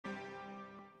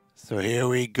So here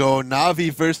we go,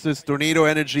 Navi versus Tornado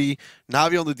Energy.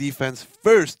 Navi on the defense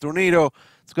first. Tornado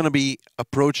is going to be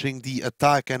approaching the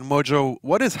attack. And Mojo,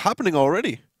 what is happening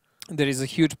already? There is a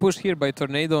huge push here by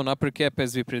Tornado on upper cap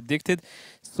as we predicted.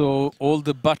 So all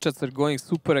the butchers are going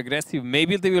super aggressive.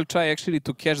 Maybe they will try actually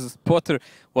to catch the spotter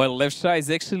while left side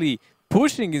is actually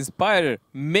pushing Inspire,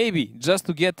 maybe just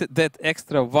to get that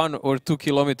extra 1 or 2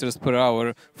 kilometers per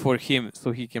hour for him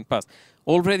so he can pass.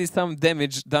 Already some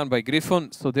damage done by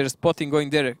Griffon, so there's spotting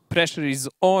going there. Pressure is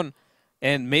on,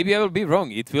 and maybe I will be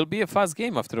wrong. It will be a fast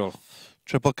game after all.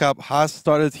 Triple cap has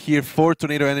started here for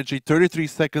Tornado Energy. 33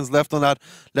 seconds left on that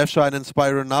left side.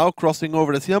 Inspire now crossing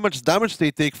over. Let's see how much damage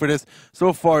they take for this.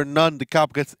 So far, none. The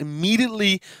cap gets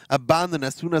immediately abandoned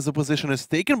as soon as the position is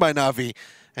taken by Navi.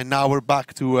 And now we're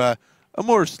back to a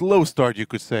more slow start, you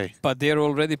could say. But they're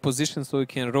already positioned so we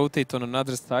can rotate on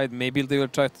another side. Maybe they will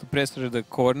try to pressure the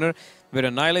corner where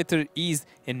Annihilator is,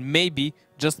 and maybe,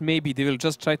 just maybe, they will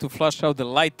just try to flush out the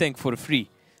light tank for free.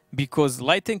 Because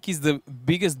light tank is the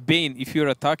biggest bane if you're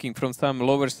attacking from some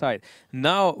lower side.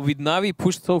 Now, with Navi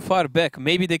pushed so far back,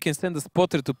 maybe they can send a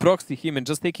spotter to proxy him and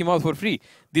just take him out for free.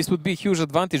 This would be a huge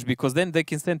advantage because then they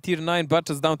can send tier 9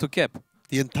 butchers down to cap.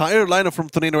 The entire lineup from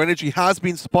Tornado Energy has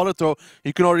been spotted, though.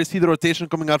 You can already see the rotation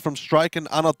coming out from Strike and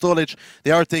Anatolic.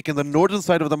 They are taking the northern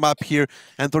side of the map here,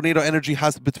 and Tornado Energy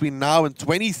has between now and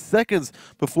 20 seconds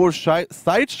before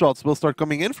side shots will start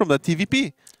coming in from the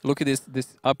TVP. Look at this.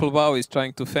 This Applebow is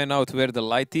trying to fan out where the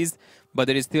light is, but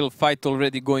there is still a fight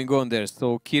already going on there.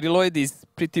 So Kirilloid is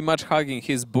pretty much hugging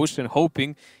his bush and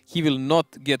hoping he will not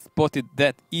get spotted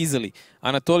that easily.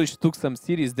 Anatolic took some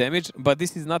serious damage, but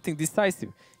this is nothing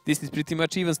decisive. This is pretty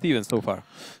much even Steven so far.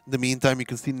 In the meantime, you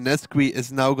can see Nesqui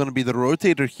is now going to be the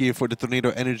rotator here for the Tornado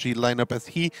Energy lineup as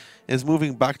he is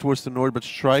moving back towards the north, but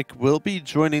Strike will be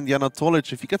joining the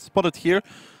Anatolic. If he gets spotted here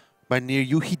by near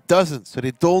you, he doesn't, so they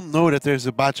don't know that there's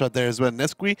a batch out there as well.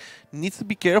 Nesqui needs to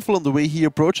be careful on the way he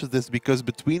approaches this, because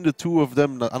between the two of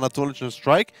them, Anatolic and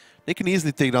Strike, they can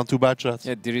easily take down 2 batch shots.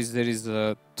 Yeah, there is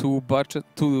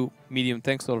two medium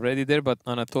tanks already there, but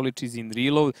Anatolic is in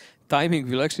reload. Timing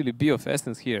will actually be of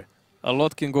essence here. A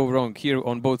lot can go wrong here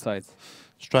on both sides.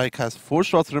 Strike has 4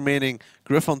 shots remaining.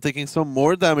 Griffon taking some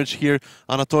more damage here.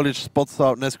 Anatolic spots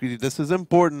out Nesqui. This is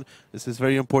important. This is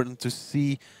very important to see.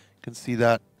 You can see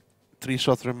that 3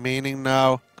 shots remaining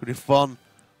now. Griffon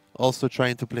also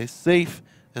trying to play safe.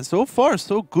 And so far,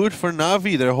 so good for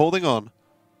Navi. They're holding on.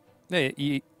 Yeah,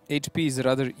 HP is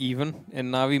rather even,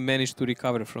 and Navi managed to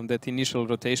recover from that initial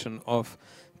rotation of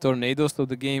Tornado, so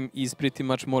the game is pretty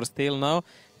much more stale now.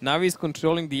 Navi is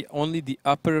controlling only the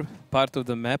upper part of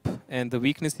the map, and the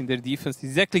weakness in their defense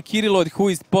is exactly Kirilloid, who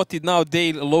is spotted now.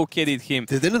 They located him.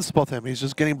 They didn't spot him. He's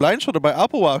just getting blindshotted by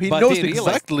Applebow. He knows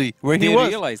exactly where he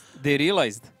was. They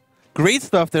realized. Great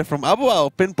stuff there from Applebow,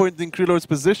 pinpointing Kirilloid's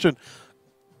position.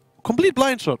 Complete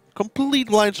blind shot. Complete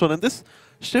blind shot. And this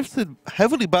shifts it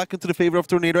heavily back into the favor of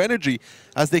Tornado Energy,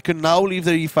 as they can now leave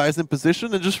their E5s in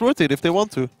position and just rotate if they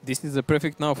want to. This is a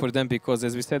perfect now for them because,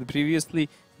 as we said previously,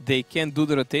 they can do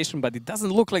the rotation, but it doesn't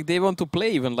look like they want to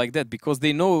play even like that because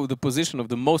they know the position of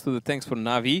the most of the tanks for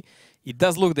Navi. It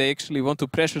does look they actually want to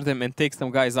pressure them and take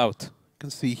some guys out. You can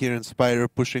see here Inspire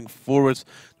pushing forwards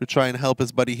to try and help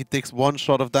his buddy. He takes 1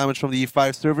 shot of damage from the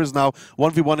E5. Server's now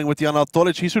 1v1ing with the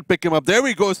Anatolic. He should pick him up. There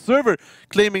we go. Server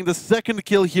claiming the 2nd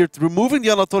kill here, removing the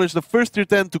Anatolic, the first tier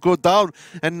 10 to go down.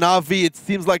 And Navi, it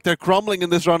seems like they're crumbling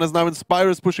in this round as now Inspire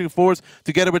is pushing forwards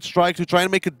together with Strike to try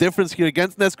and make a difference here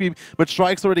against Nesqui. But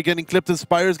Strike's already getting clipped.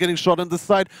 Inspire is getting shot on the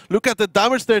side. Look at the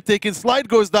damage they're taking. Slide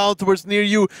goes down towards near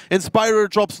you. Inspire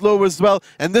drops low as well.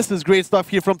 And this is great stuff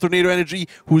here from Tornado Energy,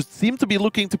 who seem to be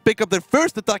looking to pick up their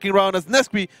first attacking round as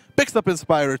Nesqui picks up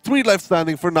Inspire. 3 left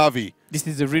standing for Navi. This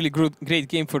is a really great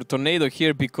game for Tornado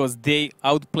here because they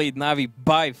outplayed Navi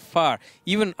by far.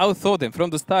 Even outthought them from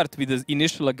the start with the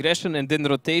initial aggression and then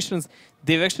rotations.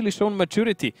 They've actually shown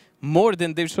maturity more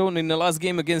than they've shown in the last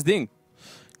game against Ding.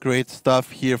 Great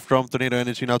stuff here from Tornado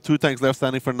Energy. Now 2 tanks left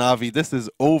standing for Navi. This is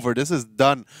over. This is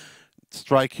done.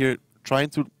 Strike here trying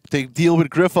to deal with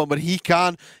Griffon, but he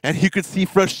can, and you could see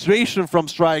frustration from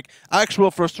Strike. Actual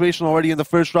frustration already in the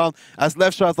first round, as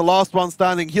left shot, the last one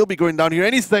standing. He'll be going down here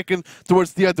any second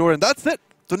towards Theodore, and that's it.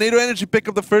 Tornado Energy pick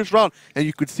up the first round, and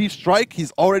you could see Strike,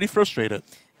 he's already frustrated.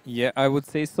 Yeah, I would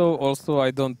say so. Also, I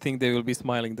don't think they will be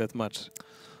smiling that much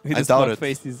with the smart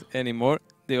faces anymore.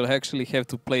 They will actually have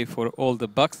to play for all the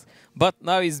bucks. But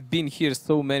now he's been here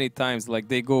so many times, like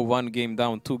they go 1 game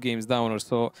down, 2 games down or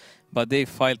so, but they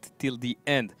fight till the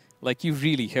end. Like, you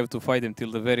really have to fight them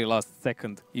till the very last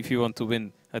second if you want to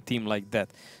win a team like that.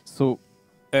 So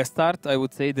a start, I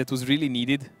would say, that was really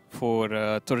needed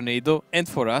for Tornado and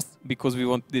for us, because we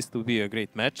want this to be a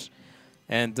great match.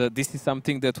 And this is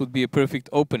something that would be a perfect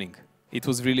opening. It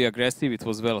was really aggressive, it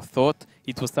was well thought.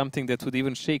 It was something that would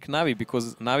even shake Navi,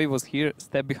 because Navi was here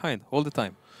step behind all the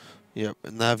time. Yep,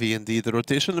 Navi indeed. The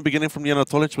rotation in the beginning from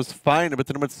Janatolic was fine, but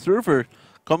then with Server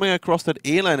coming across that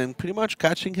A line and pretty much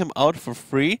catching him out for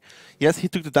free. Yes, he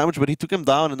took the damage, but he took him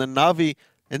down, and then Navi,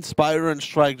 Inspire and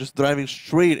Strike just driving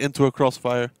straight into a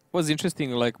crossfire. Was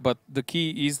interesting, like, but the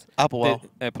key is Apple Wow.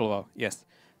 Apple Wow, yes.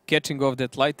 Catching off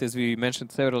that light, as we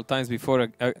mentioned several times before,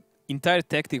 entire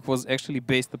tactic was actually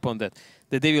based upon that.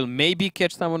 That they will maybe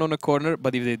catch someone on a corner,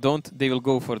 but if they don't, they will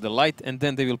go for the light, and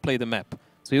then they will play the map.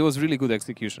 So it was really good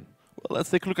execution. Well, let's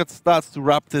take a look at stats to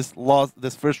wrap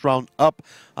this first round up.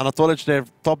 Anatolic, their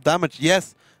top damage,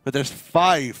 yes, but there's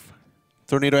 5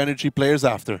 Tornado Energy players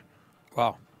after.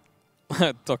 Wow.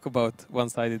 Talk about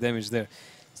one-sided damage there.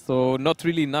 So not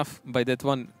really enough by that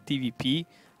one TVP.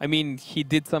 I mean, he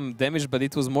did some damage, but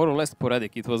it was more or less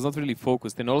sporadic. It was not really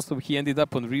focused. And also, he ended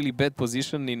up on really bad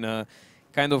position in a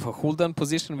kind of a hold-down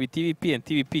position with TVP. And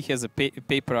TVP has a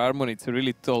paper armor. It's a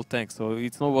really tall tank. So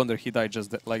it's no wonder he died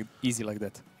just like easy like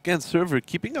that. Again, Server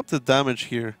keeping up the damage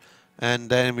here. And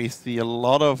then we see a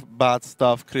lot of bad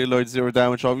stuff. Kryloid 0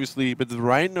 damage, obviously. But the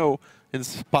Rhino,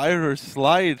 Inspire,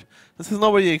 Slide. This is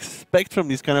not what you expect from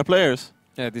these kind of players.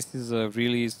 Yeah, this is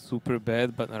really super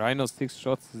bad, but Rhino 6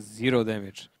 shots, 0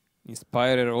 damage.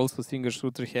 Inspirer also single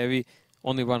shooter heavy,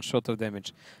 only 1 shot of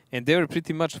damage. And they were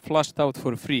pretty much flushed out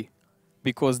for free,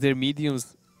 because their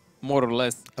mediums more or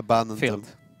less abandoned failed.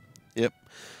 them. Yep.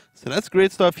 So that's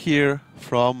great stuff here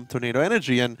from Tornado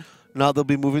Energy, and now they'll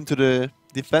be moving to the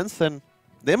defense, and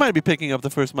they might be picking up the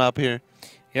first map here.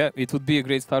 Yeah, it would be a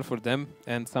great start for them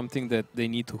and something that they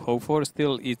need to hope for.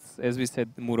 Still, it's, as we said,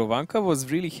 Murovanka was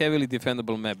really heavily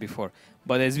defendable map before.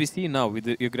 But as we see now, with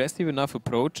the aggressive enough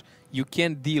approach, you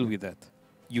can deal with that.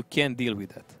 You can deal with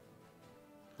that.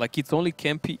 Like, it's only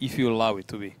campy if you allow it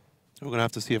to be. We're going to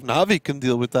have to see if Navi can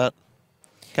deal with that.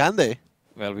 Can they?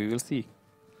 Well, we will see.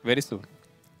 Very soon.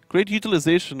 Great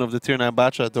utilization of the tier 9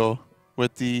 Bacha, though,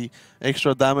 with the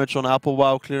extra damage on Apple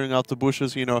Wow, clearing out the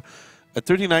bushes, you know. A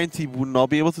 3090 would not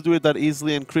be able to do it that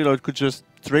easily, and Kryloid could just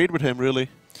trade with him, really.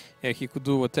 Yeah, he could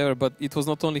do whatever, but it was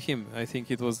not only him. I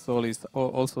think it was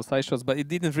also side shots, but it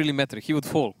didn't really matter. He would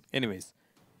fall anyways.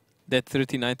 That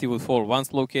 3090 would fall.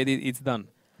 Once located, it's done.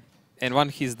 And when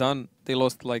he's done, they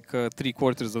lost like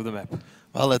 3/4 of the map.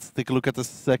 Well, let's take a look at the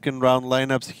second round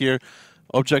lineups here.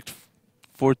 Object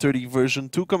 430 version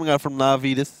 2 coming out from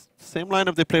Navi. This same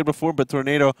lineup they played before, but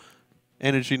Tornado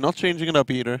Energy not changing it up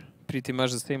either. Pretty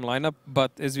much the same lineup,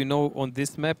 but as we know, on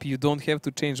this map you don't have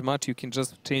to change much. You can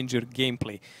just change your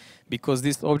gameplay, because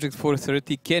this Object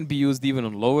 430 can be used even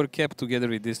on lower cap together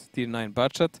with this tier 9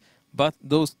 Bachat, but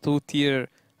those 2 tier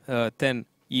 10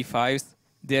 E5s,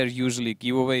 they're usually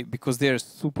giveaway, because they're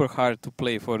super hard to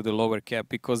play for the lower cap,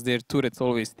 because their turrets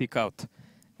always stick out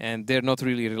and they're not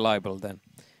really reliable then.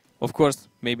 Of course,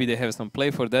 maybe they have some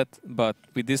play for that, but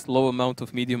with this low amount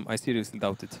of medium, I seriously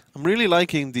doubt it. I'm really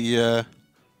liking the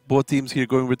both teams here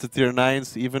going with the tier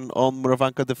 9s, even on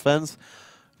Murovanka defense.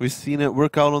 We've seen it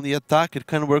work out on the attack. It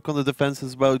can work on the defense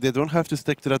as well. They don't have to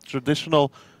stick to that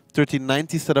traditional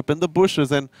 1390 setup in the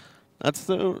bushes, and that's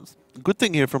a good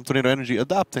thing here from Tornado Energy,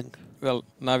 adapting. Well,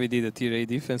 Navi did a tier 8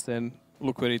 defense, and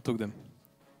look where it took them.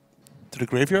 To the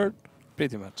graveyard?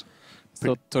 Pretty much.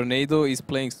 So Tornado is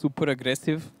playing super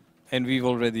aggressive, and we've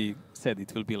already said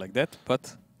it will be like that,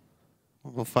 but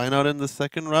we'll find out in the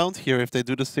second round here if they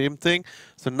do the same thing.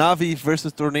 So Navi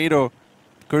versus Tornado.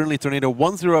 Currently Tornado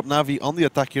 1-0 up Navi on the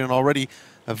attack here, and already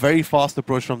a very fast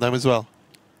approach from them as well.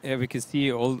 Yeah, we can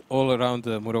see all around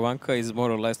Murovanka is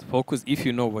more or less focused if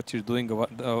you know what you're doing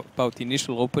about the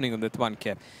initial opening on that one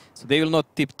cap. So they will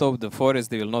not tiptoe the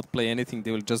forest, they will not play anything,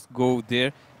 they will just go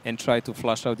there and try to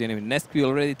flush out the enemy. Nesqui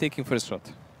already taking first shot.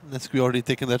 Nesqui already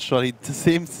taken that shot. The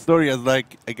same story as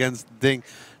like against Ding.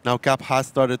 Now Cap has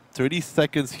started 30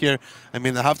 seconds here. I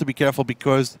mean, they have to be careful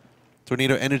because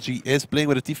Tornado Energy is playing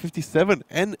with a T57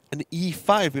 and an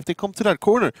E5. If they come to that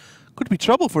corner, could be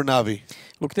trouble for Navi.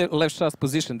 Look at left shot's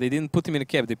position. They didn't put him in a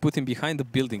cap. They put him behind the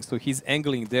building. So he's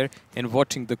angling there and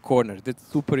watching the corner. That's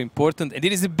super important. And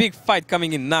it is a big fight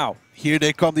coming in now. Here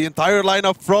they come, the entire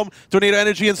lineup from Tornado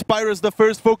Energy. Inspire is the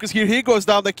first focus here. He goes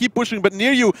down, they keep pushing, but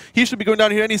near you, he should be going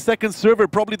down here any second. Server,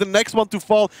 probably the next one to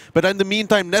fall. But in the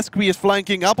meantime, Nesqui is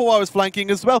flanking, Applewau is flanking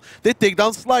as well. They take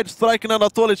down Slide, Strike and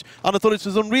Anatolic. Anatolic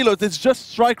is on reload. It's just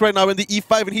Strike right now in the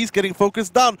E5, and he's getting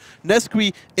focused down.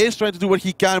 Nesqui is trying to do what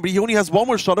he can, but he only has one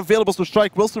more shot available, so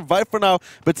Strike will survive for now.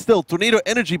 But still, Tornado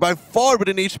Energy by far with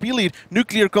an HP lead.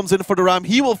 Nuclear comes in for the ram.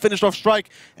 He will finish off Strike.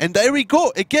 And there we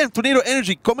go. Again, Tornado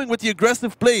Energy coming with the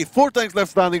aggressive play. 4 tanks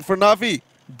left standing for Na'Vi.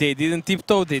 They didn't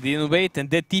tiptoe, they didn't wait, and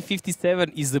that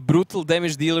T-57 is a brutal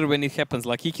damage dealer when it happens.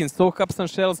 Like, he can soak up some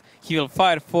shells, he will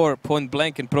fire 4 point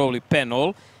blank and probably pen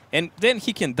all, and then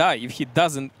he can die. If he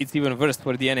doesn't, it's even worse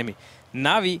for the enemy.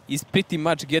 Na'Vi is pretty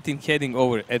much heading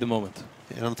over at the moment.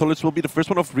 And Anatolich will be the first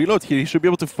one off reload here. He should be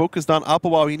able to focus down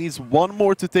Apowao. He needs one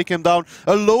more to take him down.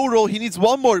 A low roll, he needs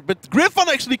one more. But Griffon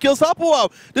actually kills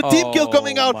Apowao. The team kill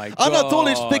coming out.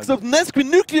 Anatolich picks up Nesquin.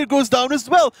 Nuclear goes down as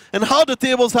well. And how the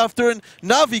tables have turned.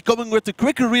 Na'Vi coming with the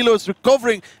quicker reloads,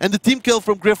 recovering. And the team kill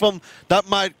from Griffon. That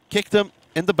might kick them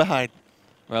in the behind.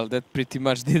 Well, that pretty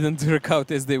much didn't work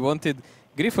out as they wanted.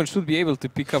 Griffon should be able to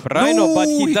pick up Rhino, no, but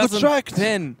he doesn't. Got tracked.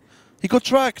 Then. He got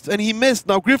tracked and he missed.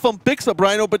 Now Griffon picks up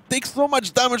Rhino, but takes so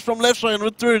much damage from Lefshy in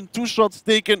return. 2 shots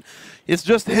taken. It's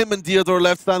just him and Theodore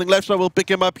left standing. Lefshy will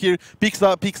pick him up here. Peeks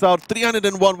out.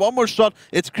 301. One more shot.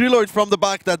 It's Kryloid from the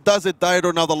back that does it.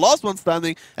 Theodore now the last one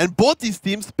standing. And both these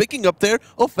teams picking up their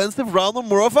offensive round on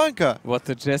Moravanka. What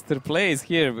a Jester plays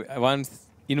here.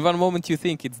 In one moment you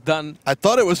think it's done. I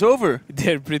thought it was over.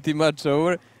 They're pretty much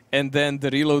over. And then the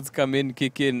reloads come in,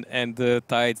 kick in, and the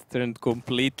tides turned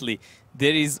completely.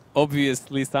 There is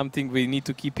obviously something we need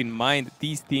to keep in mind.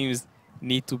 These teams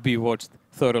need to be watched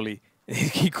thoroughly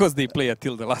because they play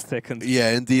until the last second.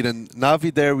 Yeah, indeed. And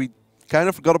Na'Vi there, we kind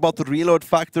of forgot about the reload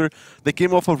factor. They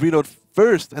came off of reload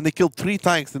first, and they killed 3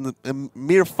 tanks in a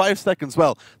mere 5 seconds.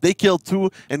 Well, they killed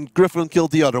 2, and Griffon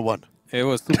killed the other one. It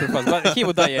was super fast, but he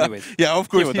would die anyways. Yeah, of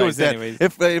course, he was dead. Anyways.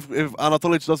 If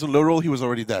Anatolich doesn't low roll, he was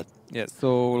already dead. Yeah,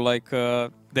 so like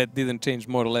that didn't change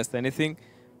more or less anything,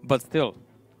 but still,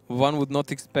 one would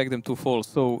not expect them to fall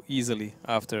so easily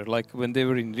after. Like when they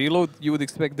were in reload, you would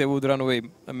expect they would run away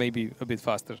maybe a bit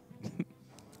faster.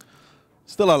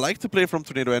 Still, I like to play from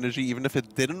Tornado Energy, even if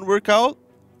it didn't work out.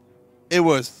 It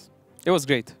was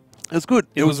great. It's good.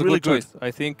 It was really a good choice,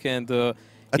 I think, and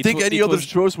I think any other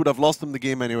choice would have lost them the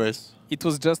game anyways. It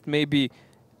was just maybe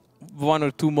 1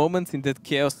 or 2 moments in that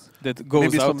chaos that goes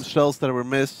maybe out. Some shells that were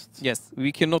missed. Yes,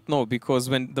 we cannot know because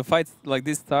when the fights like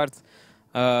this starts,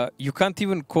 you can't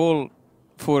even call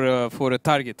for a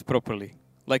target properly.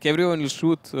 Like everyone will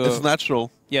shoot. It's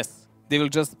natural. Yes, they will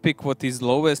just pick what is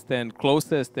lowest and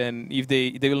closest, and if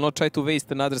they will not try to waste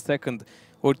another second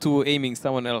or 2 aiming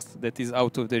someone else that is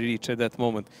out of their reach at that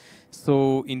moment.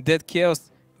 So in that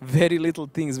chaos, very little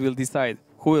things will decide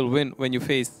who will win when you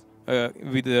face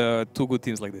with 2 good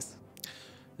teams like this.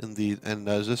 Indeed, and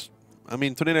I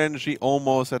mean, Tornado Energy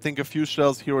almost, I think a few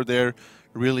shells here or there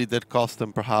really did cost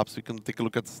them, perhaps. We can take a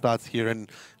look at the stats here. And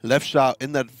Lefshy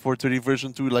in that 430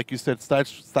 version 2, like you said,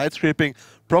 side scraping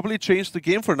probably changed the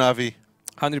game for Na'Vi.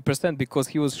 100%, because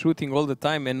he was shooting all the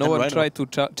time and no one tried to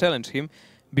challenge him,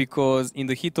 because in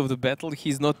the heat of the battle,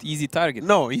 he's not easy target.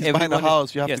 No, he's behind the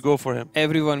house. You have to go for him.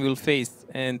 Everyone will face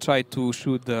and try to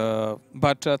shoot the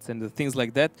butt shots and the things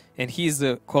like that, and he's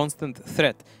a constant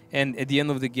threat. And at the end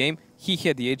of the game, he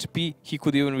had the HP. He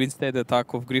could even withstand the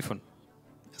attack of Griffon.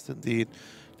 Yes, indeed.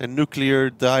 And Nuclear,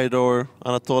 Diodor,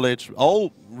 Anatolich,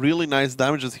 all really nice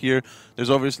damages here. There's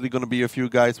obviously going to be a few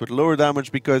guys with lower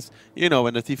damage because, you know,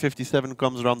 when the T-57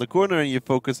 comes around the corner and you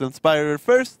focus on Spire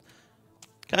first,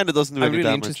 kind of doesn't do any damage. I'm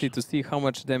really interested to see how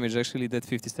much damage actually that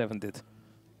 57 did.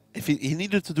 If he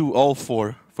needed to do all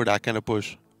 4 for that kind of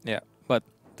push. Yeah, but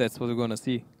that's what we're going to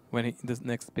see when the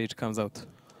next page comes out.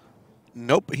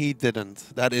 Nope, he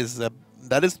didn't. That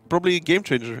is probably a game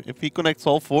changer. If he connects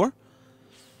all 4,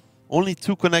 only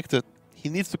 2 connected. He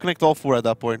needs to connect all 4 at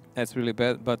that point. That's really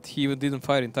bad, but he didn't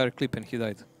fire entire clip and he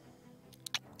died.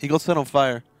 He got set on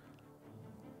fire.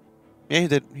 Yeah, he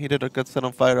did. He did get set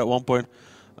on fire at one point.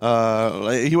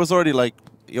 He was already like,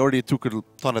 he already took a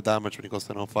ton of damage when he got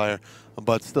set on fire.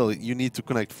 But still, you need to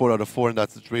connect 4 out of 4 in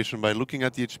that situation. By looking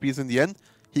at the HPs in the end,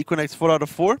 he connects 4 out of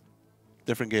 4.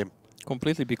 Different game.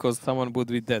 Completely, because someone would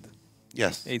be dead.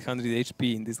 Yes. 800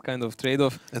 HP in this kind of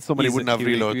trade-off. And somebody wouldn't have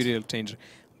reload. Real changer.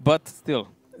 But still,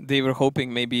 they were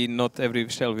hoping maybe not every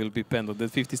shell will be penned on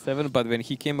that 57, but when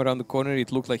he came around the corner,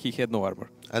 it looked like he had no armor.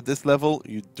 At this level,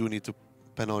 you do need to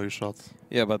pen all your shots.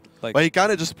 Yeah, but like... But he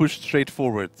kind of just pushed straight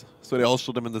forward, so they all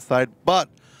shot him in the side. But,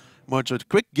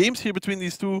 quick games here between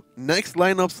these two. Next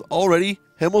lineups already.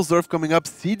 Himmelsdorf coming up.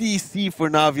 CDC for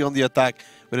Na'Vi on the attack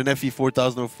with an FE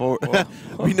 4004.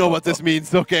 We know what this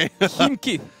means, okay.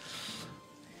 Himki!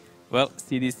 Well,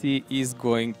 CDC is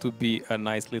going to be a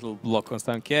nice little block on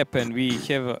some cap, and we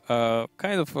have a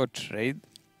kind of a trade,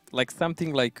 like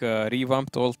something like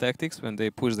revamped old tactics when they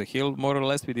push the hill, more or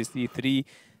less, with this E3,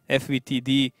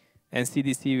 FVTD, and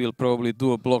CDC will probably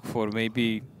do a block for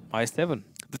maybe I7.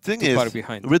 The thing Too far is,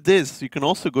 behind. with this, you can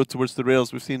also go towards the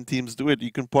rails. We've seen teams do it.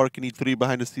 You can park an E3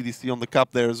 behind the CDC on the cap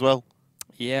there as well.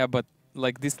 Yeah, but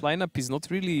like this lineup is not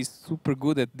really super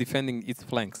good at defending its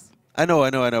flanks. I know,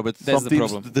 but That's some the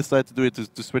teams problem. decide to do it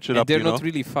to switch it And up, they're you know? not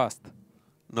really fast.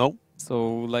 No.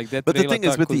 So like that. But the rail thing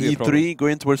is, attack with could be the a problem. E3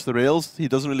 going towards the rails, he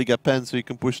doesn't really get penned, so you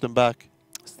can push them back.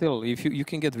 Still, if you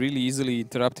can get really easily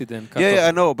interrupted and cut Yeah, off.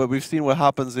 I know, but we've seen what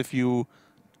happens if you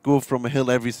go from a hill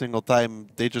every single time.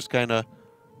 They just kind of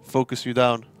focus you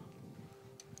down,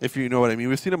 if you know what I mean.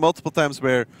 We've seen it multiple times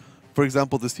where, for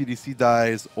example, the CDC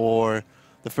dies or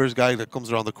the first guy that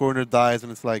comes around the corner dies,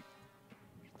 and it's like...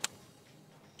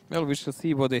 Well, we shall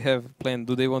see what they have planned.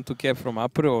 Do they want to cap from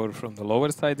upper or from the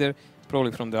lower side there?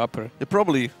 Probably from the upper. Yeah,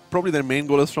 probably their main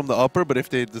goal is from the upper, but if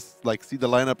they just like see the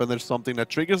lineup and there's something that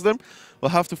triggers them, we'll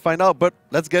have to find out. But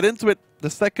let's get into it. The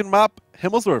second map,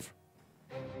 Himmelsdorf.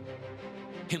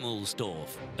 Himmelsdorf,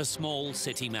 a small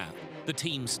city map. The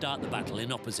teams start the battle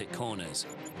in opposite corners.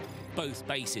 Both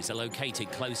bases are located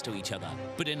close to each other,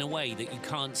 but in a way that you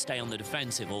can't stay on the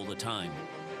defensive all the time.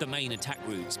 The main attack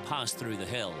routes pass through the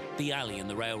hill, the alley and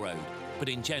the railroad, but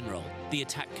in general, the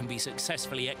attack can be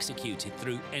successfully executed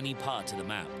through any part of the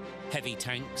map. Heavy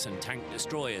tanks and tank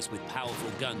destroyers with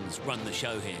powerful guns run the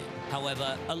show here.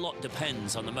 However, a lot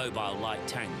depends on the mobile light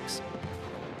tanks.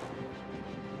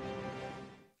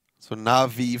 So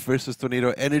Navi versus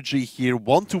Tornado Energy here,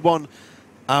 1-1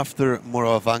 after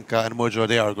Moravanka and Mojo.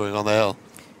 They are going on the hill.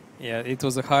 Yeah, it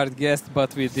was a hard guess,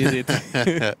 but we did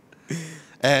it.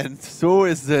 And so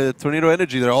is the Tornado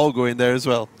Energy. They're all going there as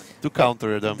well to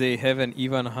counter them. They have an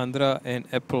Ivan Handra, and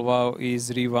Apple Wow is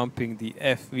revamping the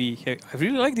FV. I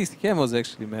really like these camos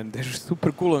actually, man. They're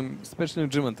super cool, especially in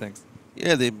German tanks.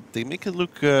 Yeah, they make it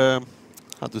look,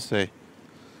 how to say?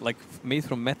 Like made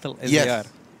from metal as Yes. they are.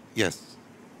 Yes.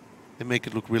 They make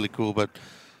it look really cool, but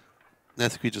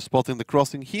Nesky just spotting the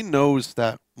crossing. He knows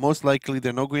that most likely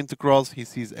they're not going to cross. He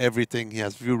sees everything. He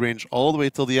has view range all the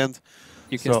way till the end.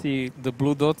 You can see the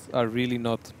blue dots are really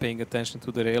not paying attention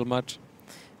to the rail much.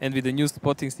 And with the new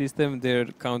spotting system, they're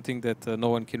counting that no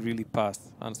one can really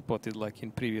pass unspotted like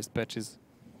in previous patches.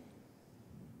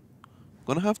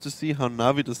 Gonna have to see how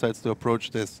Navi decides to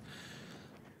approach this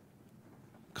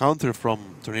counter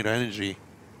from Tornado Energy.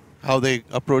 How they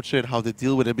approach it, how they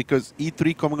deal with it, because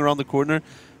E3 coming around the corner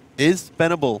is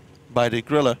pennable by the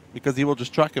Grilla, because he will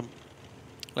just track him.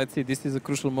 Let's see, this is a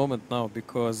crucial moment now,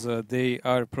 because they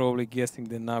are probably guessing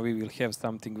that Navi will have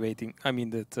something waiting. I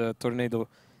mean that Tornado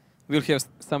will have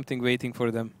something waiting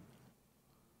for them.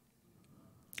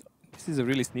 This is a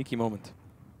really sneaky moment.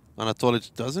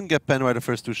 Anatolic doesn't get penned by the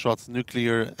first two shots.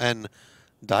 Nuclear and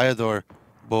Diodor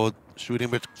both shooting,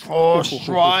 but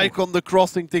Strike on the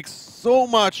crossing takes so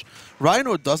much.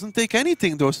 Rhino doesn't take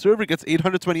anything though. Server gets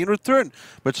 820 in return,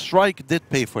 but Strike did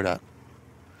pay for that.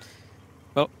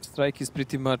 Well, Strike is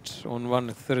pretty much on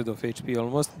 1/3 of HP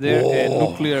almost there, and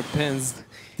Nuclear pens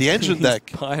the engine deck.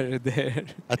 Fire there.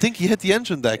 I think he hit the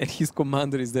engine deck. And his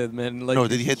commander is dead, man. Like, no,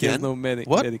 did he hit the has end? no medic.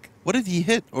 What? Medic. What did he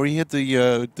hit? Or he hit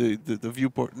the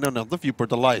viewport? No, not the viewport,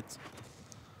 the light.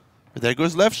 But there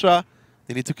goes Left Shot.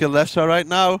 They need to kill Left Shot right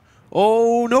now.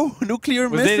 Oh no, Nuclear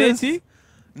Was misses. that AT?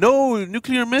 No,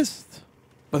 Nuclear missed.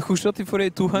 But who shot him for a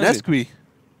 200? Nesky.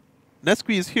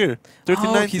 Nesky is here.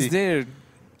 1390. Oh, he's there.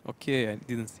 Okay, I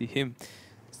didn't see him.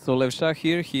 So Levshah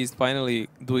here, he's finally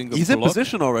doing a block. He's in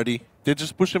position already. They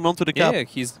just push him onto the cap. Yeah,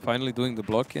 he's finally doing the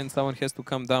block, and someone has to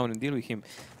come down and deal with him.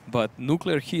 But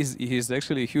Nuclear, he's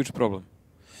actually a huge problem.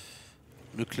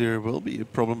 Nuclear will be a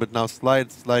problem, but now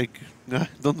Slide's like,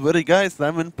 don't worry guys,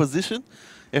 I'm in position.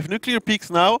 If Nuclear peaks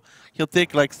now, he'll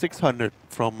take like 600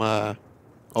 from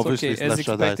obviously okay, as Levshah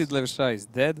expected, dies. Levshah is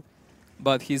dead,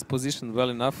 but he's positioned well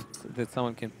enough that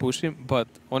someone can push him. But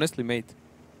honestly, mate,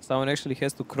 someone actually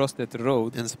has to cross that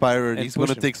road. Inspired, he's going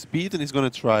to him. take speed and he's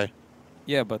going to try.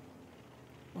 Yeah, but...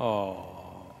 Oh...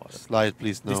 Slide,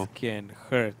 please, no. This can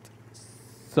hurt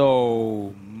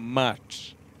so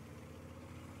much.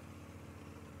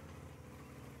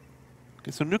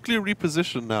 Okay, so Nuclear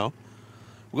repositioned now.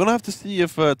 We're going to have to see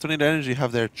if Tornado Energy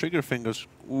have their trigger fingers.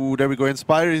 Ooh, there we go.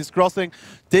 Inspire, he's crossing.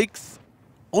 Takes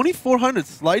only 400.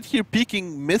 Slide here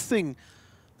peeking, missing.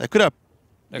 That could have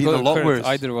been a lot worse.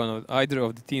 Either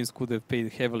of the teams could have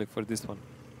paid heavily for this one.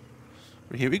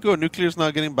 Here we go. Nuclear's now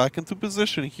getting back into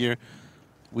position here.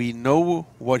 We know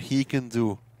what he can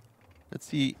do. Let's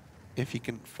see if he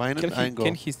can find an angle.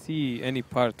 Can he see any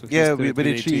part of his Yeah, turret with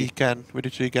HE he can. With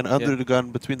HE he can. Under the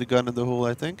gun, between the gun and the hole,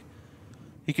 I think.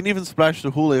 He can even splash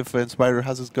the hole if Inspirer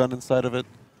has his gun inside of it.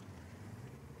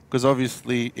 Because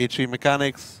obviously, HE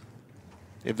mechanics,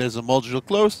 if there's a module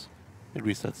close, it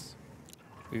resets.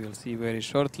 We will see very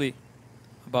shortly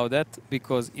about that,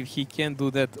 because if he can do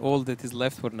that, all that is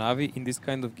left for Navi in this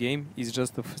kind of game is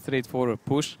just a straightforward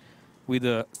push with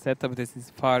a setup that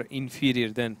is far inferior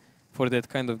than for that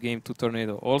kind of game to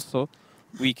Tornado. Also,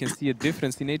 we can see a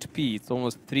difference in HP. It's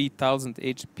almost 3000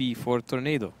 HP for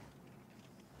Tornado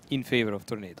in favor of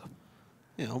Tornado.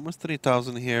 Yeah, almost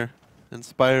 3,000 here.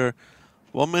 Inspire,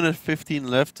 1 minute 15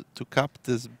 left to cap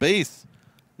this base.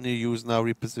 Near is now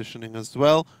repositioning as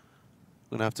well.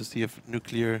 Gonna have to see if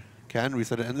Nuclear can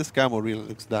reset it. And this camo really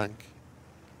looks dank.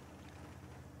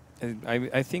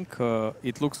 I think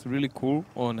it looks really cool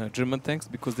on German tanks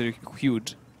because they're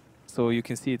huge. So you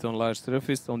can see it on large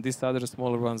surface. On these other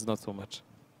smaller ones, not so much.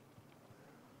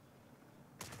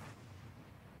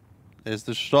 There's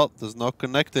the shot, does not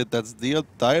connect it. That's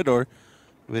Diodor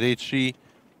with HE.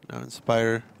 Now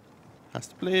Inspire has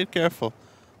to play it careful.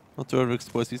 Not to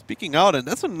overexpose. He's peeking out, and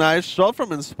that's a nice shot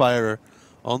from Inspirer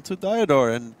onto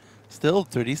Diodor. And still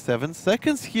 37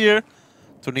 seconds here.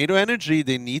 Tornado Energy,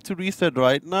 they need to reset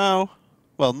right now.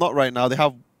 Well, not right now. They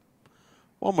have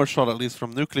one more shot at least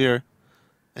from Nuclear.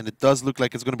 And it does look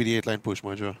like it's going to be the 8-line push,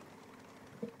 Mojo.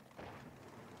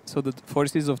 So the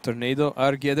forces of Tornado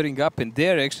are gathering up, and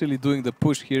they're actually doing the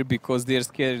push here because they're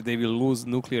scared they will lose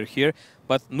Nuclear here.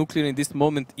 But Nuclear in this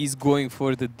moment is going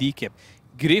for the decap.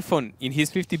 Griffon in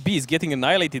his 50B is getting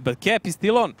annihilated, but Cap is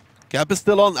still on. Cap is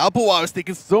still on. Alpowa is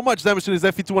taking so much damage to his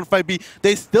FE215B.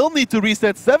 They still need to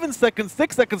reset. 7 seconds,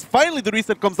 6 seconds. Finally, the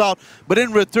reset comes out. But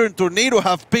in return, Tornado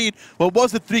have paid what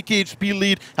was a 3k HP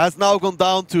lead, has now gone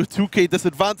down to a 2k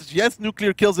disadvantage. Yes,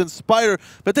 Nuclear kills Inspire,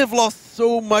 but they've lost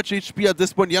so much HP at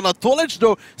this point. Janatolich,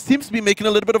 though, seems to be making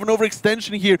a little bit of an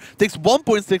overextension here. Takes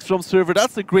 1.6 from server.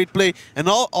 That's a great play. And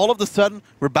all of a sudden,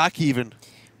 we're back even.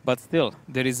 But still,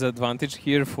 there is advantage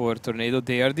here for Tornado.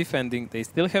 They are defending. They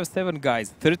still have 7 guys.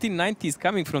 1390 is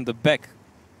coming from the back.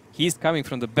 He is coming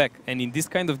from the back. And in this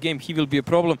kind of game, he will be a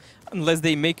problem unless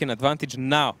they make an advantage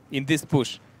now in this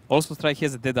push. Also, Strike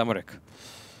has a dead Amorek.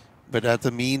 But at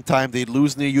the meantime, they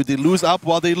lose Near, they lose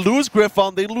Apwa, they lose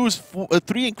Griffon, they lose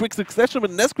 3 in quick succession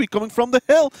with Nesquik coming from the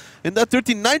hill. In that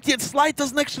 1390, and Slide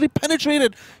doesn't actually penetrate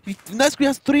it. Nesquik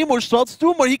has 3 more shots,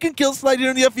 2 more. He can kill Slide here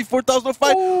in the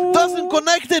FE4005. Doesn't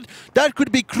connect it. That could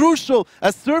be crucial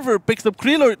as Server picks up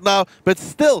Krelord now. But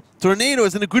still, Tornado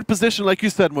is in a good position, like you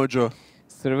said, Mojo.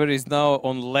 Server is now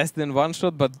on less than 1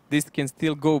 shot, but this can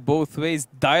still go both ways.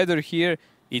 Diodor here,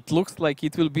 it looks like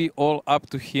it will be all up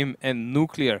to him and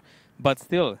Nuclear. But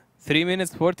still, 3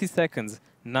 minutes 40 seconds.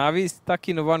 Navi is stuck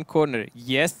in one corner.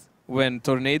 Yes, when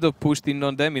Tornado pushed in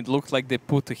on them, it looked like they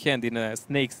put a hand in a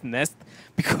snake's nest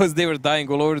because they were dying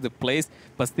all over the place.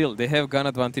 But still, they have gun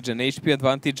advantage and HP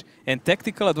advantage and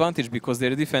tactical advantage because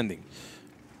they're defending.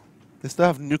 They still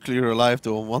have Nuclear alive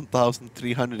though on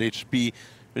 1,300 HP,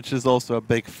 which is also a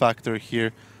big factor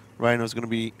here. Rhino's going to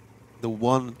be the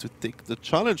one to take the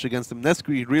challenge against them.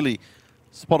 Nesquik really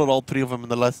spotted all 3 of them in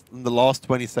the last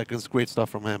 20 seconds. Great stuff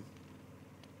from him.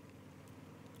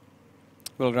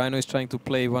 Well, Rhino is trying to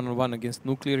play one-on-one against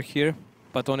Nuclear here,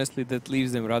 but honestly that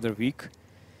leaves them rather weak.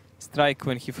 Strike,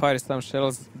 when he fires some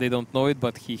shells, they don't know it,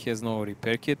 but he has no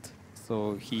repair kit,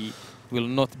 so he will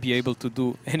not be able to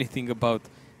do anything about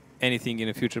anything in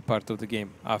a future part of the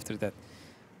game after that.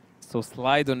 So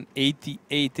Slide on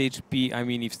 88 HP, I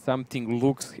mean, if something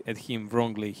looks at him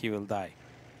wrongly, he will die.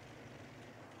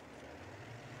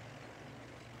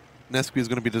 Nesquik is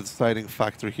going to be the deciding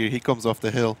factor here. He comes off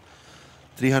the hill.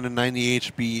 390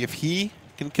 HP. If he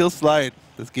can kill Slide,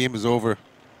 this game is over.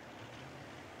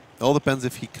 It all depends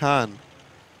if he can.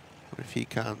 Or if he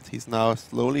can't. He's now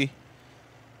slowly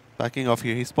backing off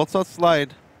here. He spots out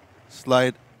Slide.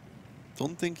 Slide,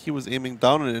 don't think he was aiming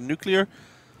down on it. Nuclear,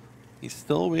 he's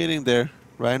still waiting there.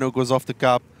 Rhino goes off the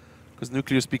cap because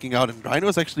Nuclear is speaking out, and Rhino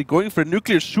is actually going for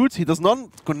Nuclear shoots. He does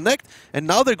not connect, and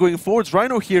now they're going forwards.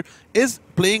 Rhino here is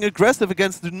playing aggressive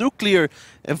against the Nuclear,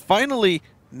 and finally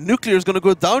Nuclear is going to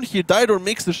go down here. Diodor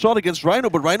makes the shot against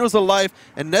Rhino, but Rhino's alive,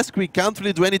 and Nesquik can't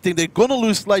really do anything. They're going to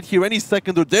lose Slide here any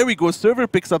second. Or there we go. Server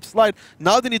picks up Slide.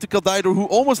 Now they need to kill Diodor, who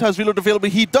almost has reload available.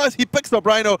 He does. He picks up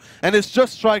Rhino, and it's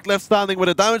just Strike left standing with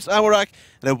a damaged ammo rack,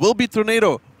 and it will be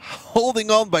Tornado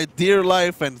holding on by dear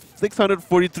life and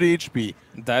 643 HP.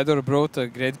 Diodor brought a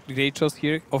great choice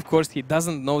here. Of course, he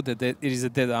doesn't know that it is a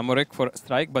dead Amorek for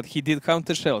Strike, but he did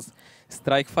counter shells.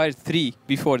 Strike fired 3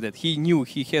 before that. He knew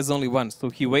he has only 1, so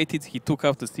he waited. He took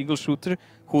out a single shooter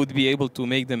who would be able to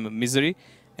make them misery,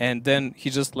 and then he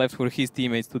just left for his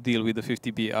teammates to deal with the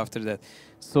 50B after that.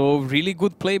 So really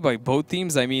good play by both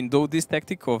teams. I mean, though this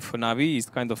tactic of Navi is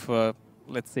kind of,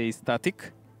 let's say,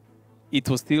 static, it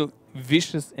was still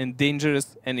vicious and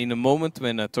dangerous, and in a moment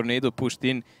when a Tornado pushed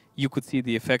in, you could see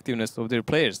the effectiveness of their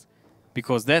players.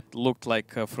 Because that looked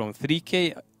like from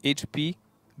 3k HP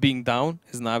being down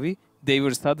as Navi, they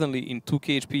were suddenly in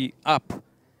 2k HP up.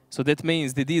 So that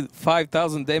means they did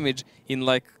 5,000 damage in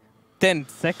like 10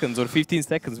 seconds or 15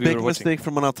 seconds we Big were watching. mistake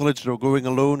from Anatolic though, going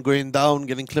alone, going down,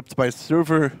 getting clipped by a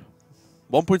server.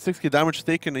 1.6k damage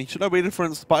taken, and he should have waited for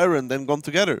Inspire and then gone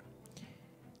together.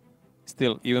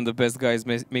 Still, even the best guys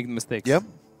make mistakes. Yep.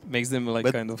 Makes them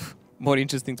like kind of more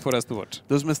interesting for us to watch.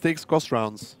 Those mistakes cost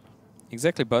rounds.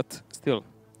 Exactly, but still,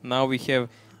 now we have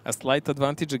a slight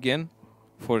advantage again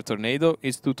for Tornado.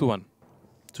 It's 2-1.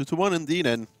 2-1 indeed,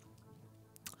 and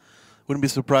wouldn't be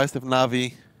surprised if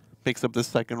Navi picks up this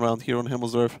second round here on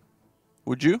Himmelsdorf.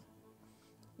 Would you?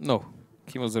 No.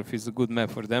 Himmelsdorf is a good map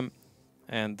for them,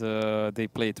 and they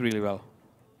play it really well.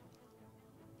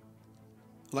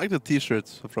 I like the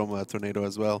t-shirts from Tornado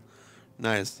as well.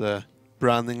 Nice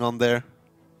branding on there.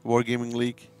 Wargaming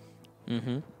League.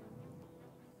 Mm-hmm.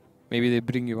 Maybe they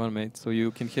bring you one, mate, so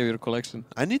you can have your collection.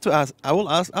 I need to ask. I will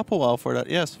ask Applewell for that.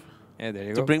 Yes. Yeah, there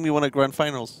you to go. bring me one at Grand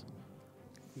Finals.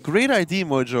 Great idea,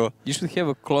 Mojo. You should have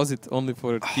a closet only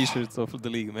for t-shirts of the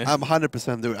league, man. I'm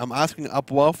 100% doing. I'm asking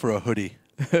Applewell for a hoodie.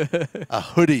 A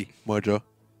hoodie, Mojo.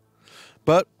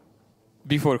 But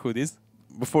before hoodies.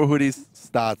 Before hoodies,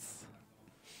 stats.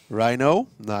 Rhino,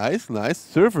 nice, nice.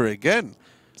 Server again.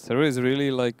 Server is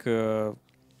really like.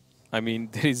 I mean,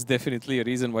 there is definitely a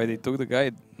reason why they took the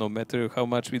guy. No matter how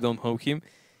much we don't know him,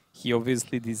 he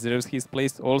obviously deserves his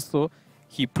place. Also,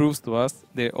 he proves to us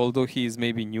that although he is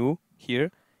maybe new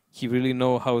here, he really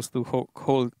knows how to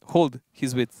hold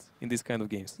his wits in this kind of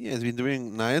games. Yeah, he's been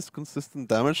doing nice, consistent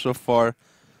damage so far.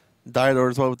 Dialor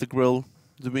as well with the grill,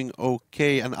 doing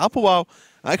okay. And Applewell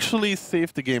actually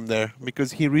saved the game there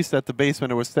because he reset the base when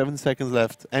there was 7 seconds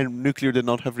left and Nuclear did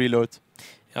not have reload.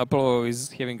 Applewell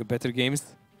is having a better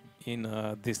games in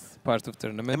this part of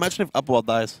tournament. Imagine if Applewell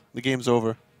dies, the game's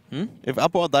over. If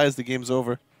Applewell dies, the game's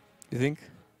over. You think?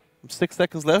 6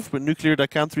 seconds left with Nuclear that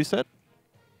can't reset.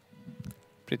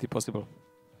 Pretty possible.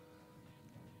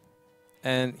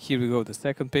 And here we go. The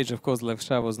second page, of course,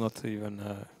 Levsha was not even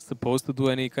supposed to do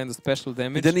any kind of special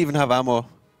damage. He didn't even have ammo.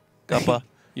 Kappa.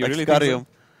 You like really think so?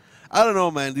 I don't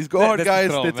know, man. These go-hard guys,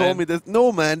 control, they told me this.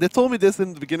 No, man. They told me this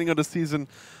in the beginning of the season.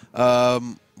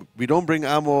 We don't bring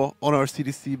ammo on our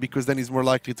CDC because then he's more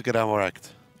likely to get ammo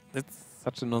wrecked. That's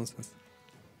such a nonsense.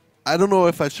 I don't know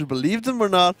if I should believe them or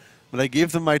not, but I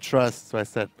gave them my trust. So I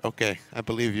said, okay, I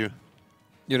believe you.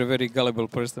 You're a very gullible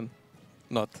person.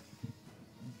 Not.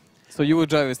 So you would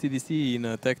drive a CDC in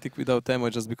a tactic without ammo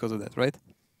just because of that, right?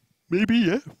 Maybe,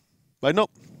 yeah. Why not?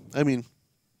 I mean,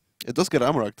 it does get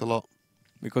ammo wrecked a lot.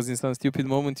 Because in some stupid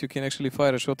moment you can actually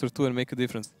fire a shot or two and make a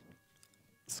difference.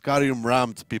 Scarium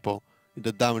rammed people. He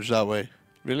did damage that way.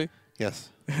 Really? Yes.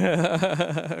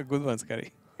 Good one,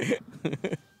 Scary. You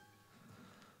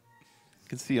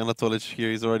can see Anatolic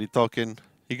here. He's already talking.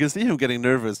 You can see him getting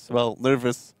nervous. Well,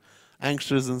 nervous,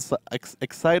 anxious, and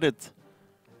excited.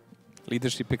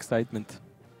 Leadership excitement.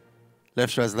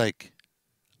 Levsha is like,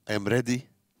 I am ready.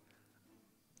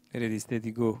 Ready,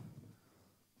 steady, go.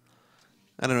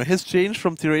 I don't know. His change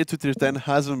from tier 8 to tier 10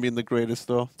 hasn't been the greatest,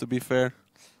 though, to be fair.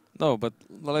 No, but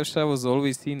Levsha was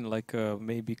always seen like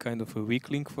maybe kind of a weak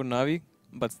link for Navi,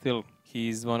 but still, he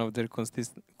is one of their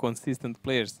consistent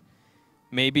players.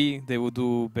 Maybe they would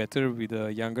do better with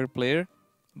a younger player,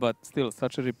 but still,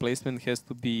 such a replacement has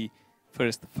to be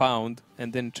first found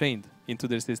and then trained into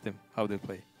their system, how they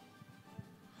play.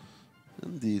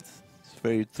 Indeed. It's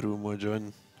very true, Mojo.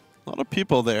 And a lot of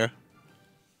people there.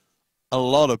 A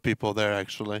lot of people there,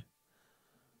 actually.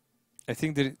 I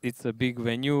think that it's a big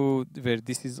venue where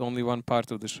this is only one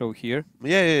part of the show here.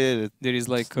 Yeah. There is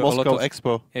like a Moscow lot of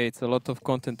Expo. Yeah, it's a lot of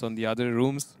content on the other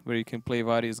rooms where you can play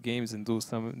various games and do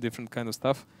some different kind of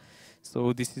stuff.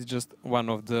 So this is just one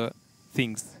of the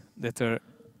things that are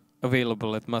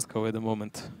available at Moscow at the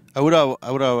moment. I would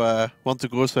have want to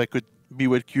go so I could be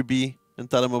with QB and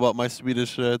tell him about my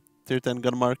Swedish tier 10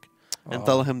 gun mark and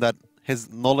tell him that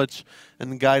his knowledge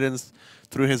and guidance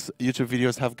through his YouTube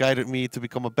videos have guided me to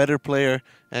become a better player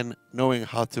and knowing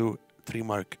how to 3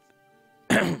 mark.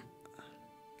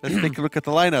 Let's take a look at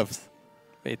the lineups.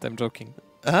 Wait, I'm joking.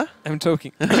 Huh? I'm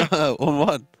joking. On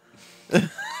what?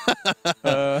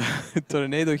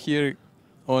 Tornado here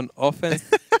on offense.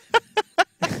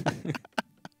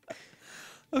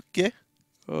 Okay.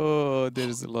 Oh,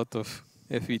 there's a lot of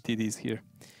FETDs here.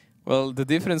 Well, the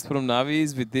difference from Navi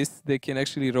is with this, they can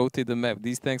actually rotate the map.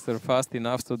 These tanks are fast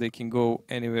enough so they can go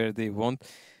anywhere they want.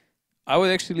 I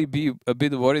would actually be a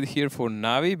bit worried here for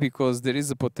Navi because there is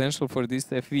a potential for these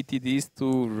FETDs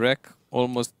to wreck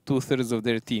almost 2/3 of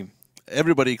their team.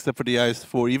 everybody except for the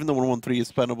IS-4. Even the 113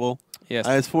 is spammable. Yes.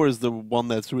 IS-4 is the one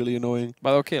that's really annoying.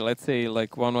 But okay, let's say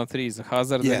like 113 is a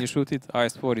hazard when you shoot it.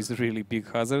 IS-4 is a really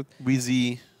big hazard.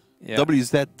 VZ, Yeah.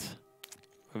 WZ.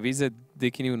 VZ, they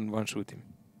can even one-shoot him.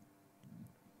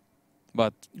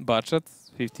 But Bachat,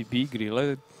 50B,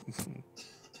 Grilla,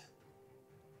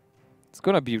 it's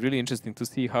going to be really interesting to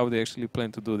see how they actually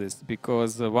plan to do this.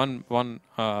 Because one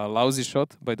lousy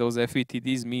shot by those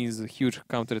FETDs means a huge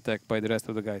counterattack by the rest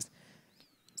of the guys.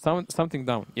 Something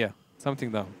down, yeah,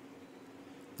 something down.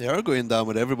 They are going down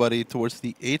with everybody towards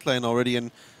the 8 line already,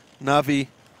 and Navi,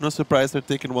 no surprise, they're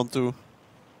taking 1-2.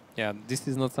 Yeah, this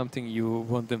is not something you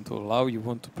want them to allow. You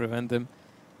want to prevent them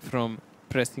from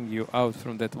pressing you out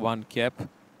from that one cap.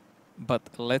 But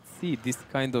let's see, this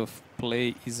kind of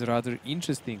play is rather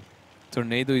interesting.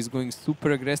 Tornado is going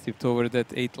super aggressive toward that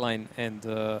 8 line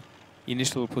and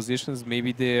initial positions.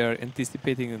 Maybe they are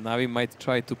anticipating that Navi might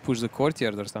try to push the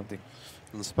courtyard or something.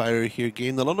 Inspire here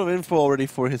gained a lot of info already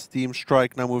for his team.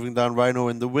 Strike now moving down Rhino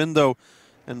in the window.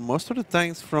 And most of the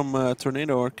tanks from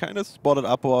Tornado are kind of spotted.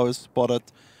 Apo is spotted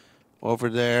over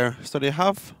there. So they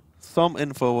have some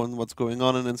info on what's going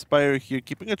on. And Inspire here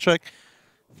keeping a check.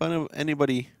 If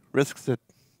anybody risks it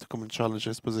to come and challenge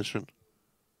his position.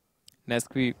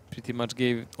 Nesqui pretty much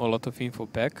gave a lot of info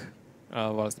back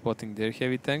while spotting their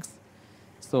heavy tanks.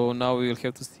 So now we will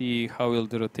have to see how will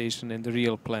the rotation and the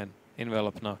real plan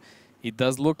envelop now. It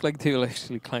does look like they will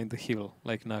actually climb the hill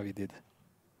like Navi did.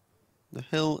 The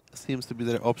hill seems to be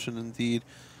their option indeed.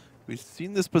 We've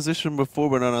seen this position before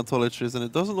with Anatoliches, and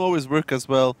it doesn't always work as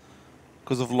well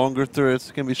because of longer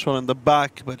turrets. Can be shot in the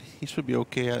back, but he should be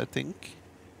okay, I think.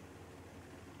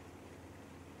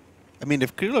 I mean,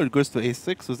 if Krillard goes to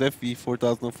A6 with FV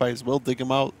 4005, will dig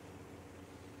him out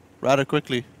rather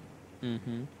quickly.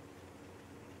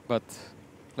 But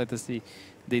let us see.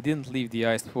 They didn't leave the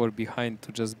IS-4 behind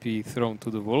to just be thrown to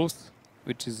the wolves,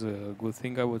 which is a good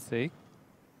thing, I would say.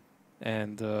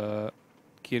 And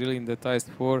Kirill in that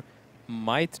IS-4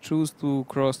 might choose to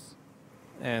cross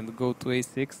and go to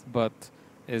A6, but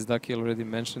as Daki already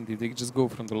mentioned, if they just go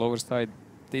from the lower side,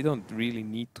 they don't really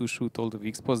need to shoot all the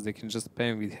weak spots. They can just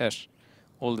spam with hash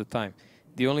all the time.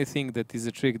 The only thing that is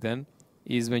a trick then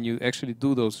is when you actually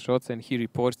do those shots and he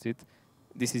reports it,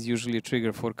 this is usually a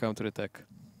trigger for counterattack.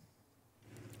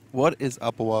 What is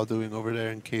Apowa doing over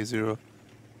there in K0?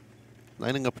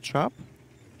 Lining up a trap?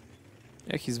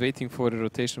 Yeah, he's waiting for a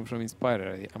rotation from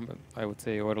Inspire, I would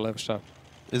say, or a left shot.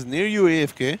 Is near you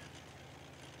AFK?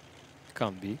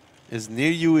 Can't be. Is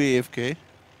near you AFK?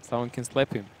 Someone can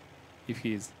slap him if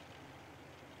he is.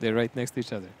 They're right next to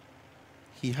each other.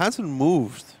 He hasn't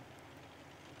moved.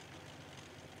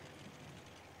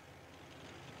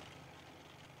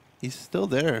 He's still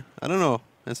there. I don't know.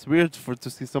 It's weird to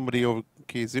see somebody over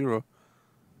K0.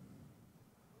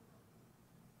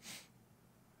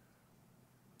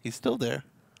 He's still there.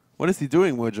 What is he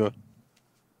doing, Mojo?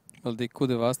 Well, they could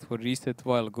have asked for reset a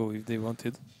while ago if they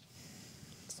wanted.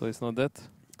 So it's not that.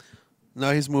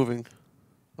 Now he's moving.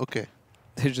 Okay.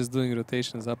 They're just doing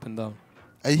rotations up and down.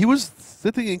 And he was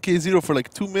sitting in K0 for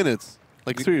like 2 minutes.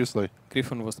 Like, seriously.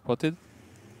 Griffon was spotted.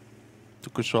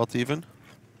 Took a shot even.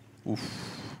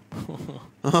 Oof.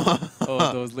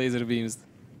 Oh, those laser beams.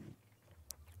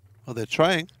 Oh, they're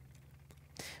trying.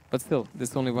 But still,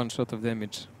 there's only one shot of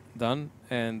damage done.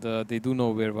 And they do know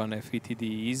where one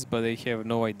FETD is, but they have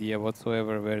no idea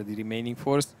whatsoever where the remaining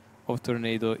force of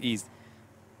Tornado is.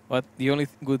 But the only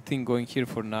good thing going here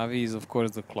for Navi is, of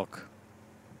course, the clock.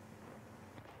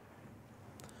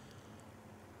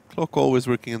 Clock always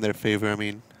working in their favor. I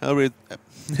mean,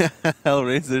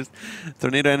 Hellraisers,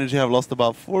 Tornado Energy have lost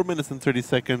about 4 minutes and 30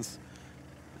 seconds.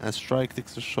 And Strike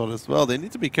takes a shot as well. They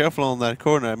need to be careful on that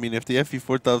corner. I mean, if the FE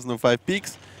 4005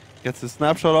 peaks, gets the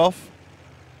snapshot off,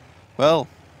 well,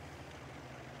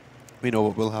 we know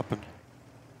what will happen.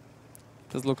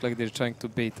 It does look like they're trying to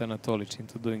bait Anatolich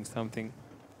into doing something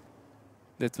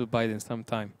that will buy them some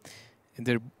time. And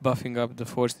they're buffing up the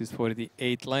forces for the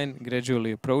 8 line,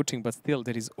 gradually approaching, but still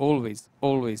there is always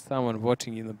someone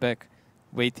watching in the back,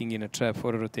 waiting in a trap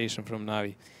for a rotation from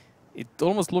Navi. It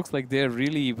almost looks like they're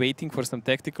really waiting for some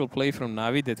tactical play from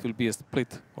Navi that will be a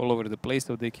split all over the place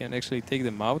so they can actually take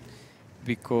them out,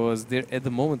 because they're at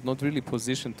the moment not really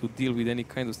positioned to deal with any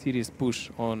kind of serious push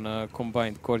on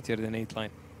combined courtyard and 8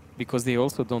 line, because they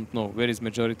also don't know where is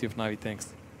majority of Navi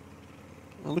tanks.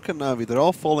 Well, look at Navi, they're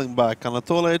all falling back.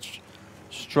 Anatolic,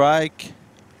 Strike,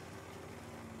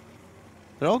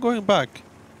 they're all going back.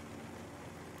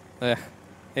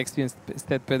 Experienced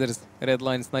stat padders, red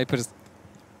line snipers.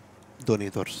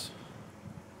 Donators.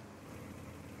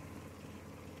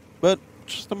 But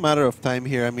just a matter of time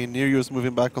here. I mean, Niryu is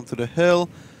moving back onto the hill.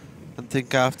 and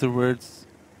think afterwards.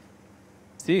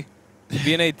 See,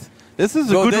 B8. This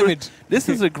is Go a good. damage. This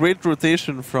is a great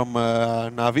rotation from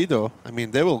Navi, though. I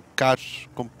mean, they will catch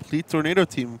complete Tornado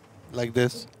team like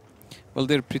this. Well,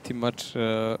 they're pretty much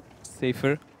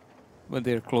safer when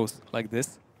they're close like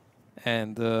this.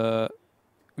 And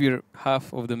we're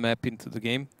half of the map into the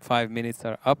game. 5 minutes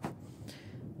are up.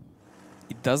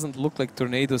 It doesn't look like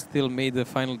Tornado still made the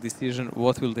final decision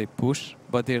what will they push,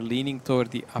 but they're leaning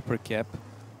toward the upper cap.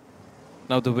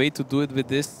 Now the way to do it with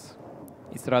this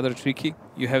is rather tricky.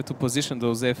 You have to position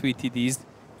those FVTDs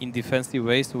in defensive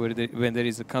ways, so when there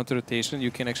is a counter rotation,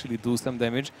 you can actually do some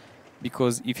damage.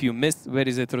 Because if you miss where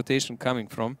is that rotation coming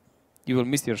from, you will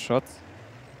miss your shots.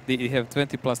 They have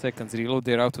 20 plus seconds reload,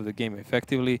 they're out of the game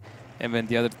effectively, and when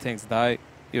the other tanks die,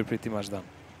 you're pretty much done.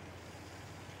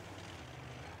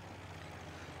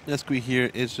 Nesqui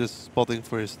here is just spotting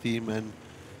for his team, and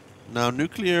now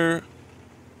Nuclear,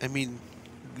 I mean,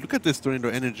 look at this Tornado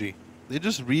energy. They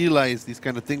just realized these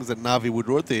kind of things that Navi would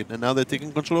rotate, and now they're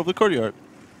taking control of the courtyard.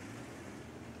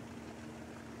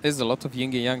 There's a lot of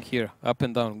yin and yang here, up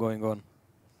and down going on.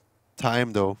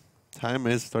 Time, though. Time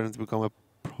is starting to become a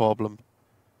problem.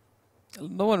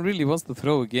 No one really wants to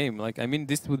throw a game. Like, I mean,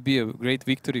 this would be a great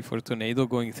victory for Tornado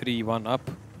going 3-1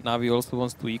 up. Navi also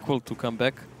wants to equal to come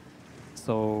back.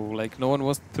 So, like, no one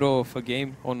wants to throw off a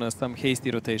game on some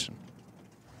hasty rotation.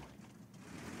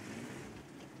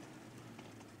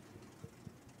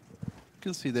 You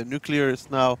can see that Nuclear is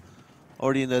now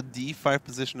already in that D5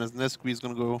 position as Nesqui is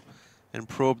going to go and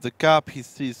probe the cap. He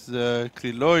sees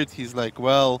Kriloid. He's like,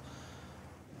 well,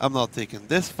 I'm not taking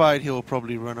this fight. He'll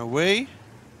probably run away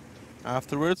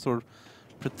afterwards or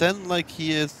pretend like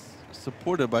he is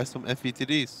supported by some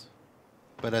FVTDs.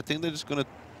 But I think they're just going to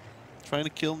try to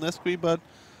kill Nesqui, but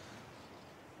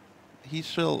he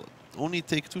shall only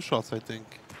take 2 shots, I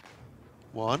think.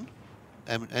 1,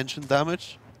 engine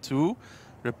damage. 2,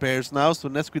 repairs now. So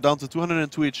Nesqui down to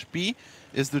 202 HP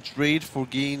is the trade for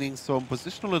gaining some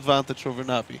positional advantage over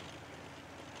Navi.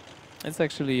 It's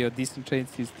actually a decent trade.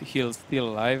 He's still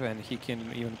alive and he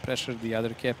can even pressure the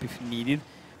other cap if needed.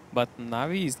 But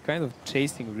Navi is kind of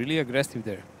chasing, really aggressive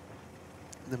there.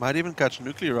 They might even catch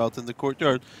Nuclear out in the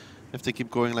courtyard if they keep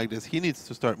going like this. He needs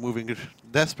to start moving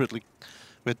desperately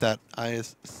with that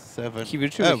IS-7. He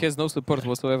virtually has no support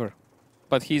whatsoever.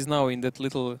 But he's now in that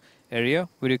little area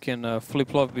where you can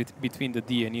flip-flop between the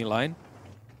D and E line.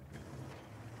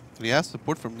 He has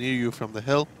support from near you from the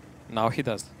hill. Now he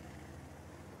does.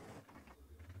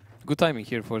 Good timing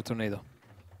here for Tornado.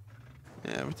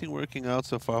 Yeah, everything working out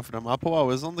so far for them.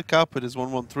 Apoao is on the cap with his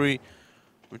 113,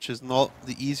 which is not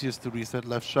the easiest to reset.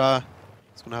 Left Shah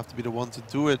is going to have to be the one to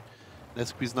do it.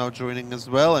 Nesqui is now joining as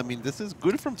well. I mean, this is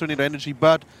good from Tornado Energy,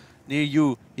 but near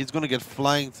you, he's going to get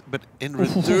flanked. But in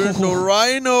return, no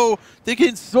Rhino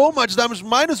taking so much damage,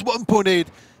 minus 1.8.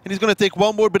 And he's going to take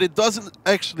one more, but it doesn't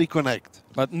actually connect.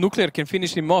 But Nuclear can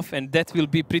finish him off, and that will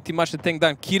be pretty much the tank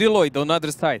down. Kiriloid on the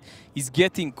other side is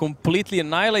getting completely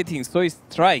annihilating, so is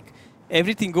Strike.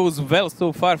 Everything goes well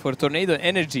so far for Tornado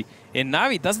Energy, and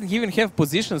Navi doesn't even have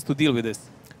positions to deal with this.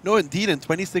 No, indeed, and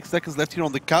 26 seconds left here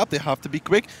on the cap. They have to be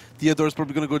quick. Theodore's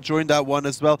probably going to go join that one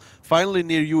as well. Finally,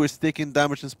 near you is taking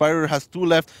damage. Inspirer has 2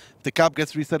 left. The cap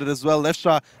gets resetted as well.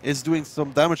 Lefsha is doing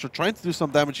some damage, or trying to do some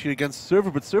damage here against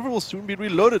Server, but Server will soon be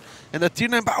reloaded. And a tier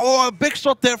 9, oh, a big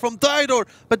shot there from Theodore,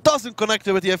 but doesn't connect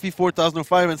it with the FE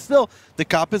 4005, and still, the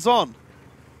cap is on.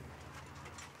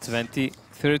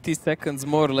 30 seconds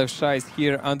more. Lefsha is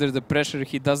here under the pressure.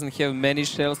 He doesn't have many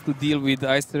shells to deal with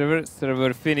Ice Server.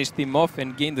 Server finished him off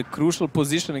and gained a crucial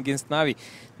position against Navi.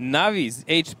 Navi's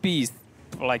HP is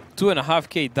like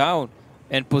 2.5k down,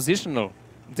 and positional,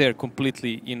 they're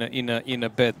completely in a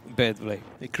bad way.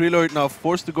 Kriloid now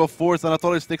forced to go forward.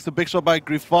 Anatolis takes a big shot by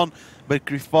Griffon, but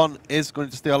Griffon is going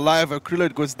to stay alive.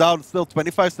 Kriloid goes down. Still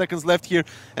 25 seconds left here,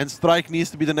 and Strike needs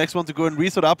to be the next one to go and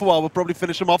reset. Apoa will probably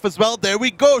finish him off as well. There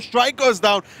we go. Strike goes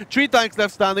down. 3 tanks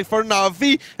left standing for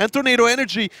Navi and Tornado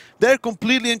Energy. They're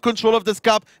completely in control of this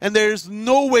cap, and there is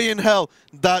no way in hell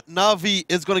that Navi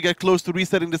is going to get close to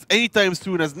resetting this anytime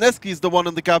soon, as Nesqui is the one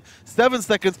on the cap. 7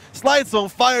 seconds. Slides on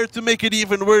fire to make it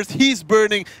even worse. He's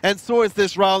burning, and so is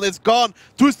this round. It's gone.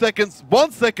 2 seconds,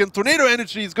 1 second. Tornado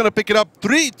Energy is going to pick it up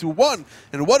 3-1.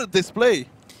 And what a display.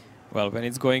 Well, when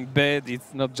it's going bad,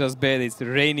 it's not just bad, it's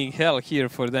raining hell here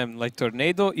for them. Like,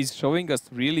 Tornado is showing us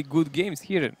really good games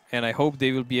here, and I hope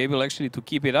they will be able actually to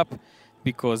keep it up,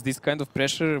 because this kind of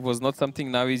pressure was not something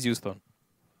Navi is used on.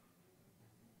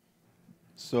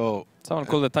 So someone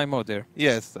called a timeout there.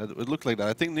 Yes, it looked like that.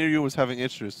 I think Nearyu was having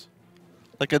issues.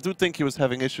 Like, I do think he was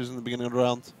having issues in the beginning of the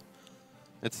round.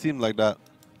 It seemed like that.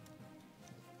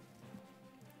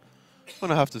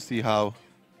 Gonna have to see how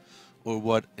or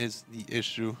what is the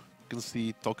issue. You can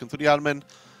see talking to the admin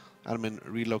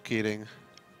relocating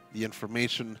the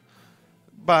information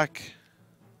back.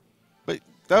 But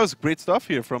that was great stuff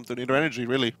here from Tornado Energy,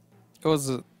 really. It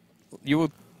was,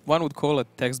 one would call a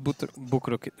textbook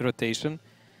rotation,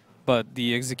 but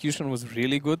the execution was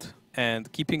really good.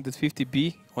 And keeping that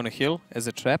 50B on a hill as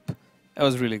a trap, that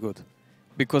was really good.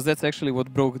 Because that's actually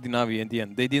what broke the Navi in the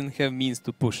end. They didn't have means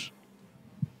to push.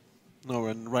 No,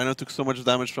 and Rhino took so much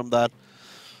damage from that.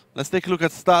 Let's take a look at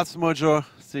stats, Mojo.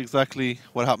 See exactly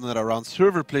what happened in that round.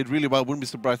 Server played really well. Wouldn't be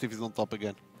surprised if he's on top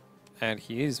again. And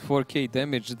he is 4k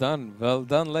damage done. Well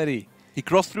done, Larry. He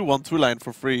crossed through 1-2 line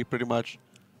for free, pretty much.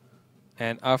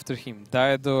 And after him,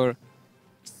 Diodor.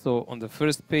 So on the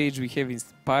first page we have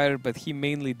Inspire, but he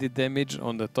mainly did damage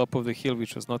on the top of the hill,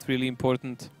 which was not really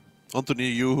important. Anthony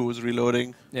Yu, who was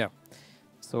reloading. Yeah.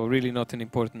 So really not an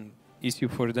important issue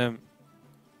for them.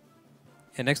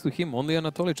 And next to him, only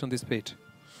Anatolic on this page.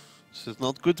 This is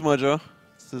not good, Mojo.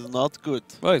 This is not good.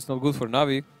 Well, it's not good for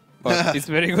Navi, but it's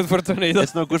very good for Tornado.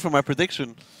 It's not good for my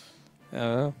prediction.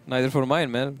 Neither for mine,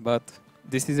 man. But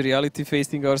this is reality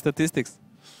facing our statistics.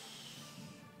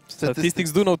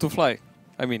 Statistics do know to fly.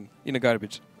 I mean, in a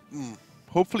garbage.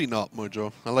 Hopefully not,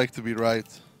 Mojo. I like to be right.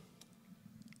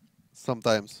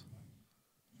 Sometimes.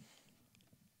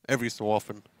 Every so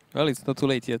often. Well, it's not too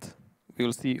late yet. We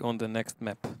will see on the next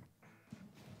map.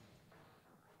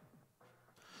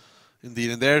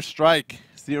 Indeed, and there, Strike,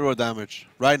 0 damage.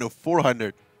 Rhino,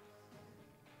 400.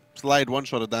 Slide, 1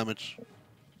 shot of damage.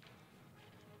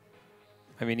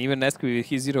 I mean, even Nesquik with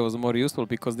his 0 was more useful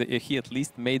because he at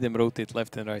least made them rotate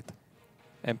left and right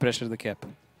and pressure the cap.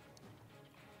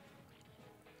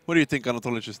 What do you think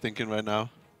Anatolic is thinking right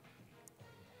now?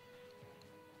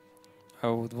 I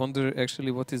would wonder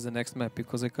actually what is the next map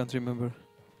because I can't remember.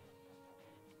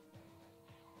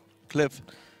 Cliff.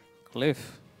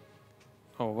 Cliff.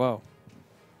 Oh, wow.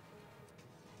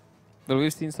 Well,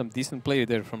 we've seen some decent play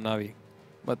there from Navi.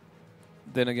 But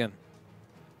then again.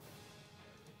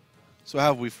 So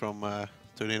have we from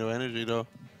Tornado Energy, though.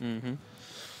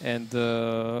 And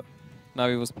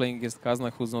Navi was playing against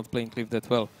Kazna, who's not playing Cliff that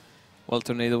well. While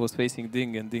Tornado was facing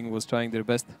Ding, and Ding was trying their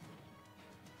best.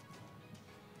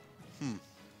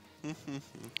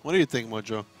 What do you think,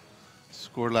 Mojo?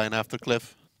 Scoreline after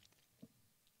Cliff?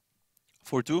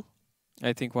 4-2?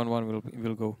 I think 1-1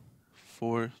 will go.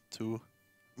 4-2.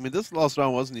 I mean, this last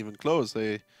round wasn't even close.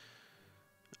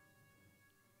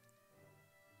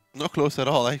 Not close at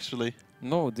all, actually.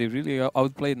 No, they really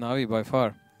outplayed Navi by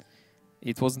far.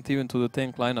 It wasn't even to the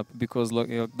tank lineup because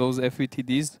those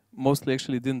FVTDs mostly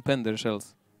actually didn't pen their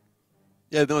shells.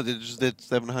 Yeah, no, they just did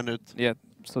 700. Yeah,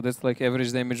 so that's like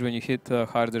average damage when you hit a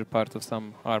harder part of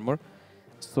some armor.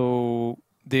 So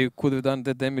they could have done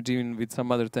that damage even with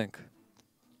some other tank.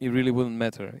 It really wouldn't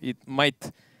matter. It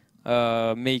might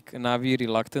make Navi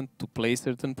reluctant to play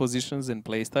certain positions and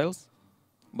playstyles,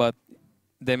 but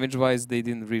damage-wise, they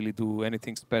didn't really do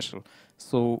anything special.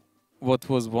 So what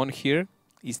was won here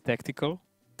is tactical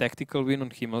win on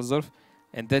Himmelsdorf,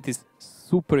 and that is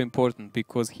super important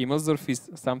because Himmelsdorf is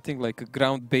something like a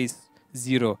ground-based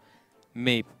 0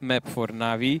 map for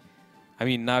Navi. I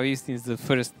mean, Navi since the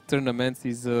first tournaments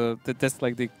is that's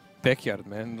like the backyard,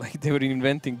 man. Like they were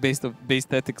inventing base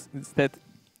tactics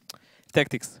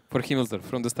for Himmelsdorf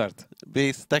from the start.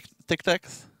 Base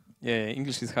tactics? Yeah,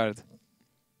 English is hard.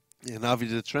 Yeah, Navi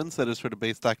the trendsetters for the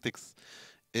base tactics.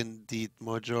 Indeed,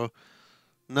 Mojo.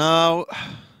 Now,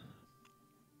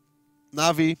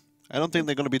 Navi, I don't think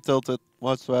they're going to be tilted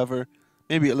whatsoever.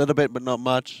 Maybe a little bit, but not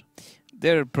much.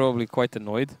 They're probably quite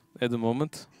annoyed at the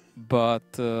moment,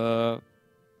 but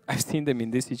I've seen them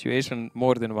in this situation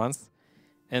more than once,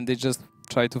 and they just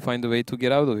try to find a way to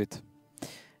get out of it.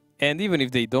 And even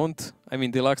if they don't, I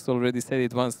mean, Deluxe already said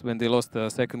it once when they lost the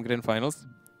second grand finals.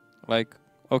 Like,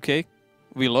 okay,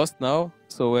 we lost now,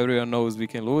 so everyone knows we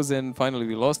can lose, and finally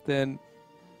we lost, and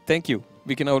thank you.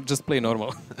 We can all just play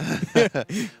normal.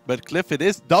 But Cliff, it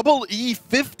is double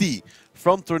E50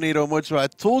 from Tornado Mojo. I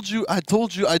told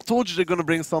you they're going to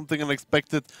bring something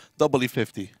unexpected. Double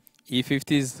E50.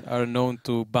 E50s are known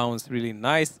to bounce really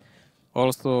nice.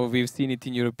 Also, we've seen it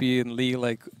in European League,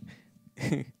 like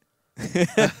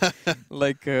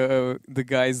like the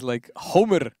guys like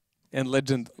Homer and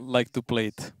Legend like to play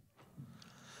it.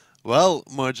 Well,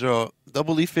 Mojo,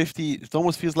 double E50, it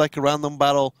almost feels like a random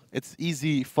battle. It's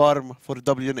easy farm for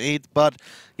WN8, but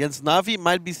against Navi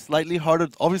might be slightly harder.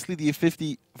 Obviously, the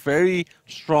E50 very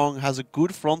strong, has a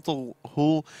good frontal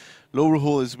hull. Lower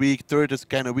hull is weak, turret is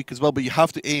kind of weak as well, but you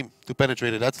have to aim to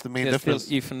penetrate it. That's the main difference.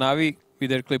 Still, if Navi with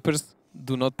their clippers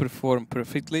do not perform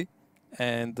perfectly,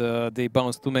 and they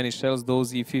bounce too many shells,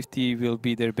 those E50 will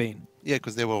be their bane. Yeah,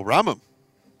 because they will ram him.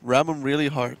 Ram him really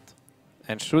hard.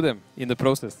 And shoot them in the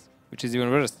process, which is even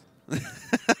worse.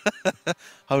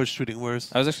 How is shooting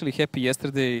worse? I was actually happy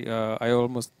yesterday. I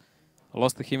almost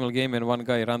lost a Himmel game, and one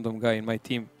guy, random guy in my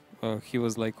team, he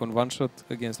was like on one shot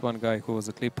against one guy who was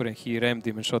a clipper, and he rammed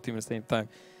him and shot him at the same time.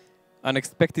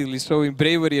 Unexpectedly showing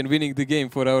bravery and winning the game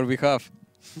for our behalf.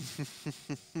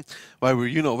 Why were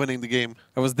you not winning the game?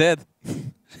 I was dead.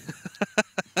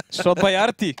 Shot by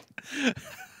Arti.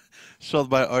 Shot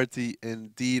by Arti,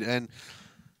 indeed. And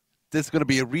this is going to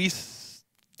be a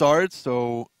restart,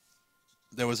 so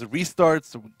there was a restart,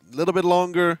 so a little bit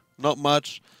longer, not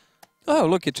much. Oh,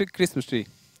 look, a Christmas tree.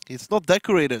 It's not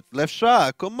decorated. Left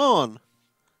shot, come on.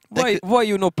 Why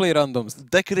you no play randoms?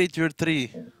 Decorate your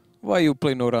tree. Why you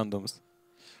play no randoms?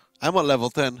 I'm on level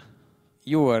 10.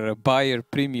 You are a buyer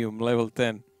premium level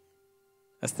 10.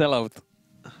 A sellout.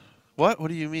 What? What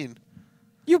do you mean?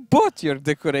 You bought your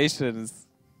decorations.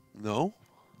 No.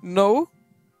 No?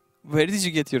 Where did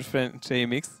you get your French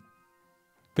AMX?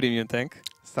 Premium tank?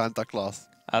 Santa Claus.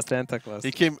 Santa Claus.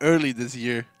 He came early this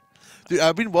year. Dude,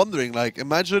 I've been wondering, like,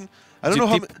 imagine... I don't know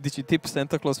how... Did you tip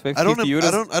Santa Claus 50 I don't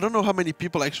euros? I don't know how many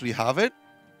people actually have it,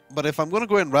 but if I'm going to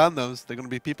go in randoms, they're going to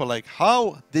be people like,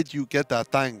 how did you get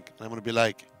that tank? And I'm going to be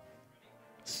like,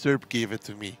 Serb gave it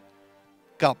to me.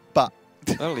 Kappa.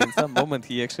 Well, in some moment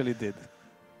he actually did.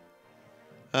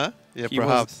 Huh? Yeah, He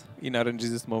perhaps. was in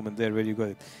RNG's moment there where you got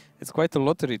it. It's quite a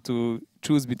lottery to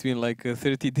choose between like a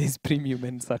 30 days premium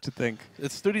and such a tank.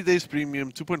 It's 30 days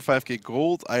premium, 2.5k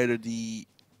gold, either the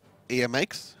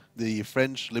AMX, the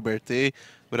French Liberté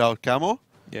without camo,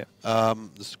 Yeah.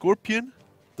 the Scorpion,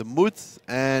 the Mutz,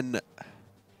 and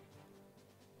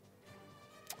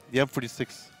the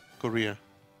M46 Korea.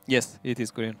 Yes, it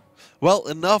is Korean. Well,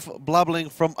 enough blabbling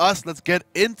from us. Let's get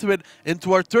into it,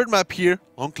 into our third map here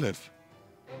on Cliff.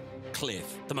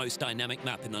 Cliff, the most dynamic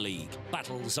map in the league.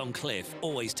 Battles on Cliff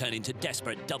always turn into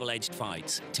desperate double-edged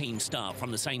fights. Teams start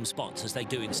from the same spots as they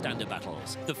do in standard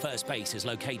battles. The first base is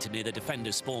located near the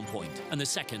defender's spawn point, and the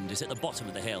second is at the bottom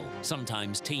of the hill.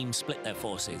 Sometimes teams split their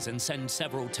forces and send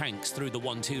several tanks through the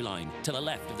 1-2 line to the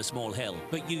left of the small hill,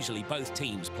 but usually both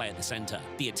teams play at the center.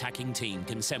 The attacking team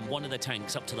can send one of the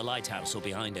tanks up to the lighthouse or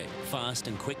behind it. Fast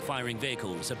and quick-firing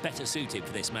vehicles are better suited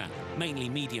for this map, mainly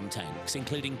medium tanks,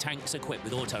 including tanks equipped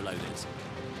with autoloaders.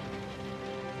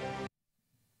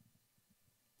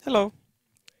 Hello.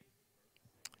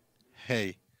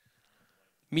 Hey.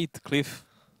 Meet Cliff.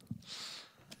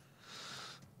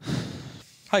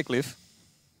 Hi, Cliff.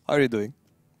 How are you doing?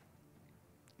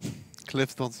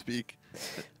 Cliffs don't speak.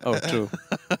 Oh, true.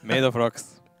 Made of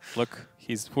rocks. Look,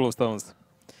 he's full of stones.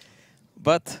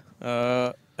 But,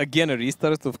 again, a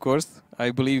restart, of course. I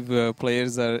believe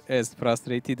players are as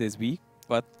frustrated as we,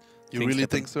 but You really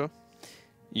think so?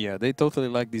 Yeah, they totally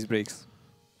like these breaks.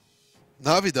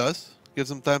 Navi does. Gives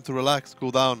them time to relax,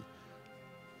 cool down.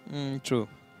 True.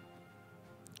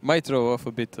 Might throw off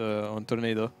a bit on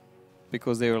Tornado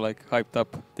because they were like hyped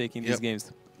up taking these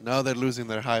games. Now they're losing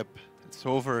their hype. It's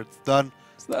over, it's done.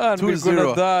 It's done. We're 2-0.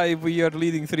 gonna die. We are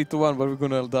leading 3-1, but we're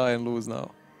gonna die and lose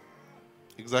now.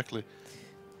 Exactly.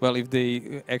 Well, if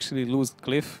they actually lose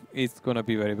Cliff, it's gonna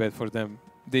be very bad for them.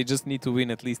 They just need to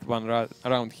win at least one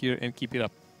round here and keep it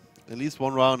up. At least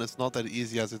one round. It's not that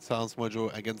easy as it sounds,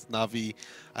 Mojo, against Navi.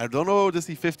 I don't know this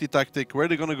E50 tactic. Where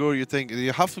they're going to go, you think?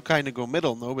 You have to kind of go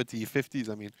middle, no, with the E50s.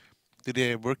 I mean, did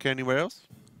they work anywhere else?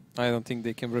 I don't think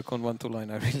they can work on 1-2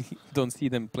 line. I really don't see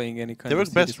them playing any kind They of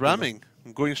work best serious ramming,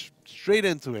 going straight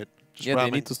into it. Just yeah,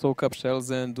 ramming. they need to soak up shells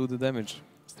and do the damage.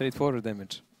 Straightforward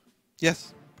damage.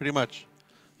 Yes, pretty much.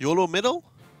 YOLO middle?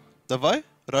 Davai?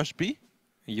 Rush B?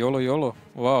 YOLO, YOLO.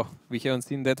 Wow, we haven't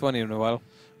seen that one in a while.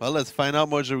 Well, let's find out,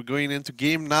 Mojo. We're going into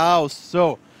game now.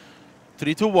 So,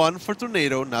 3-1 for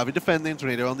Tornado. Navi defending,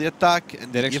 Tornado on the attack.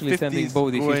 And They're the actually sending E50s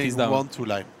both E50s down. 1-2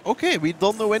 line. Okay, we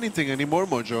don't know anything anymore,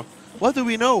 Mojo. What do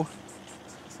we know?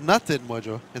 Nothing,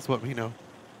 Mojo. It's what we know.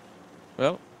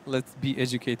 Well, let's be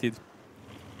educated.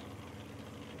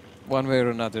 One way or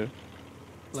another.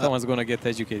 Someone's gonna get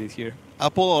educated here.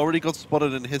 Apple already got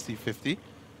spotted in his E50.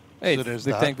 Hey, So it's there's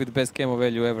the that. tank with the best camo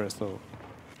value ever, so...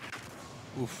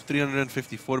 Oof,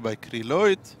 354 by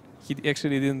Kriloid. He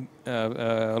actually didn't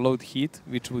load heat,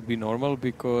 which would be normal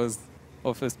because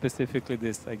of specifically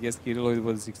this. I guess Kiriloid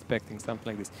was expecting something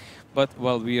like this. But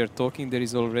while we are talking, there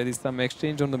is already some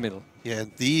exchange on the middle. Yeah,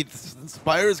 indeed.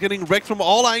 Spire is getting wrecked from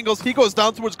all angles. He goes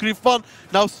down towards Griffon.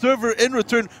 Now Server in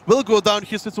return will go down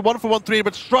here. So it's a 1-for-1 trade,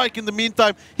 but Strike in the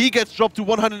meantime, he gets dropped to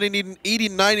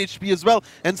 189 HP as well.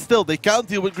 And still, they can't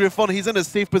deal with Griffon. He's in a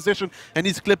safe position, and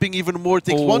he's clipping even more.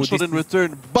 Takes one shot in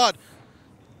return, but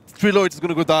Triloid is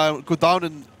going to go down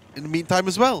in the meantime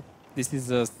as well. This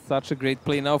is such a great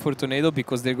play now for Tornado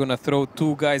because they're going to throw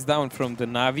 2 guys down from the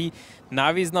Navi.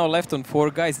 Navi is now left on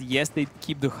 4 guys. Yes, they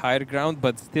keep the higher ground,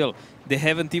 but still, they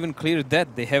haven't even cleared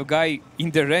that. They have guy in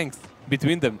their ranks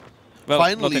between them. Well,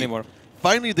 not anymore.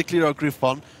 Finally, they clear out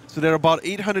Griffon. So they're about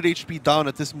 800 HP down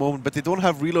at this moment, but they don't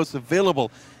have reloads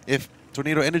available. If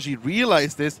Tornado Energy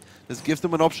realize this gives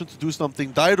them an option to do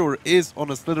something. Diodor is on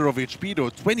a slither of HP though,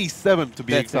 27 to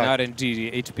be exact. That's an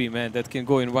RNG HP, man. That can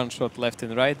go in one shot left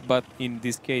and right, but in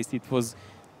this case it was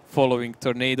following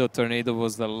Tornado. Tornado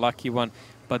was the lucky one.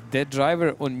 But that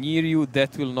driver on near you,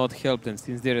 that will not help them.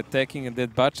 Since they're attacking and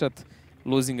that Bachat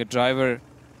losing a driver,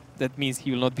 that means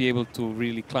he will not be able to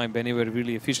really climb anywhere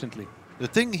really efficiently. The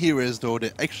thing here is though,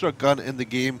 the extra gun in the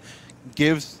game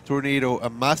gives Tornado a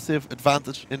massive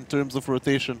advantage in terms of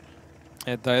rotation.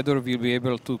 And Diodor will be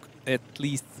able to at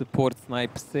least support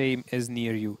snipe same as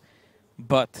near you.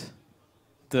 But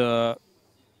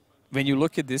when you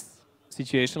look at this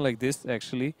situation like this,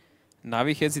 actually,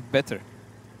 Navi has it better.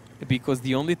 Because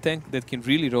the only tank that can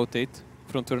really rotate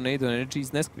from Tornado Energy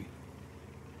is Nesquik.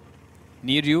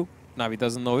 Near you, Navi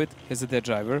doesn't know it, has a dead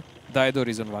driver. Diodor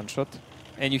is on one shot.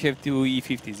 And you have 2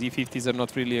 E50s. E50s are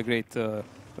not really a great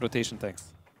rotation tanks.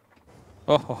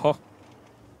 Oh, ho, ho.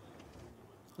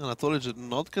 Anatoly did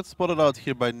not get spotted out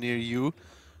here by near you,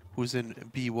 who's in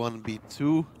B1,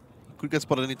 B2. Could get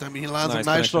spotted anytime. He lands a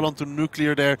nice shot onto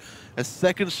Nuclear there. A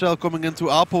second shell coming into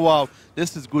Apowow.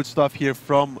 This is good stuff here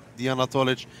from the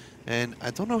Anatolich. And I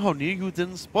don't know how near you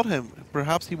didn't spot him.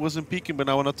 Perhaps he wasn't peeking, but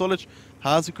now Anatolich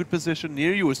has a good position.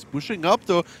 Near you is pushing up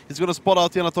though. He's going to spot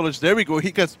out the Anatolich. There we go. He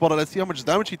gets spotted. Let's see how much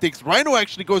damage he takes. Rhino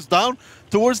actually goes down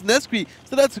towards Nesquik.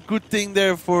 So that's a good thing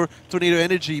there for Tornado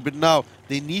Energy. But now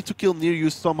they need to kill near you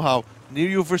somehow. Near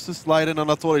you versus Slide and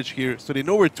Anatolich here. So they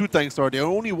know where 2 tanks are. There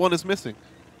only 1 is missing.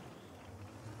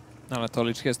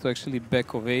 Anatolich has to actually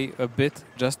back away a bit,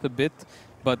 just a bit.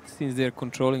 But since they're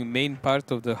controlling main part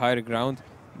of the higher ground,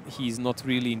 he's not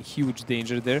really in huge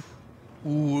danger there.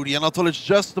 Ooh, the Anatolich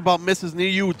just about misses near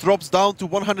you. Drops down to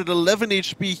 111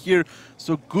 HP here.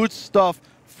 So good stuff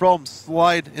from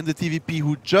Slide in the TVP,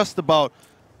 who just about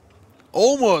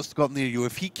almost got near you.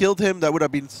 If he killed him, that would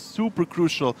have been super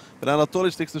crucial. But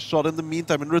Anatolich takes a shot in the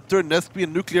meantime. In return, Nesquik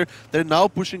and Nuclear, they're now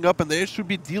pushing up, and they should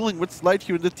be dealing with Slide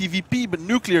here in the TVP. But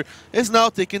Nuclear is now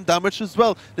taking damage as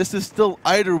well. This is still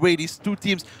either way. These 2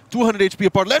 teams, 200 HP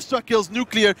apart. Left shot kills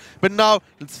Nuclear, but now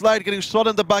Slide getting shot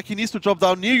in the back. He needs to drop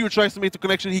down. Near you tries to make the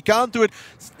connection. He can't do it.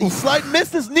 Slide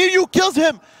misses. Near you kills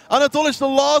him. Anatolich, the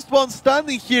last one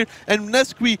standing here, and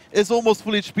Nesquik is almost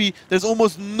full HP. There's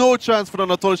almost no chance for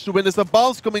Anatolich to win. There's a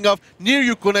bounce coming off. Near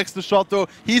you connects the shot though.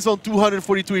 He's on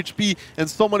 242 HP, and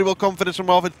somebody will come finish him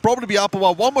off. It'll probably be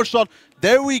Apowow. One more shot.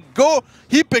 There we go.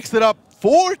 He picks it up.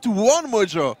 4-1,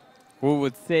 Mojo. Who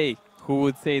would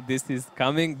say this is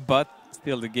coming, but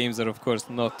still the games are of course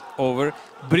not over.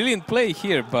 Brilliant play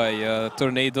here by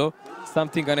Tornado.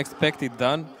 Something unexpected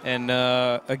done, and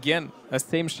again, a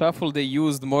same shuffle they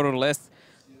used more or less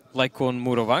like on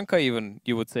Murovanka even,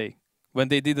 you would say. When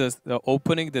they did the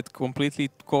opening that completely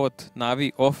caught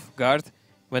Navi off guard,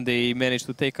 when they managed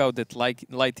to take out that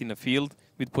light in the field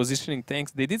with positioning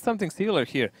tanks, they did something similar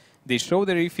here. They showed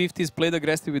their E50s, played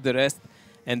aggressive with the rest,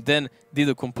 and then did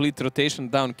a complete rotation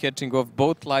down, catching off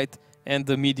both light and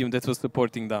the medium that was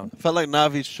supporting down. Felt like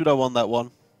Navi should have won that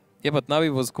one. Yeah, but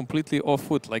Navi was completely off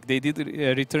foot. Like, they did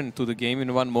return to the game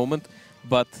in one moment,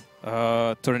 but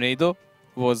Tornado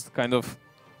was kind of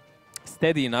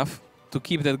steady enough to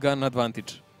keep that gun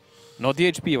advantage. Not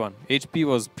the HP one. HP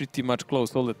was pretty much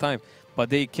close all the time, but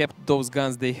they kept those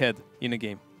guns they had in the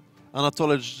game.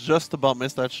 Anatolich just about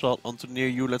missed that shot onto near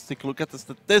you. Let's take a look at the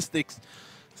statistics.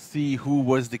 See who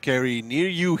was the carry. Near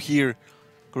you here.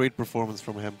 Great performance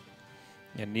from him.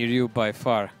 Yeah, near you by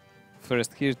far.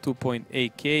 First here,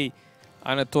 2.8k.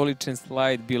 Anatolich and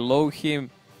Slide below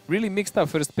him. Really mixed up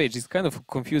first page. It's kind of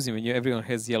confusing when everyone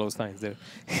has yellow signs there.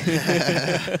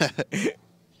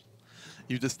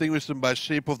 You distinguish them by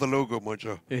shape of the logo,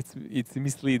 Mojo. It's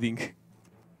misleading.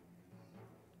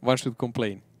 One should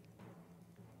complain.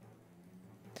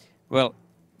 Well,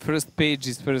 first page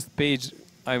is first page.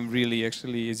 I'm really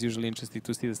actually, as usually, interested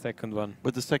to see the second one.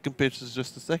 But the second page is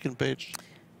just the second page.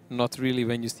 Not really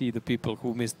when you see the people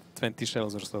who missed 20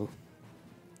 shells or so.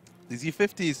 These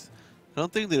E50s, I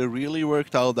don't think they really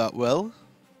worked out that well,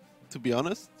 to be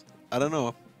honest. I don't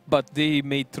know. But they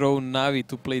may throw Navi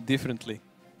to play differently.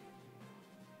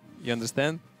 You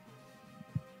understand?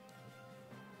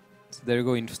 So there you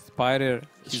go, Inspirer.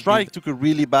 Strike took a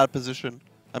really bad position.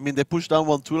 I mean, they pushed down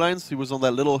 1-2 lines. He was on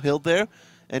that little hill there.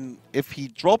 And if he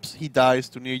drops, he dies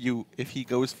to near you. If he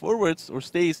goes forwards or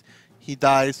stays, he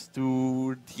dies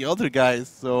to the other guys.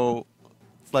 So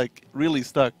it's like really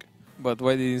stuck. But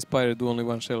why did Inspire do only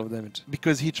 1 shell of damage?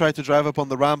 Because he tried to drive up on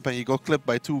the ramp and he got clipped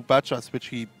by 2 bad shots, which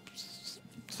he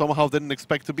somehow didn't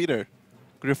expect to be there.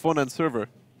 Griffon and Server.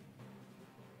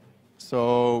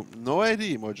 So, no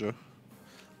ID, Mojo.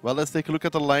 Well, let's take a look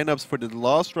at the lineups for the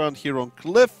last round here on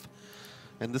Cliff.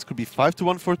 And this could be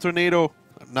 5-1 for Tornado.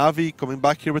 Navi coming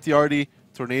back here with the RD.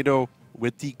 Tornado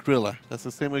with the Grilla. That's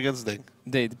the same against Ding.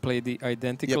 They played the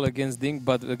identical against Ding,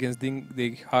 but against Ding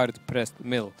they hard pressed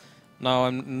mill. Now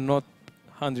I'm not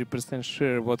 100%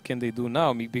 sure what can they do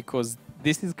now, because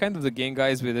this is kind of the game,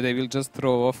 guys, where they will just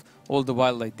throw off all the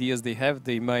wild ideas they have.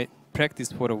 They might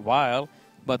practice for a while,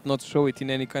 but not show it in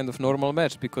any kind of normal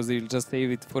match, because they will just save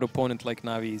it for opponent like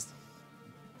Navi is.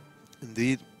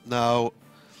 Indeed. Now,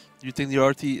 you think the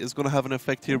RT is going to have an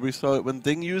effect here? We saw it when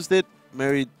Ding used it.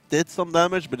 Mary did some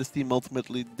damage, but his team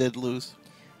ultimately did lose.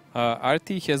 RT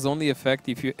has only effect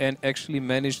if you actually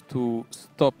manage to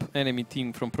stop enemy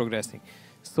team from progressing.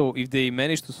 So if they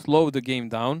manage to slow the game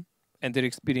down, and they're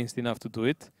experienced enough to do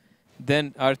it,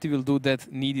 then RT will do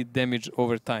that needed damage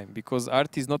over time. Because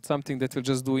RT is not something that will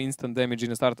just do instant damage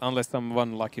in a start, unless some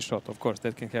one lucky shot. Of course,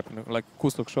 that can happen. Like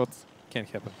Kusok shots can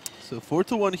happen. So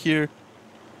 4-1 here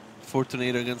for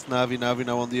Tornado against Navi. Navi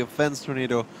now on the offense.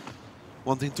 Tornado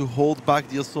wanting to hold back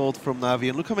the assault from Navi.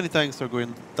 And look how many tanks are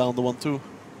going down the 1-2.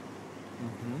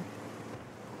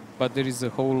 But there is a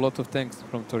whole lot of tanks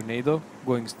from Tornado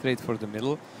going straight for the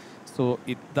middle. So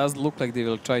it does look like they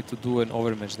will try to do an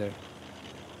overmatch there.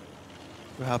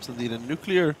 Perhaps indeed a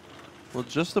Nuclear will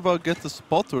just about get the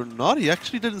spot or not. He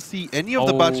actually didn't see any of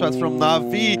the bad shots from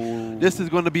Navi. This is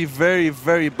going to be very,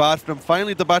 very bad for them.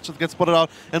 Finally, the bad shot gets spotted out.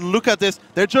 And look at this.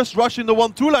 They're just rushing the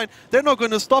 1-2 line. They're not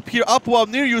going to stop here. Apo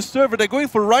near you, Server. They're going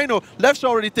for Rhino. Left shot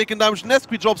already taken damage.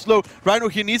 Nesqui drops low. Rhino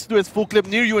here needs to do his full clip.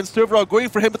 Near you and Server are going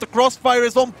for him, but the crossfire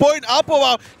is on point.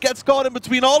 Apo gets caught in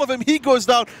between all of them. He goes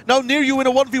down. Now near you in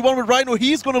a 1v1 with Rhino.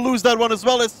 He's going to lose that one as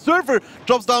well, as Server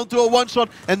drops down to a 1-shot.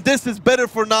 And this is better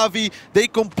for Navi. They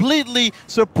completely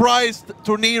surprised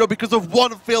Tornado because of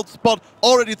 1 failed spot.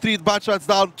 Already 3 bad shots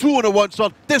down, 2 on a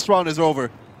 1-shot. This round is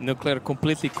over. Nuclear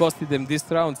completely costed them this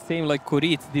round, same like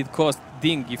Koritz did cost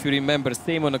Ding, if you remember.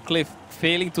 Same on a Cliff,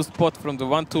 failing to spot from the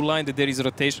 1-2 line that there is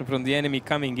rotation from the enemy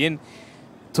coming in.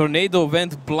 Tornado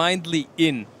went blindly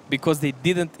in because they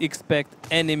didn't expect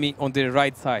enemy on their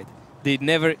right side. They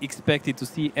never expected to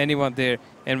see anyone there.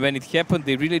 And when it happened,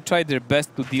 they really tried their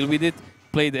best to deal with it,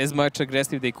 played as much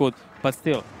aggressive they could, but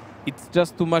still, it's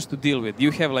just too much to deal with.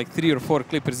 You have like 3 or 4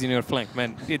 clippers in your flank,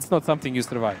 man. It's not something you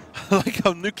survive. Like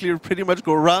how Nuclear pretty much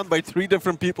go around by 3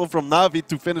 different people from Navi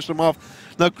to finish them off.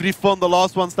 Now Griffon, the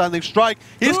last one standing, strike.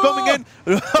 He's coming in.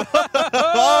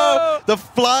 The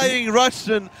flying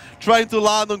Russian trying to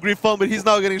land on Griffon, but he's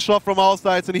now getting shot from all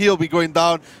sides and he'll be going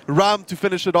down. Ram to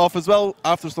finish it off as well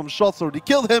after some shots already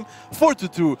killed him.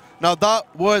 4-2. Now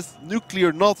that was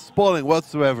Nuclear not spalling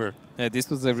whatsoever. Yeah,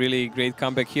 this was a really great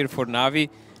comeback here for Navi.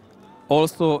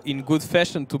 Also in good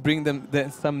fashion to bring them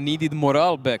some needed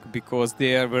morale back, because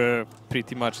they were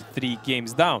pretty much 3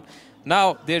 games down.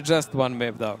 Now they're just 1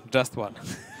 map down, just 1.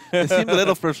 They seemed a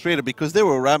little frustrated because they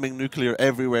were ramming Nuclear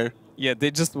everywhere. Yeah,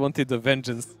 they just wanted the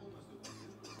vengeance.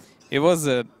 It was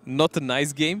not a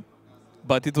nice game,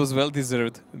 but it was well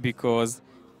deserved, because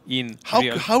in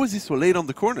how is he so late on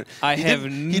the corner? I have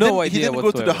no idea. He didn't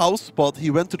go to the house spot,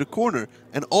 he went to the corner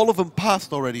and all of them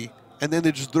passed already, and then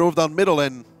they just drove down middle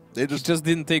and they just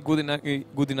didn't take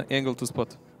good angle to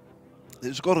spot. They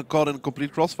just got caught in a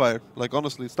complete crossfire. Like,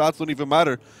 honestly, stats don't even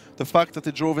matter. The fact that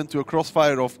they drove into a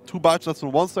crossfire of 2 bad shots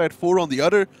on one side, 4 on the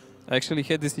other. I actually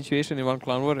had this situation in one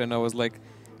clan war, and I was like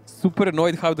super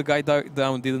annoyed how the guy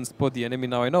down didn't spot the enemy.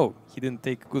 Now I know he didn't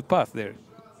take a good path there.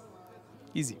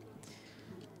 Easy.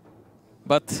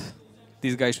 But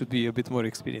this guy should be a bit more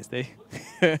experienced, eh?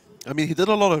 I mean, he did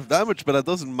a lot of damage, but that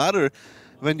doesn't matter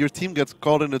when your team gets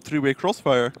caught in a 3-way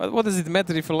crossfire. But what does it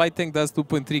matter if a light tank does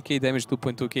 2.3k damage,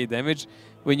 2.2k damage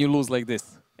when you lose like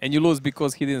this? And you lose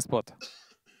because he didn't spot.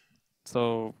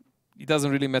 So it doesn't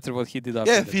really matter what he did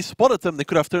after. Yeah, if he spotted them, they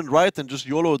could have turned right and just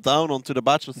YOLO down onto the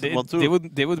batches in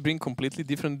 1-2. They would bring completely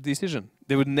different decision.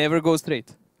 They would never go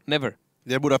straight. Never.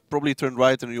 They would have probably turned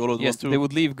right and YOLO'd 1-2. Yes, they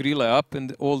would leave Grilla up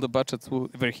and all the budgets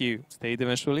where he stayed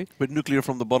eventually. With Nuclear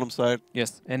from the bottom side.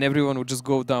 Yes, and everyone would just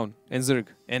go down and Zerg.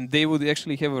 And they would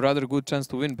actually have a rather good chance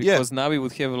to win, because Navi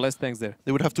would have less tanks there.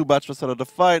 They would have 2 batches out of the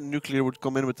fight. Nuclear would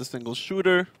come in with a single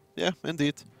shooter. Yeah,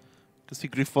 indeed. You can see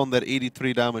Griffon that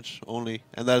 83 damage only.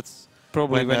 And that's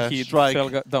probably when he fell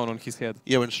down on his head.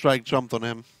 Yeah, when Strike jumped on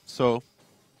him. So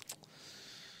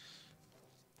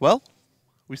Well,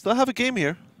 we still have a game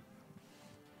here.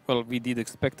 Well, we did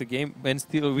expect a game, and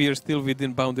still we are still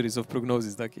within boundaries of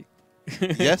prognosis, Ducky.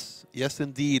 Yes, yes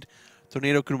indeed.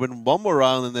 Tornado can win one more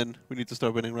round, and then we need to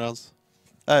start winning rounds.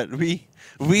 Wow,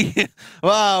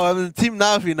 I'm in Team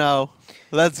Navi now.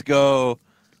 Let's go.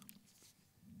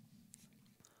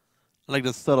 I like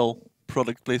the subtle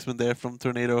product placement there from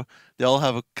Tornado. They all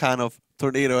have a kind of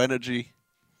Tornado energy.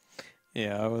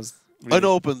 Yeah,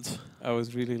 Unopened. I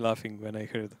was really laughing when I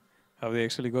heard how they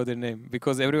actually got their name,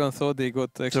 because everyone thought they got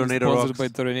actually Tornado sponsored Rocks. by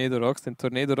Tornado Rocks, and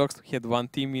Tornado Rocks had one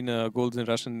team in a Golden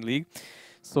Russian League.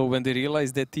 So when they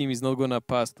realized that team is not going to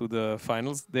pass to the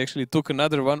finals, they actually took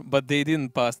another one, but they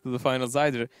didn't pass to the finals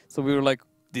either. So we were like,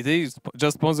 did they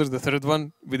just sponsor the third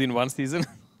one within one season?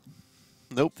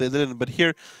 Nope, they didn't. But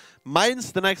here,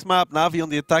 Mainz, the next map, Navi on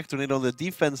the attack, Tornado on the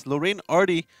defense, Lorraine,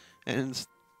 Artie, and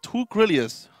 2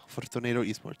 Grillias for Tornado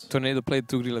Esports. Tornado played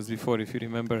 2 Grillas before, if you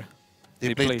remember.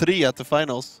 They played 3 at the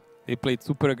finals. They played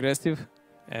super aggressive,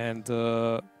 and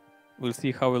we'll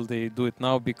see how will they do it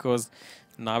now, because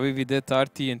Navi with that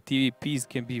RT and TVPs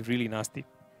can be really nasty.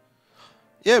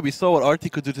 Yeah, we saw what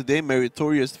RT could do today,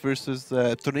 Meritorious versus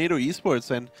Tornado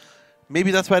Esports, and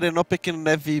maybe that's why they're not picking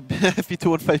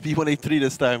FV215B183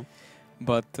 this time.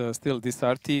 But still, this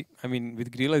RT, I mean,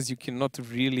 with Grillas, you cannot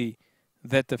really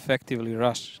that effectively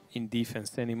rush in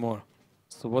defense anymore.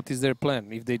 So what is their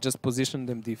plan? If they just position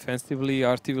them defensively,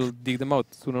 RT will dig them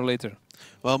out sooner or later.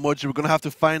 Well, Moji, we're going to have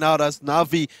to find out as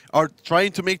Navi are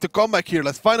trying to make the comeback here.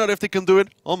 Let's find out if they can do it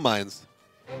on Mainz.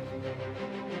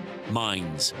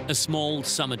 Mainz, a small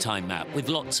summertime map with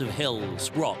lots of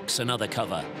hills, rocks and other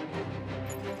cover.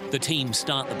 The teams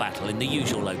start the battle in the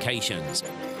usual locations,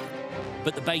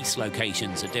 but the base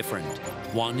locations are different.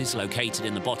 One is located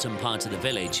in the bottom part of the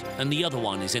village and the other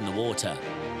one is in the water.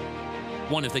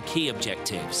 One of the key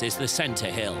objectives is the center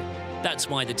hill. That's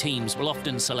why the teams will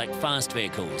often select fast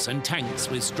vehicles and tanks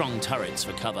with strong turrets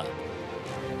for cover.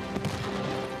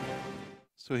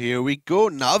 So here we go,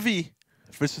 Navi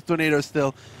versus Tornado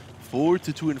still.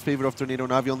 4-2 in favor of Tornado.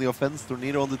 Navi on the offense,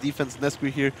 Tornado on the defense.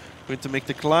 Nesquik here going to make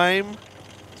the climb.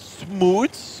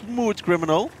 Smooth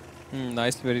criminal.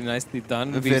 Nice, very nicely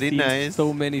done. Very nice.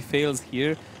 So many fails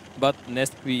here, but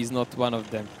Nesquik is not one of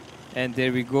them. And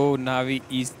there we go, Navi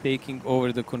is taking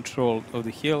over the control of the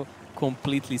hill.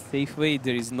 Completely safe way.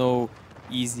 There is no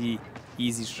easy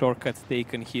shortcuts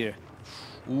taken here.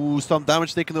 Ooh, some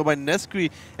damage taken over by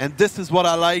Nesquik. And this is what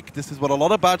I like. This is what a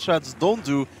lot of bad shots don't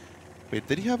do. Wait,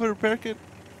 did he have a repair kit?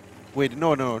 Wait,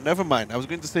 no, never mind. I was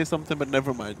going to say something, but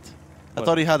never mind. I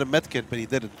thought he had a med kit, but he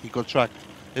didn't. He got tracked.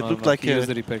 It looked like he used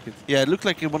the repair kit. Yeah, it looked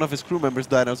like one of his crew members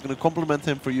died. I was going to compliment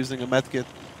him for using a med kit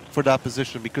for that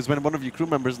position, because when one of your crew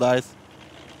members dies,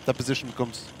 that position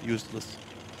becomes useless.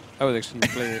 I would actually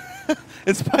play it.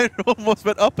 Inspire almost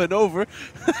went up and over.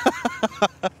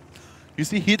 You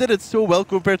see, he did it so well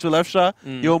compared to Lefsha,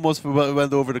 he almost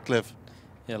went over the cliff.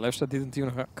 Yeah, Lefsha didn't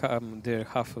even come there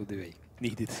half of the way.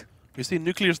 Needed. You see,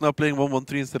 Nuclear's now playing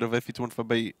 113 instead of FE215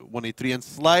 by 183, and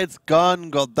Slide's gun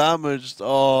got damaged.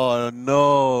 Oh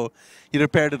no, he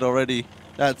repaired it already.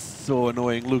 That's so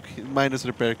annoying. Look, minus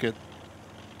repair kit.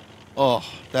 Oh,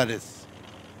 that is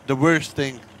the worst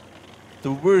thing.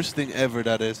 The worst thing ever,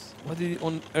 that is. What did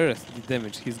on earth did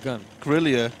damage his gun?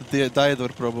 Grillia, the Diodor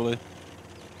probably.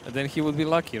 And then he would be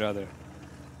lucky rather.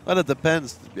 Well, it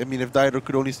depends. I mean, if Diodor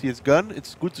could only see his gun,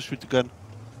 it's good to shoot the gun.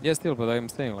 Yeah, still, but I'm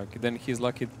saying, like, then he's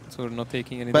lucky for not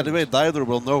taking any By damage. the way, Diodor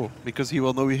will know, because he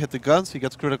will know he hit the guns, he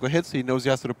gets critical hits, he knows he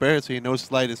has to repair it, so he knows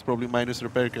Slide is probably minus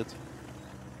repair kit.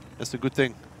 That's a good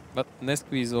thing. But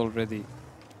Nesquik is already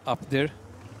up there.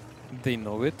 They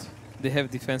know it. They have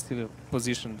defensive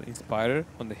positioned Inspirer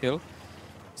on the hill.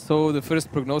 So the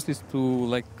first prognosis to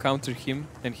like counter him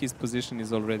and his position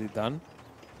is already done.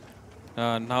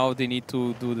 Now they need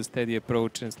to do the steady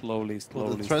approach and slowly.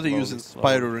 Try to use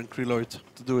Inspirer and Kreloid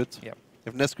to do it. Yep.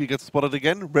 If Nesquik gets spotted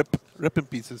again, rip in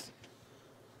pieces.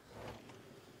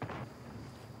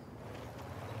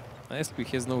 Nesquik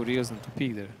has no reason to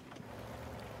peek there.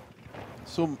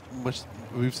 So much,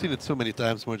 we've seen it so many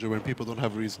times, Mojo, when people don't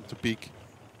have a reason to peek.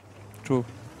 True.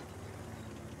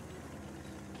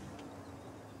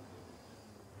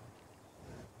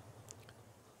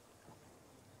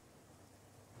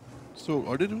 So,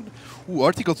 are they doing... Ooh,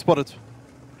 Artie got spotted.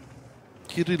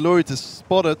 Kreloid is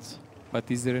spotted. But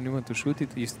is there anyone to shoot it?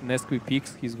 If Nesquik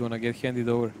peeks, he's gonna get handed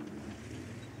over.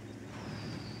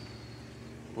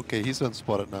 Okay, he's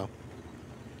unspotted now.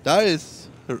 That is...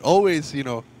 They're always, you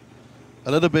know,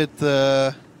 a little bit...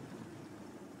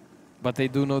 But they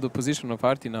do know the position of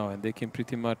Artie now, and they can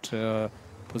pretty much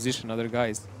position other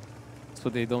guys, so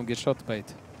they don't get shot by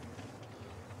it.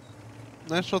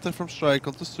 Nice shot there from Strike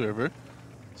onto server.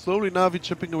 Slowly Navi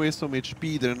chipping away some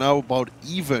HP. They're now about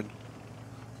even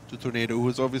to Tornado,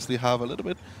 who's obviously have a little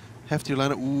bit heftier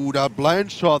lineup. Ooh, that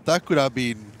blind shot, that could have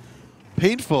been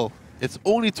painful. It's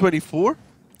only 24,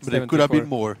 but it could have been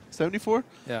more. 74?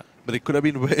 Yeah. But it could have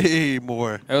been way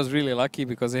more. I was really lucky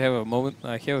because I have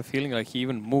a feeling like he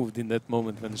even moved in that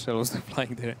moment when the shell was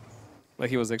flying there. Like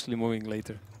he was actually moving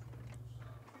later.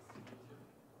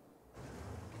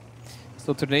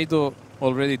 So Tornado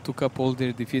already took up all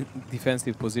their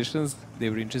defensive positions they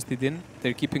were interested in.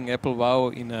 They're keeping Apple Wow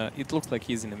in a, it looks like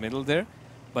he's in the middle there,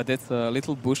 but that's a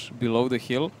little bush below the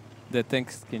hill that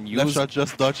tanks can use. Left shot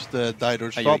just dodged the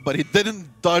Dido shot, but he didn't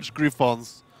dodge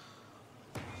Griffon's.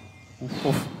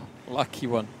 Oof, lucky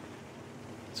one.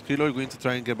 Skrillor going to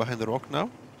try and get behind the rock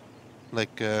now,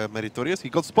 like Meritorious. He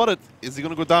got spotted. Is he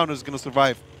going to go down or is he going to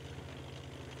survive?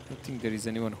 I don't think there is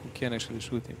anyone who can actually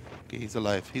shoot him. Okay, he's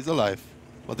alive. He's alive.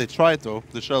 But they tried though.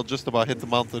 The shell just about hit the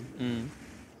mountain.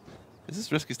 This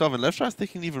is risky stuff. And Left Shot's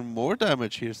taking even more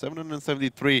damage here.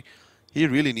 773. He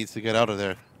really needs to get out of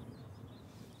there.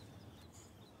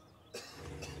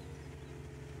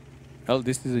 Well,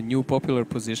 this is a new popular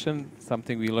position,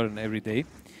 something we learn every day.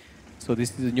 So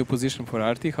this is a new position for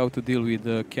Arti, how to deal with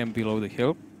the camp below the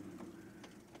hill.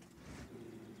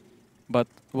 But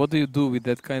what do you do with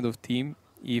that kind of team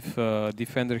if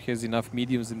defender has enough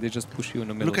mediums and they just push you in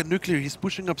the middle? Look at Nuclear. He's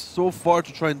pushing up so far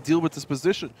to try and deal with this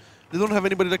position. They don't have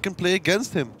anybody that can play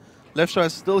against him. Left Shot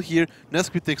is still here.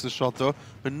 Nesquik takes a shot though.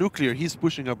 But Nuclear, he's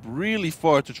pushing up really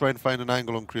far to try and find an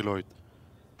angle on Krilloid.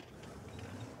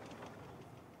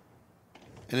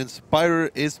 And Inspirer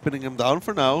is spinning him down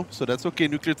for now, so that's okay.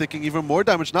 Nuclear taking even more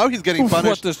damage. Now he's getting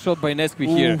punished. What a shot by Nesquik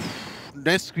here.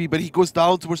 Nesquik, but he goes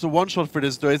down towards the one shot for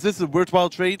this though. Is this a worthwhile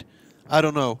trade? I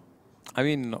don't know. I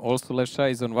mean, also Left Shot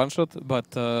is on one shot, but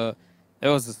that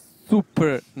was a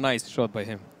super nice shot by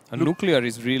him. And Nuclear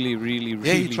is really, really,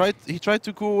 really... Yeah, he tried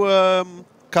to go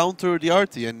counter the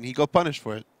Arti and he got punished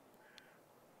for it.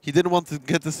 He didn't want to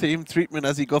get the same treatment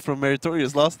as he got from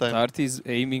Meritorious last time. Arti is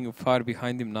aiming far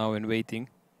behind him now and waiting.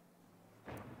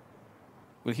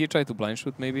 Will he try to blind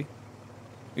shoot maybe?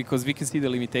 Because we can see the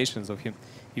limitations of him.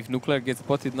 If Nuclear gets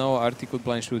spotted now, Arti could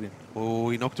blind shoot him. Oh,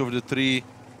 he knocked over the tree.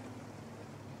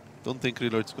 Don't think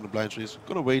Reload's going to blind shoot. He's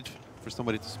going to wait for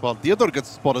somebody to spot. Theodore gets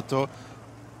spotted though.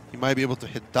 He might be able to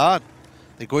hit that.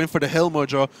 They go in for the hill,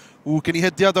 Mojo. Ooh, can he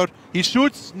hit Theodore? He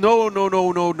shoots. No, no,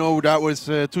 no, no, no. That was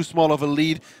too small of a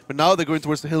lead. But now they're going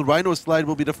towards the hill. Rhino Slide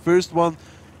will be the first one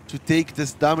to take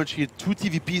this damage here. 2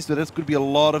 TVPs, so that's going to be a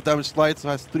lot of damage. Slide so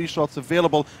has 3 shots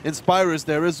available. Inspire is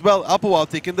there as well. Applewell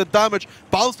taking the damage.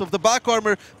 Bounced off the back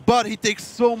armor, but he takes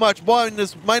so much.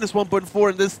 Minus 1.4,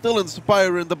 and there's still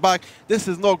Inspire in the back. This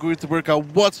is not going to work out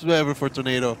whatsoever for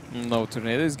Tornado. No,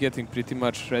 Tornado is getting pretty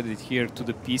much shredded here to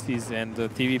the pieces, and the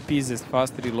TVPs as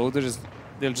fast reloaders,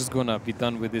 they're just gonna be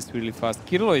done with this really fast.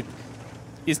 Krilloid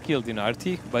is killed in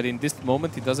Arti, but in this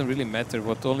moment it doesn't really matter.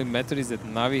 What only matters is that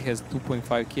Navi has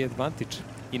 2.5k advantage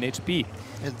in HP.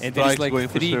 And there's like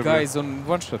 3 guys on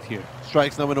one shot here.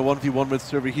 Strike's now in a 1v1 with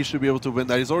Server. He should be able to win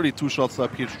that. He's already 2 shots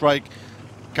up here. Strike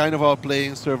kind of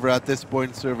outplaying Server at this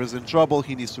point. Server's in trouble.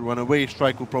 He needs to run away.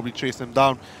 Strike will probably chase him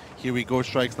down. Here we go.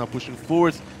 Strike's now pushing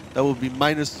forward. That will be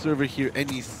minus Server here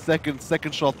any second.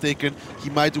 Second shot taken. He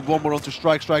might do one more onto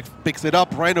Strike. Strike picks it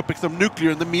up. Rhino picks up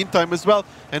Nuclear in the meantime as well.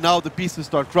 And now the pieces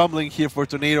start crumbling here for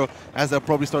Tornado as they'll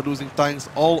probably start losing tanks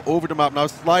all over the map. Now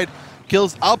Slide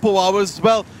kills Applewell as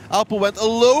well. Apple went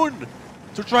alone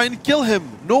to try and kill him.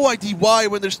 No idea why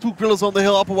when there's 2 Grills on the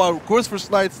hill. Applewell goes for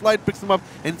Slide. Slide picks him up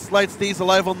and Slide stays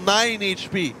alive on 9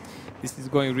 HP. This is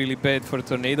going really bad for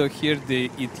Tornado here.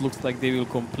 It looks like they will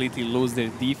completely lose their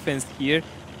defense here.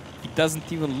 It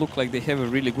doesn't even look like they have a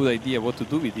really good idea what to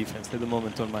do with defense at the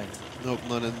moment on mines. Nope,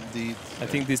 not indeed. I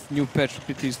think this new patch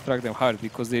pretty struck them hard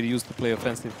because they're used to play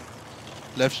offensive.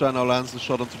 Left Shot now lands the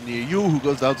shot onto Near You, who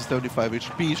goes down to 75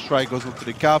 HP. Strike goes onto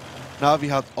the cap. Navi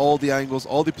had all the angles,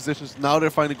 all the positions. Now they're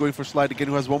finally going for Slide again,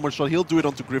 who has one more shot. He'll do it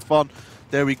onto Griffon.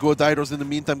 There we go. Dido's in the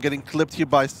meantime getting clipped here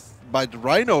by the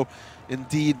Rhino.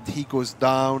 Indeed, he goes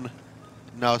down.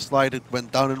 Now Slide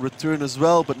went down in return as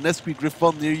well, but Nesquik,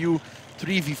 Griffon, Near You,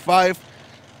 3v5.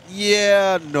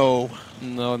 Yeah, no.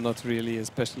 No, not really,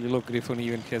 especially look, Griffon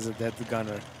even has a dead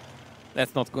gunner.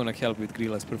 That's not gonna help with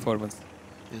Grilla's performance.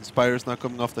 Inspire's now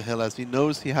coming off the hill as he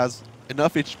knows he has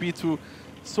enough HP to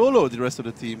solo the rest of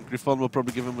the team. Griffon will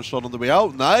probably give him a shot on the way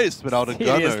out. Nice, without a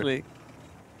gunner.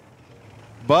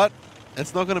 But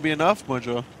it's not gonna be enough,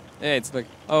 Mojo. Yeah, it's like,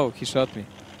 oh, he shot me.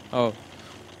 Oh.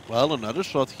 Well, another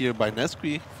shot here by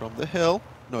Nesquik from the hill.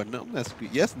 No, Nesquik.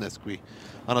 Yes, Nesquik.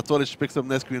 Anatolic picks up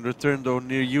Nesquik in return, though.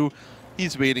 Near You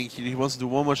He's waiting here. He wants to do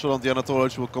one more shot on the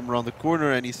Anatolic. Will come around the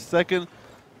corner any second.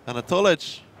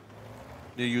 Anatolic.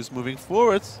 Neryu's moving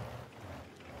forwards.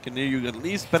 Can Neryu at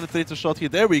least penetrate the shot here?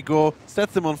 There we go.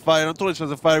 Sets him on fire. Anatolic has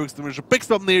a fire extinguisher.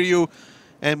 Picks up Neryu.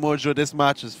 And Mojo, this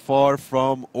match is far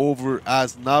from over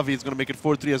as Navi is going to make it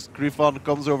 4-3 as Griffon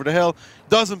comes over the hill.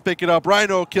 Doesn't pick it up.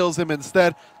 Rhino kills him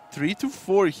instead.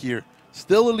 3-4 here.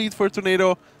 Still a lead for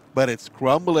Tornado, but it's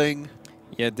crumbling.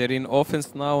 Yeah, they're in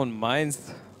offense now on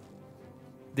mines.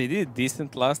 They did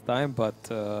decent last time, but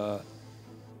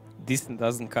decent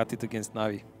doesn't cut it against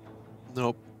Navi.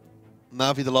 Nope.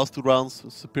 Navi, the last 2 rounds,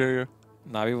 was superior.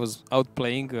 Navi was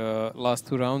outplaying last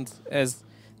 2 rounds as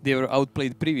they were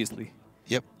outplayed previously.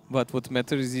 Yep. But what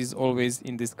matters is always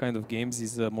in this kind of games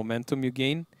is momentum you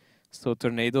gain. So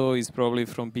Tornado is probably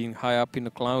from being high up in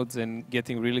the clouds and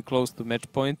getting really close to match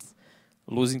points,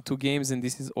 losing 2 games, and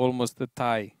this is almost a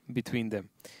tie between them.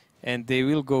 And they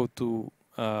will go to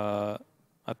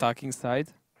attacking side,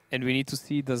 and we need to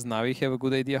see, does Navi have a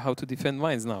good idea how to defend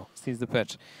mines now since the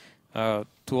patch? To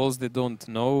all that don't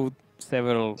know,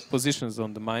 several positions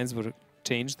on the mines were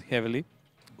changed heavily.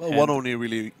 Well, one only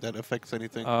really that affects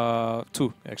anything.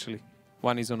 2 actually.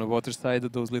 One is on the water side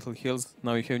of those little hills.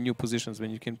 Now you have new positions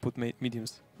when you can put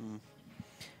mediums.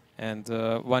 And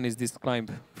one is this climb,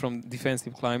 from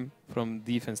defensive climb from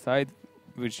defense side,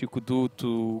 which you could do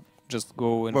to just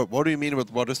go and... What do you mean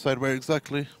with water side? Where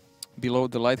exactly? Below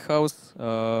the lighthouse.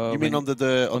 You mean on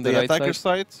the right attacker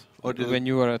side? Or when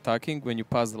you are attacking, when you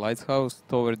pass the lighthouse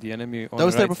toward the enemy on that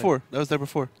was the there right before. side. That was there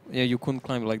before. Yeah, you couldn't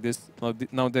climb like this.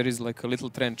 Now there is like a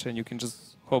little trench and you can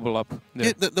just hobble up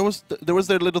there. Yeah, there was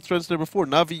their little trench there before.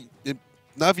 Navi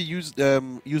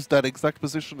used that exact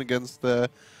position against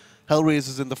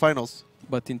Hellraisers in the finals.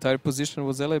 But the entire position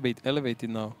was elevated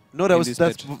now. No,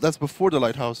 that's before the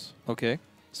lighthouse. Okay.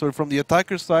 So from the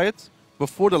attacker side,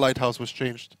 before the lighthouse was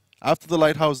changed. After the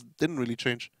lighthouse didn't really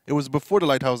change. It was before the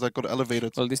lighthouse that got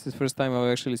elevated. Well, this is the first time I've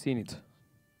actually seen it.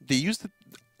 They used it.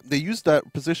 They used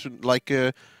that position like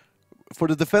for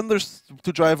the defenders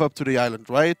to drive up to the island,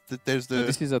 right? There's the. No,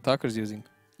 this is attackers using.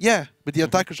 Yeah, but the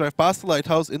attackers drive past the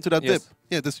lighthouse into that dip.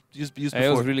 Yeah, this used before. It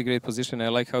was a really great position. I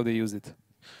like how they use it.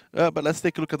 But let's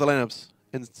take a look at the lineups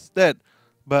instead.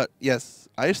 But yes,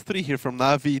 IS3 here from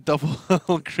Navi, double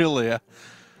Grilla,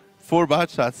 4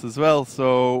 bad shots as well.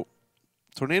 So.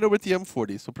 Tornado with the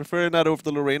M40, so preferring that over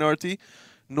the Lorraine RT.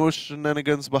 No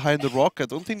shenanigans behind the rock. I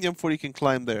don't think the M40 can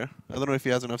climb there. I don't know if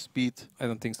he has enough speed. I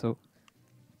don't think so.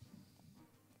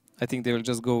 I think they will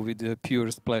just go with the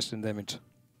pure splash and damage.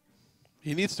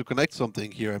 He needs to connect something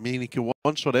here. I mean, he can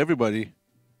one-shot everybody.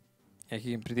 Yeah,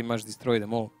 he can pretty much destroy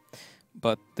them all.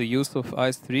 But the use of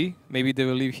IS-3, maybe they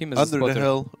will leave him as a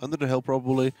spotter. Under the hill,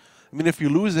 probably. I mean, if you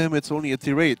lose him, it's only a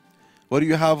tier 8. What do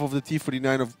you have of the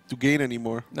T-49 to gain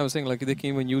anymore? I was saying, like, they can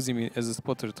even use him as a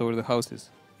spotter toward the houses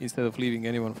instead of leaving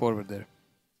anyone forward there.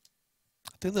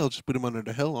 I think they'll just put him under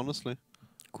the hill, honestly.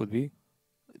 Could be.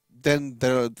 Then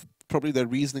probably their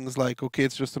reasoning is like, okay,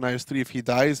 it's just an IS-3. If he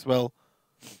dies, well,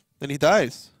 then he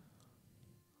dies.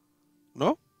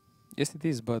 No? Yes, it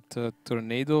is. But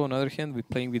Tornado, on the other hand, we're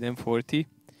playing with M40.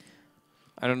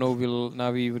 I don't know, will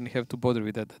Navi even have to bother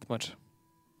with that much?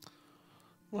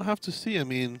 We'll have to see. I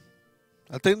mean,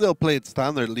 I think they'll play it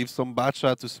standard, leave some bad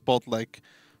shot to spot like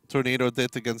Tornado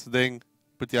did against Ding,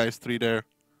 put the IS-3 there.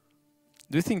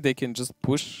 Do you think they can just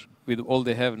push with all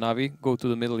they have, Navi, go to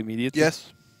the middle immediately?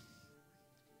 Yes.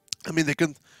 I mean,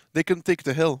 they can take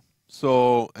the hill.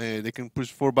 So they can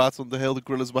push 4 bats on the hill, the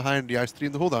Gorillas behind, the IS-3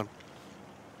 in the hold on.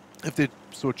 If they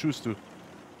so choose to.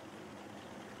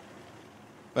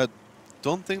 But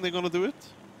don't think they're going to do it?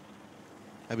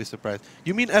 I'd be surprised.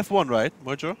 You mean F1, right,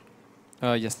 Mojo?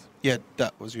 Yes. Yeah,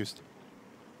 that was used.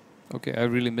 Okay, I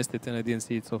really missed it and I didn't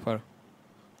see it so far.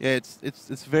 Yeah,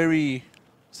 it's very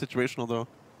situational though.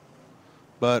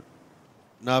 But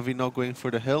Navi not going for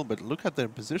the hill, but look at their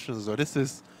positions though. This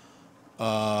is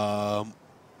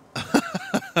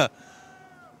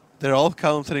they're all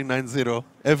countering 9-0.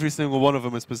 Every single one of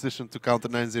them is positioned to counter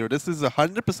 9-0. This is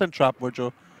 100% trap,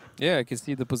 Mojo. Yeah, I can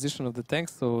see the position of the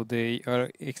tanks, so they are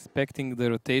expecting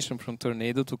the rotation from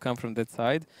Tornado to come from that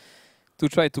side to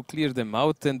try to clear them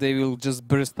out, and they will just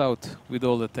burst out with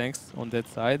all the tanks on that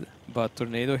side. But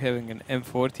Tornado having an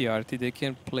M40 RT, they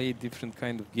can play a different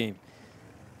kind of game.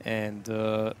 And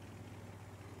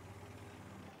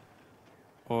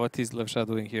what is Levsha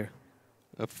doing here?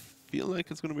 I feel like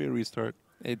it's going to be a restart.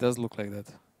 It does look like that.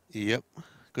 Yep,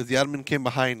 because the admin came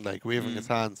behind, like waving his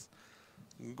hands.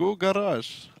 Go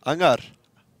garage. Angar.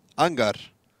 Angar.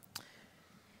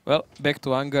 Well, back to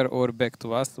Angar or back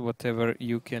to us, whatever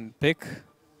you can pick.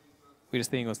 We're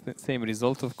staying on the same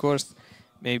result, of course.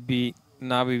 Maybe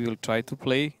Navi will try to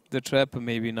play the trap.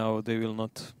 Maybe now they will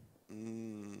not.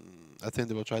 I think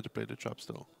they will try to play the trap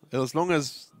still. As long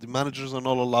as the managers are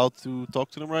not allowed to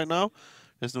talk to them right now,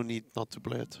 there's no need not to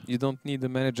play it. You don't need the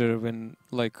manager when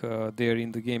they are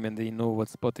in the game and they know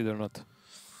what's spotted or not.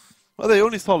 Well, they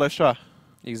only saw Lesha.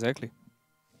 Exactly.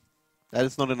 That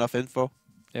is not enough info.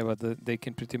 Yeah, but they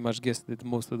can pretty much guess that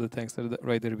most of the tanks are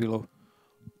right there below.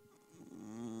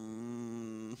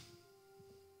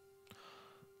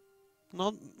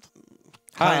 Not.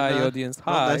 Hi, Kinda, audience. Not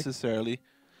Hi. necessarily.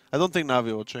 I don't think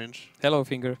Navi will change. Hello,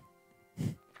 Finger.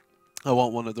 I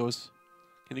want one of those.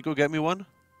 Can you go get me one?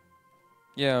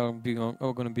 Yeah, I'm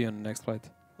gonna be on the next flight.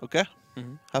 Okay.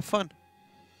 Mhm. Have fun.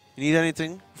 You need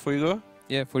anything before you go?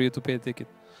 Yeah, for you to pay a ticket.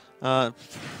 No.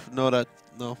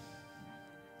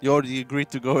 You already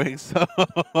agreed to going, so.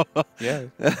 Yeah,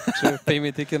 sure. Pay me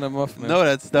a ticket, I'm off, man. No,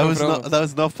 that No was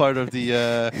problem. not part of the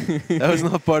that was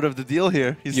not part of the deal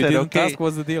here. You said didn't okay. ask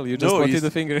what's the deal. You just No, wanted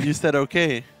the finger. You said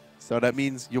okay, so that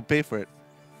means you'll pay for it.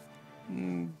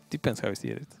 Depends how you see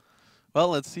it. Well,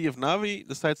 let's see if Navi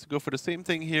decides to go for the same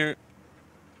thing here.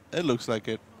 It looks like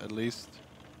it, at least.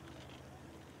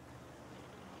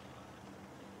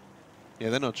 Yeah,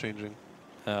 they're not changing.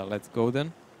 Let's go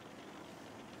then.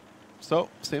 So,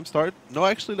 same start. No,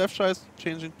 actually, left shy is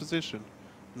changing position.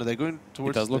 No, they're going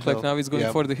towards It does the look hill. like Navi's going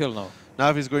Yeah. for the hill now.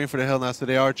 Navi's going for the hill now, so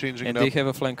they are changing And it up. they have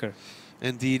a flanker.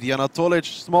 Indeed, Yanatolic,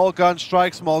 small gun,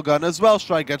 Strike, small gun as well.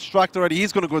 Strike gets struck already.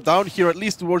 He's going to go down here at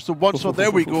least towards the one shot. There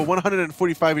we go.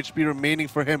 145 HP remaining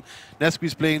for him.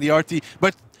 Nesqui's playing the RT.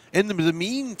 But in the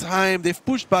meantime, they've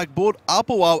pushed back both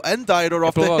Apoao and Diodor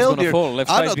off the Apoao's hill gonna here. fall. Left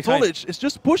side's behind. Anatolic is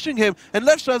just pushing him, and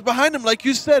left side's behind him. Like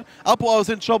you said, Apoao's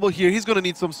in trouble here. He's going to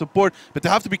need some support. But they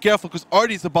have to be careful because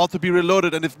Artie's about to be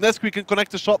reloaded. And if Nesqui can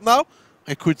connect the shot now,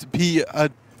 it could be a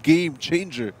game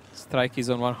changer. Strike is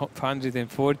on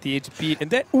 140 HP. And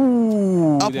then,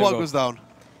 ooh, there Apoao go. goes down.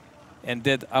 And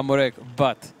dead Amorek.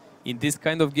 But in this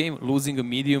kind of game, losing a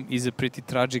medium is a pretty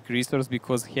tragic resource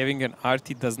because having an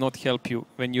RT does not help you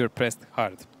when you're pressed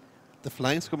hard. The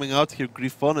flanks coming out here,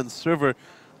 Griffon and Server,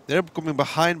 they're coming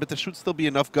behind, but there should still be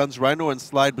enough guns. Rhino and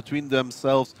Slide between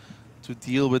themselves to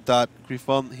deal with that.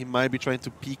 Griffon, he might be trying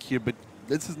to peek here, but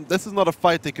this is not a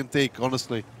fight they can take,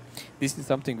 honestly. This is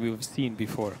something we've seen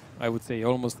before. I would say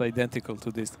almost identical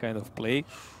to this kind of play.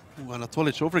 Ooh,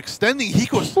 Anatolic overextending, he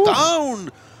goes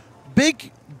down!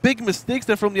 Big mistakes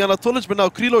there from the Anatolic, but now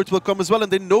Krillord will come as well,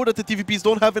 and they know that the TVPs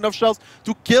don't have enough shells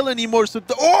to kill anymore. So,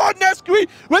 oh, Nesqui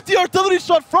with the artillery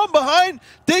shot from behind,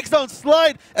 takes down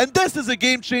Slide, and this is a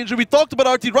game changer. We talked about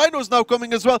RT Rhinos now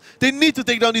coming as well. They need to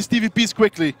take down these TVPs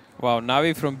quickly. Wow,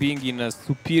 Navi from being in a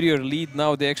superior lead,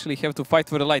 now they actually have to fight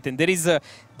for the light. And there is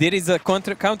a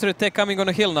counter attack coming on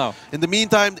a hill now. In the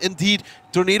meantime, indeed,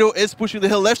 Tornado is pushing the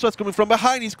hill. Left shot's coming from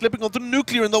behind. He's clipping onto the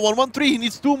nuclear in the 1-1-3. He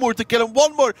needs 2 more to kill him.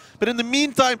 1 more. But in the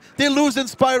meantime, they lose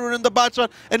Inspirer in the bad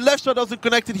shot. And left shot doesn't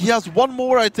connect it. He has 1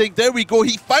 more, I think. There we go.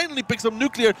 He finally picks up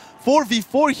nuclear.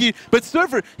 4v4 here. But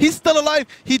Server, he's still alive.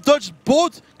 He dodged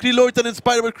both Krillord and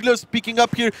Inspirer. But Krillord's peeking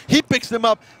up here. He picks them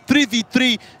up.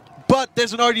 3v3. But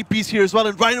there's an RD piece here as well.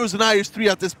 And Rhinos and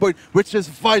IS3 at this point, which is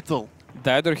vital.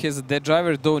 Diodor has a dead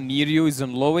driver, though near you is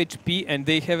on low HP, and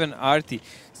they have an RT.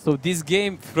 So this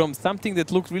game, from something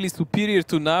that looked really superior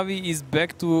to Navi, is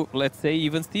back to, let's say,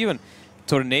 even Steven.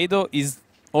 Tornado is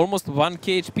almost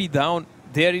 1k HP down.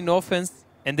 They're in offense,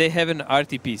 and they have an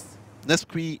RT piece.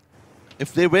 Nesqui,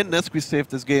 if they win, Nesqui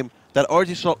saved this game. That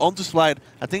RT shot onto Slide,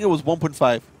 I think it was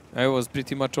 1.5. I was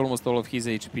pretty much almost all of his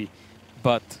HP.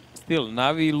 But still,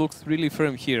 Navi looks really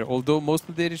firm here. Although most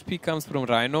of their HP comes from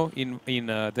Rhino in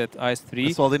that IS-3.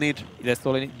 That's all they need. That's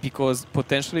all I need, because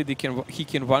potentially he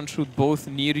can one-shoot both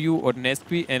near you or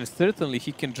Nesqui, and certainly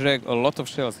he can drag a lot of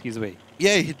shells his way.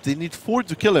 Yeah, they need 4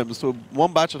 to kill him, so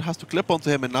 1 batch has to clip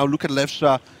onto him, and now look at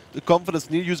Levsha. The confidence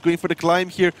near you is going for the climb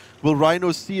here. Will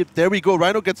Rhino see it? There we go.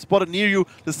 Rhino gets spotted near you,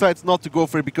 decides not to go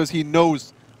for it because he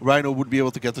knows Rhino would be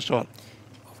able to get the shot.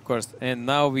 Of course, and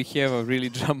now we have a really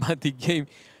dramatic game.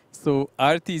 So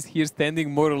RT is here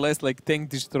standing more or less like Tank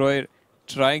Destroyer,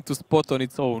 trying to spot on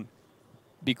its own,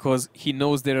 because he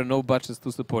knows there are no batches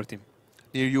to support him.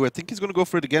 Near you, I think he's going to go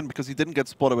for it again because he didn't get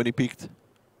spotted when he peeked.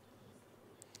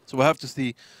 So we'll have to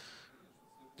see.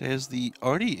 There's the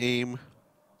RD aim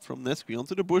from Nesqui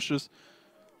onto the bushes.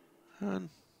 And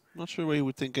not sure where you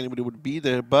would think anybody would be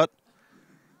there, but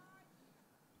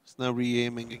it's now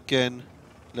re-aiming again.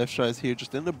 Left shy is here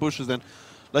just in the bushes, and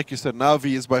like you said,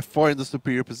 Navi is by far in the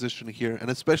superior position here, and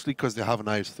especially because they have an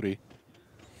IS-3.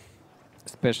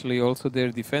 Especially also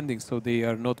they're defending, so they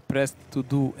are not pressed to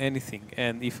do anything.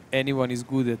 And if anyone is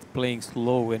good at playing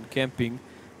slow and camping,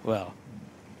 well,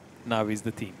 Navi is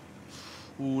the team.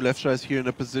 Ooh, Left Shy is here in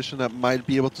a position that might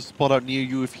be able to spot out Near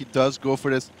You if he does go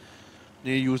for this.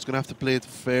 Near You is going to have to play it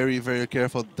very, very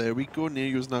careful. There we go. Near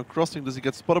You is now crossing. Does he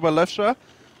get spotted by Left Shy?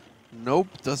 Nope,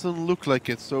 doesn't look like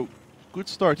it. So, good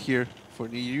start here for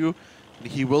Near You. And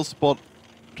he will spot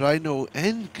Rhino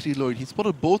and Kreloid. He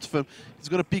spotted both of them. He's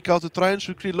going to peek out to try and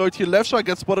shoot Kreloid here. Left Shot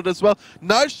gets spotted as well.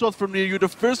 Nice shot from Near You. The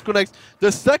first connects.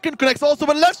 The second connects also,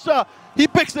 but Left Shot, he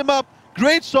picks him up.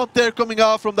 Great shot there coming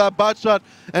out from that bad shot.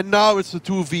 And now it's a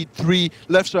 2v3.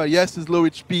 Left Shot, yes, is low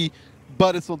HP,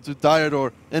 but it's onto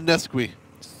Diador and Nesqui.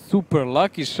 Super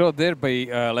lucky shot there by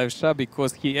Left Shot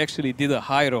because he actually did a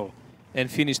high roll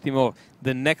and finished him off.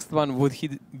 The next one would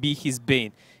be his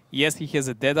Bane. Yes, he has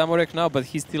a dead Amorek now, but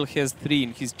he still has 3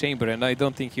 in his chamber, and I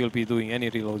don't think he will be doing any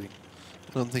reloading.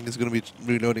 I don't think he's going to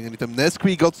be reloading anytime.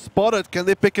 Nesqui got spotted. Can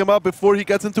they pick him up before he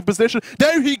gets into position?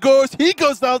 There he goes. He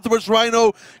goes down towards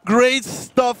Rhino. Great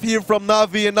stuff here from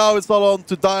Navi, and now it's all on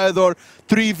to Diador.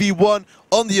 3v1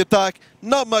 on the attack.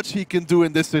 Not much he can do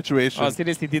in this situation.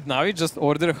 Seriously, did Navi just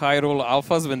order high roll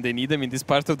alphas when they need them in this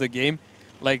part of the game?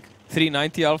 Like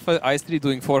 390 alpha, Ice3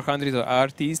 doing 400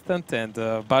 RT instant, and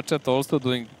Bachat also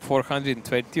doing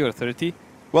 420 or 30.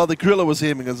 Well, the Gorilla was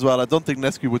aiming as well. I don't think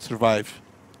Nesqui would survive.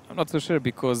 I'm not so sure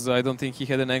because I don't think he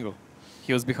had an angle.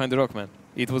 He was behind the rock, man.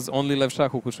 It was only Left Shot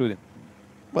who could shoot him.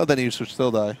 Well, then he should still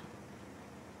die.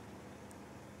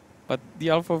 But the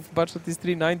alpha of Bachat is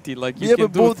 390. Like, you Yeah, can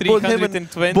but do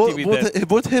 320 with that.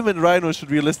 Both him and Rhino should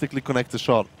realistically connect the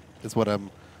shot, is what I'm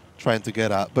trying to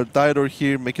get at. But Diador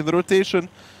here making the rotation.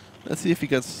 Let's see if he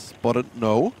gets spotted.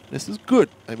 No, this is good.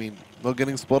 I mean, not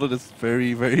getting spotted is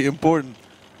very, very important.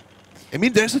 I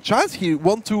mean, there's a chance he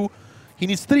he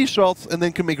needs 3 shots and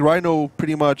then can make Rhino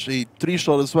pretty much a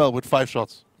 3-shot as well with 5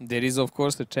 shots. There is, of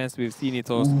course, a chance. We've seen it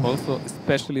also,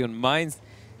 especially on mines.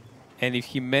 And if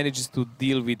he manages to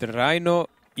deal with Rhino,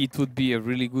 it would be a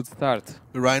really good start.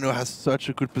 Rhino has such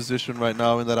a good position right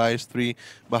now in that IS-3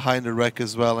 behind the wreck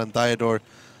as well, and Diador,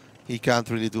 he can't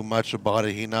really do much about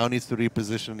it. He now needs to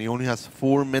reposition. He only has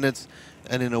 4 minutes,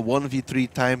 and in a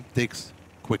 1v3 time ticks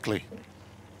quickly.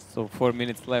 So 4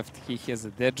 minutes left. He has a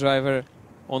dead driver.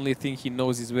 Only thing he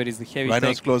knows is where is the heavy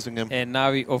Rhino's tank. closing him. And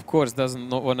Navi, of course, doesn't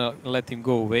want to let him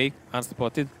go away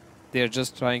unspotted. They're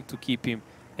just trying to keep him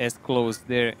as close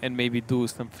there and maybe do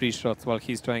some free shots while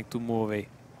he's trying to move away.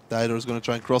 Diador's going to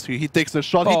try and cross here. He takes a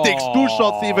shot. He takes 2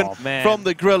 shots even from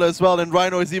the grill as well. And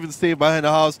Rhino is even staying behind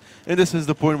the house. And this is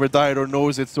the point where Diador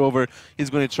knows it's over. He's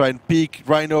going to try and peek.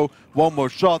 Rhino, 1 more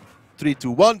shot. 3,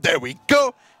 2, 1. There we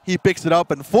go. He picks it up.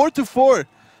 And 4-4.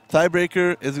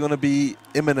 Tiebreaker is going to be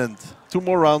imminent. 2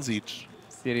 more rounds each.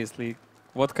 Seriously,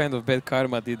 what kind of bad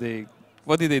karma did they...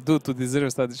 What did they do to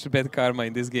deserve such bad karma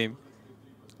in this game?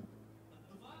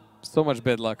 So much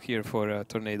bad luck here for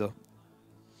Tornado.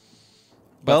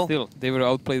 But well, still, they were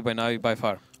outplayed by Navi by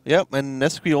far. Yep, and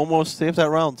Nesqui almost saved that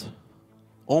round.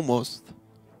 Almost.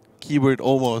 Keyword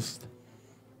almost.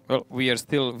 Well, we are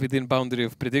still within boundary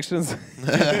of predictions.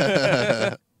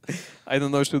 I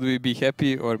don't know, should we be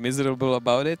happy or miserable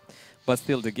about it? But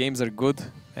still, the games are good,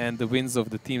 and the wins of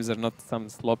the teams are not some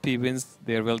sloppy wins.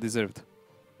 They are well deserved.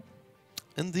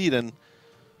 Indeed, and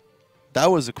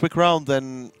that was a quick round.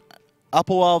 And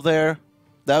Applewall there,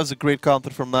 that was a great counter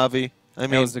from Navi. I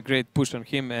mean, that was a great push on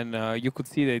him, and you could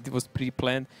see that it was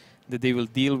pre-planned that they will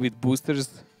deal with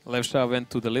boosters. Levsha went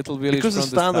to the little village because from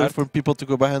it's the start. standard for people to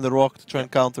go behind the rock to try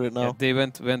and counter it now. Yeah, they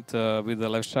went with the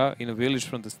Levsha in a village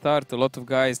from the start. A lot of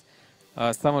guys.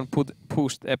 Someone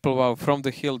pushed Applewall from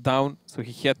the hill down, so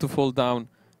he had to fall down,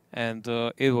 and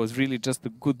it was really just a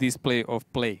good display of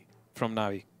play from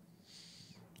Navi.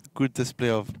 Good display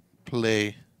of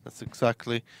play. That's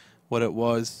exactly what it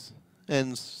was.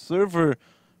 And Server,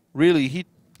 really, he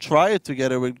tried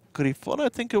together with Grifon, I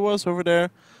think it was, over there.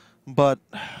 But,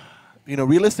 you know,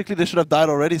 realistically, they should have died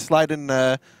already, sliding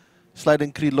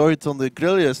Kreloid on the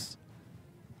Grillius.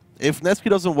 If Nesqui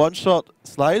doesn't one-shot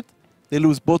slide, they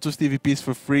lose both those TVPs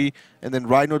for free, and then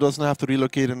Rhino doesn't have to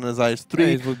relocate in his IS-3. Yeah,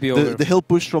 it would be over. The hill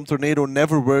push from Tornado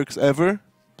never works, ever.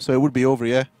 So it would be over,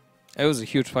 yeah. It was a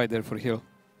huge fight there for Hill.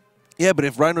 Yeah, but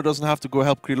if Rhino doesn't have to go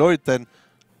help Kreloid, then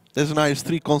there's an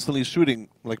IS-3 constantly shooting,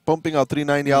 like pumping out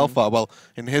 390 alpha. Well,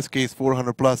 in his case,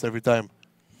 400 plus every time.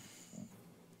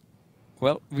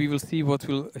 Well, we will see what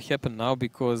will happen now,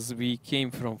 because we came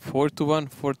from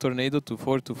 4-1 for Tornado to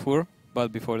 4-4.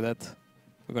 But before that,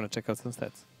 we're going to check out some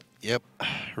stats. Yep,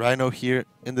 Rhino here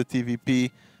in the TVP,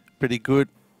 pretty good.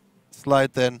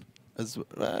 Slide then,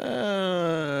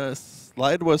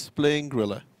 Slide was playing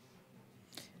Gorilla.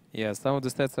 Yeah, some of the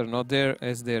stats are not there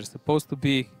as they're supposed to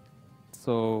be,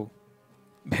 so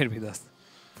bear with us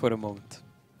for a moment.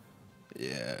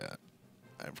 Yeah,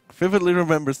 I vividly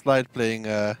remember Slide playing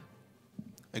a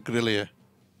Grillier.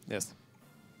 Yes.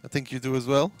 I think you do as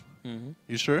well. Mm-hmm.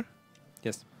 You sure?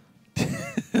 Yes.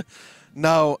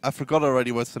 Now, I forgot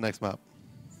already what's the next map.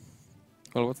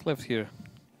 Well, what's left here?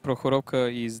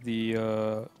 Prokhorovka is the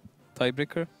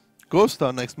tiebreaker. Ghost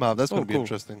Town next map. That's going to be cool.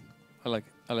 interesting. I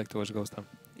like to watch Ghost Town.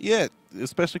 Yeah,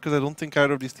 especially because I don't think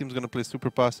either of these teams going to play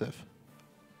super passive.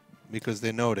 Because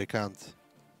they know they can't.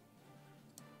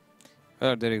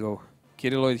 Oh, there you go.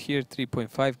 Kirilloid here,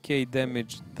 3.5k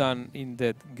damage done in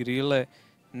that Grille.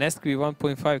 Nesqui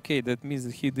 1.5k. That means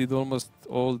that he did almost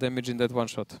all damage in that one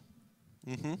shot.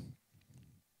 Mm-hmm.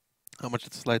 How much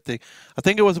did Slide take? I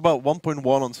think it was about 1.1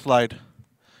 on Slide.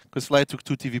 Because Slide took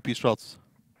 2 TVP shots.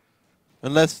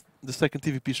 Unless the second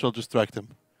TVP shot just tracked him.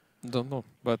 Don't know.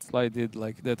 But Slide did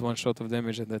like that one shot of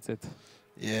damage and that's it.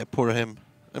 Yeah, poor him.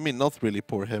 I mean, not really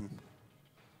poor him.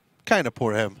 Kind of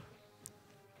poor him.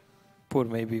 Poor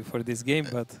maybe for this game,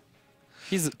 but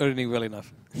he's earning well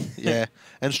enough. Yeah.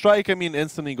 And Strike, I mean,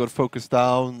 instantly got focused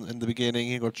down in the beginning.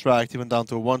 He got tracked, even down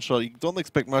to a one shot. You don't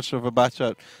expect much of a batch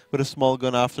out with a small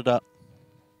gun after that.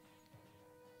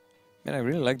 Man, I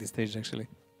really like this stage actually.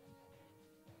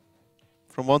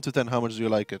 From 1 to 10, how much do you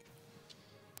like it?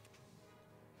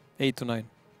 8 to 9.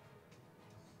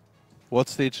 What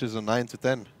stage is a 9 to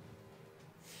 10?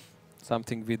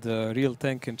 Something with a real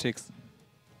tank and chicks.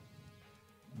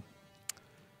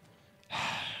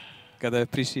 Gotta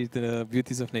appreciate the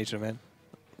beauties of nature, man.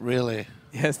 Really?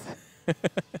 Yes.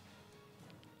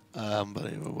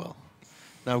 Unbelievable.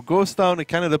 Now, Ghost Town, it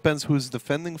kind of depends who's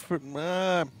defending for...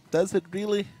 does it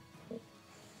really?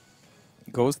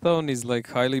 Ghost Town is like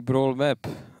highly brawl map.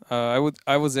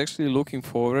 I was actually looking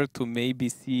forward to maybe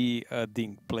see a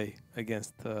Ding play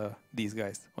against these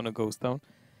guys on a Ghost Town,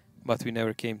 but we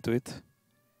never came to it.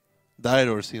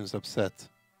 Diodor seems upset.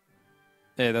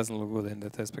 Yeah, it doesn't look good in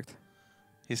that aspect.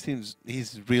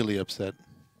 He's really upset.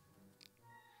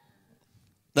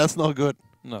 That's not good.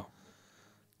 No.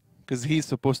 Because he's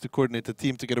supposed to coordinate the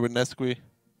team together with Nesqui.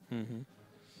 Mm-hmm.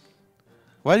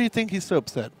 Why do you think he's so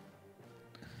upset?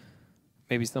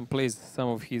 Maybe some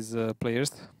of his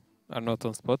players are not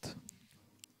on spot.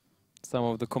 Some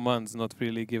of the commands not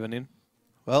really given in.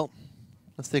 Well,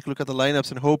 let's take a look at the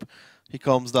lineups and hope he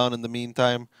calms down in the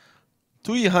meantime.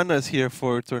 2 Johannas here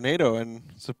for Tornado, and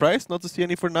surprised not to see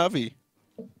any for Navi.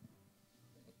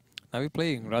 Navi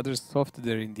playing rather soft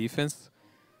there in defense.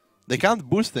 They can't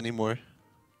boost anymore.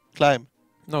 Climb.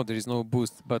 No, there is no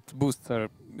boost, but boosts are...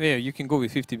 Yeah, you can go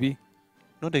with 50B.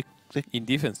 No, they In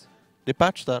defense. They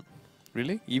patched that.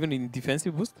 Really? Even in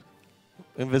defensive boost?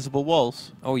 Invisible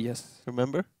walls. Oh, yes.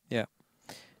 Remember? Yeah.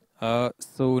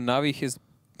 So Navi has...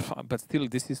 But still,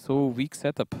 this is so weak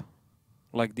setup.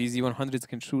 Like, these E100s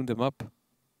can shoot them up.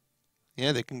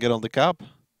 Yeah, they can get on the cap.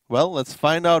 Well, let's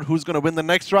find out who's going to win the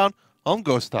next round on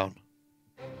Ghost Town.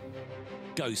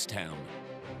 Ghost Town.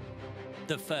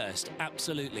 The first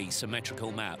absolutely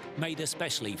symmetrical map, made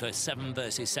especially for 7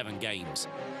 versus 7 games.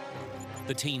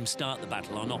 The teams start the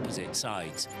battle on opposite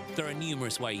sides. There are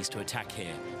numerous ways to attack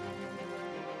here.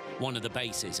 One of the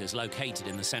bases is located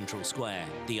in the central square,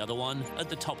 the other one at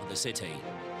the top of the city.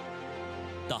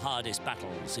 The hardest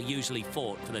battles are usually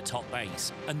fought for the top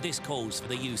base, and this calls for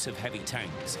the use of heavy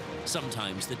tanks.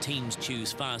 Sometimes the teams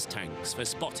choose fast tanks for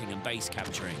spotting and base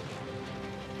capturing.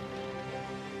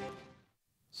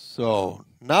 So,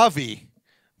 Navi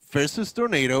versus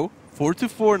Tornado,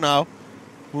 4-4 now.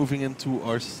 Moving into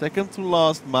our second to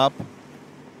last map.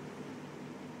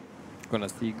 Gonna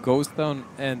see Ghost Town,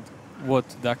 and what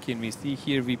Ducky and me see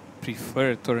here, we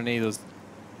prefer Tornado's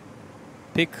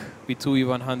pick with 2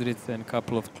 E100s and a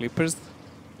couple of clippers.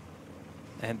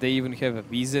 And they even have a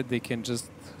VZ, they can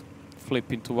just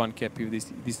flip into one cap if they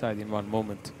decide in one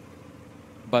moment.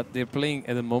 But they're playing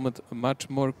at the moment much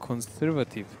more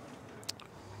conservative.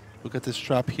 Look at this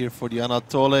trap here for the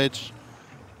Anatolic.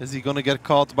 Is he going to get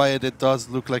caught by it? It does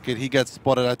look like it. He gets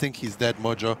spotted. I think he's dead,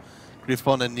 Mojo.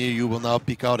 Griffon and Near You will now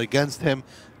peek out against him.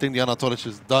 I think the Anatolic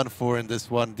is done for in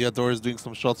this one. Diodor is doing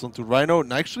some shots onto Rhino.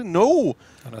 And actually, no!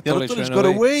 The Anatolic got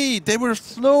away. They were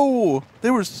slow.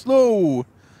 They were slow.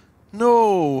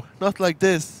 No, not like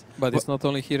this. But it's not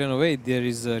only here and away. There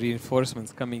is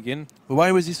reinforcements coming in.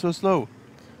 Why was he so slow?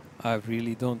 I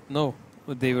really don't know.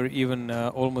 They were even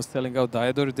almost selling out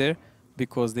Diodor there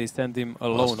because they sent him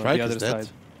alone on the other side.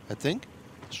 I think.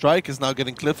 Strike is now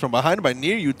getting clipped from behind by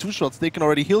Near You. 2 shots taken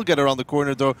already. He'll get around the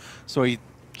corner though, so he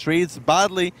trades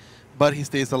badly, but he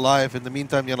stays alive. In the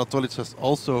meantime, Anatolic has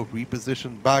also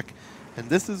repositioned back, and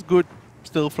this is good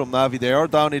still from Navi. They are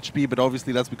down HP, but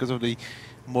obviously that's because of the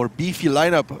more beefy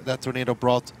lineup that Tornado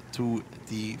brought to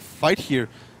the fight here.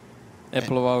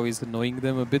 Applewau is annoying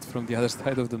them a bit from the other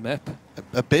side of the map.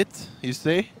 A bit, you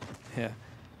say? Yeah,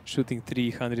 shooting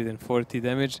 340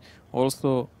 damage.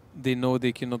 Also, they know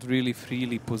they cannot really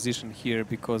freely position here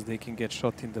because they can get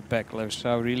shot in the back.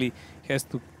 Levshao really has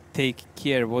to take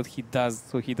care what he does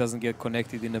so he doesn't get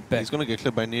connected in the back. He's going to get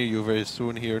clipped by Near You very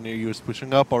soon here. Near You is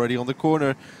pushing up already on the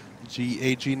corner.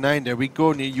 GAG9, there we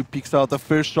go. Near You peeks out the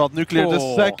first shot. Nuclear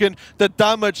the second. The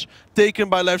damage taken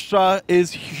by Levshao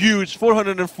is huge.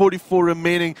 444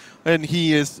 remaining, and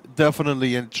he is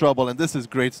definitely in trouble. And this is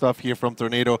great stuff here from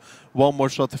Tornado. One more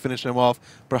shot to finish him off.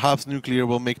 Perhaps Nuclear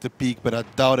will make the peak, but I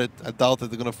doubt it. I doubt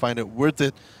that they're going to find it worth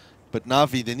it. But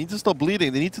Na'Vi, they need to stop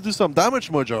bleeding. They need to do some damage,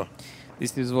 Mojo.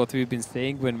 This is what we've been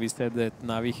saying when we said that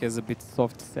Na'Vi has a bit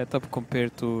soft setup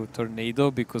compared to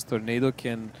Tornado, because Tornado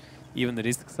can even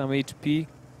risk some HP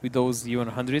with those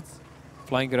E100s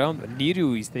flying around.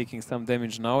 Niryu is taking some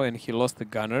damage now, and he lost a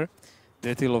gunner.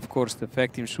 That will, of course,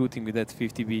 affect him shooting with that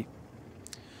 50B.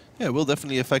 Yeah, it will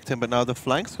definitely affect him, but now the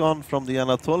flank's gone from the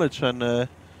Anatolic and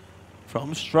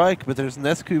from Strike, but there's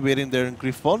Nesqui waiting there, and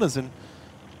Griffon is in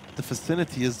the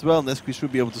vicinity as well. Nesqui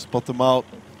should be able to spot them out.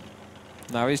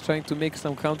 Now he's trying to make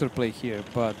some counterplay here,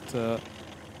 but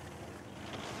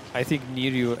I think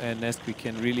Niryu and Nesqui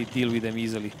can really deal with them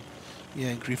easily. Yeah,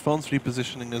 and Griffon's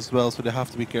repositioning as well, so they have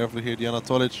to be careful here. The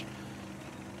Anatolic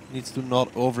needs to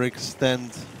not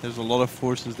overextend. There's a lot of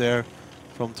forces there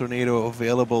from Tornado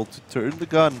available to turn the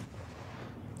gun.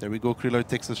 There we go, Krillard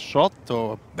takes a shot,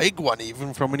 or a big one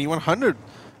even from an E100.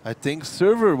 I think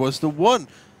Server was the one.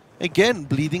 Again,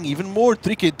 bleeding even more.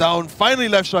 3K down, finally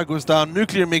Levshao goes down.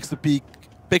 Nuclear makes the peak,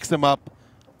 picks them up.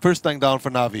 First tank down for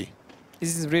Na'Vi.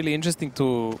 This is really interesting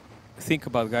to think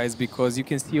about, guys, because you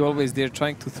can see always they're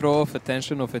trying to throw off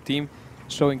attention of a team,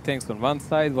 showing tanks on one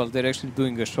side while they're actually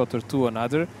doing a shot or two on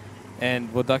other.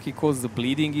 And what Daki calls the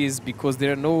bleeding is because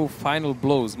there are no final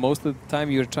blows. Most of the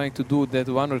time you're trying to do that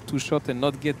one or two shot and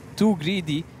not get too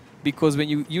greedy, because when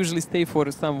you usually stay for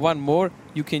some one more,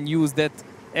 you can use that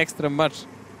extra much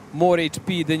more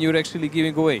HP than you're actually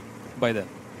giving away by that.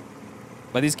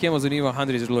 But this camos on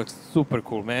E100 looks super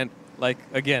cool, man. Like,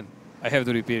 again, I have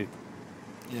to repeat it.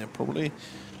 Yeah, probably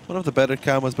one of the better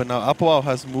camos, but now Apoao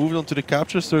has moved onto the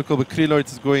capture circle, but Krillard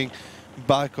is going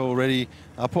back already.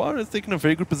 Apoao is taking a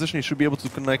very good position. He should be able to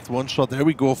connect one shot. There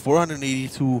we go,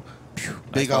 482.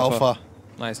 Big nice alpha.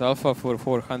 Nice alpha for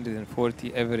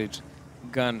 440 average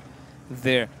gun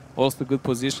there. Also good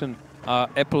position.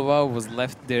 Applewau was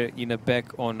left there in a back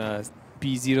on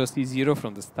P0C0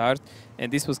 from the start,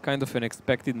 and this was kind of an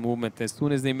expected movement. As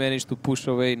soon as they managed to push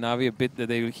away Na'Vi a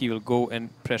bit, he will go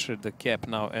and pressure the cap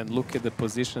now. And look at the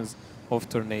positions of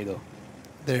Tornado.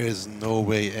 There is no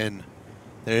way in.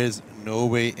 There is no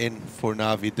way in for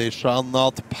Na'Vi. They shall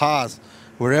not pass.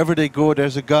 Wherever they go,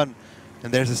 there's a gun,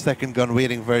 and there's a second gun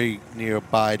waiting very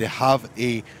nearby. They have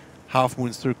a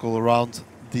half-moon circle around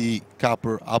the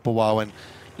capper Apoao, and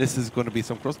this is going to be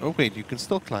some cross. Oh wait, you can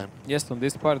still climb. Yes, on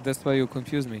this part, that's why you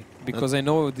confuse me, because I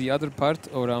know the other part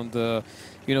around the,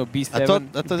 B7, I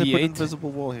thought they B8. put an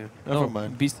invisible wall here. Never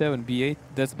mind. B7, B8,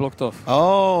 that's blocked off.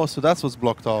 Oh, so that's what's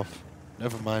blocked off.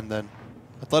 Never mind then.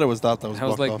 I thought it was that was blocked off. I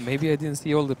was like, maybe I didn't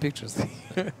see all the pictures.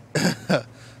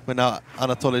 But now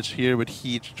Anatolic here with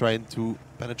Heat trying to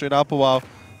penetrate Apoao.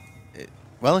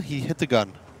 Well, he hit the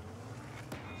gun.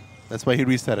 That's why he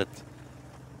reset it.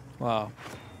 Wow.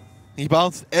 He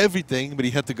bounced everything, but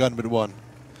he hit the gun with one.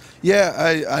 Yeah,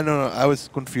 I don't know. I was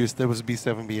confused. There was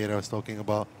B7, B8 I was talking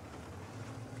about.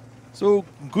 So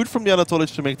good from the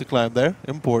Anatolic to make the climb there.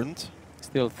 Important.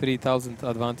 Still 3,000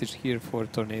 advantage here for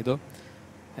Tornado.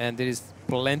 And there is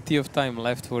plenty of time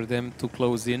left for them to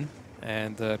close in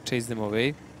and chase them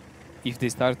away. If they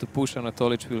start to push,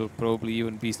 Anatolic will probably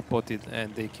even be spotted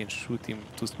and they can shoot him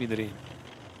to smithereen.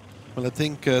 Well, I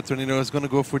think Tornado is going to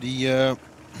go for the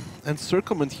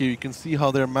encirclement here. You can see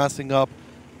how they're massing up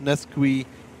Nesqui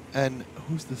and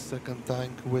who's the second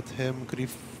tank with him?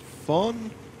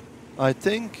 Griffon, I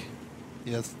think.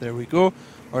 Yes, there we go.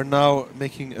 Are now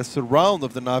making a surround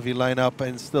of the Na'Vi lineup,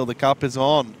 and still the cap is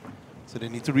on. So they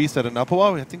need to reset. And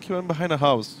Apoao, I think he went behind a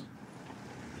house.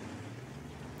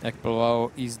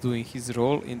 Applewau is doing his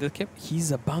role in the cap.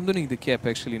 He's abandoning the cap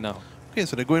actually now. Okay,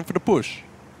 so they're going for the push.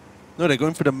 No, they're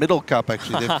going for the middle cap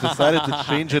actually. They've decided to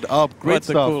change it up. Great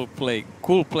stuff. What a cool play.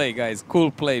 Cool play, guys. Cool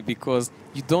play, because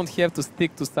you don't have to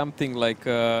stick to something like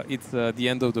it's the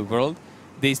end of the world.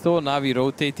 They saw Na'Vi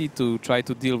rotated to try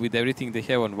to deal with everything they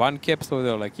have on one cap, so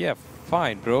they're like, yeah,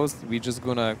 fine, bros. We're just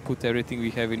gonna put everything we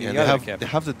have in the other cap. They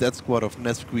have the death squad of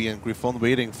Nesqui and Griffon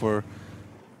waiting for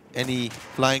any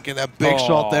flank, and a big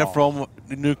shot there from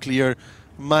Nuclear.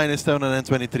 -7 and then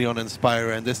 23 on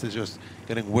Inspire, and this is just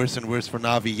getting worse and worse for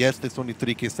Na'Vi. Yes, it's only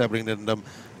 3k separating them,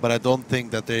 but I don't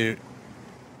think that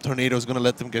Tornado is going to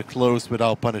let them get close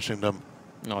without punishing them.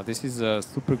 No, this is a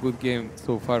super good game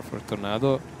so far for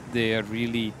Tornado. They are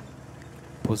really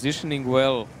positioning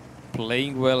well,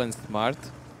 playing well and smart,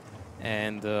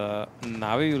 and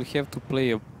Na'Vi will have to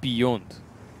play beyond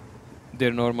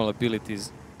their normal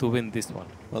abilities to win this one.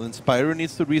 Well, Inspire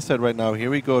needs to reset right now. Here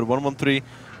we go. 113.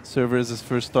 Server is his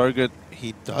first target.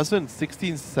 He doesn't.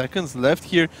 16 seconds left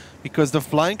here because the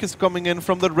flank is coming in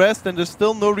from the rest and there's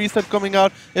still no reset coming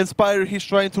out. Inspire, he's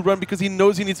trying to run because he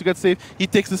knows he needs to get safe. He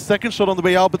takes the second shot on the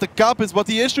way out, but the cap is what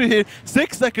the issue here.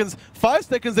 6 seconds, 5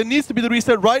 seconds. There needs to be the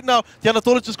reset right now. The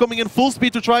Anatolic is coming in full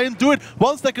speed to try and do it.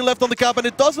 1 second left on the cap and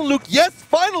it doesn't look. Yes,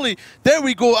 finally. There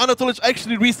we go. Anatolic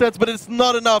actually resets, but it's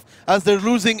not enough as they're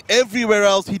losing everywhere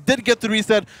else. He did get the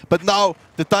reset, but now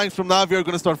the tanks from Na'Vi are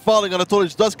going to start falling.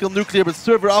 Anatolic does kill Nuclear, but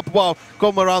Server up, wow,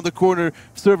 come around the corner.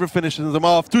 Server finishes them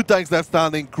off. 2 tanks left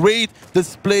standing. Great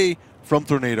display from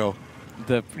Tornado.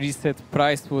 The reset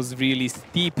price was really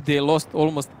steep. They lost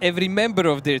almost every member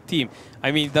of their team.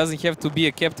 I mean, it doesn't have to be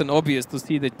a captain obvious to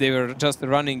see that they were just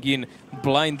running in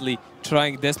blindly,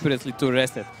 trying desperately to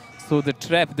reset. So the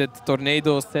trap that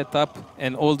Tornado set up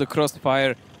and all the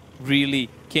crossfire really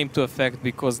came to effect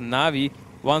because Na'Vi,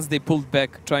 once they pulled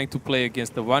back trying to play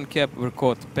against the one cap, were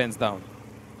caught pens down.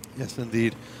 Yes,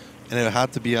 indeed. And it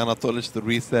had to be Anatolic to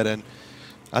reset, and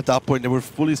at that point they were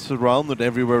fully surrounded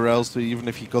everywhere else, so even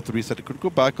if he got the reset, he could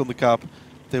go back on the cap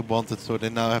if they wanted. So they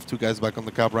now have 2 guys back on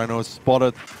the cap. Rhino is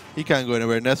spotted. He can't go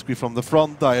anywhere. Nesqui from the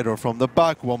front, Diador from the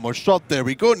back. 1 more shot. There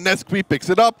we go. Nesqui picks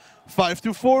it up.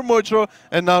 5-4 Mojo,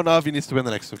 and now Na'Vi needs to win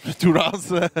the next 2 rounds.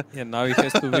 Yeah, now he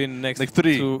has to win next like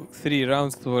 3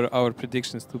 rounds for our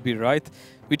predictions to be right,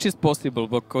 which is possible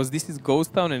because this is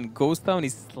Ghost Town, and Ghost Town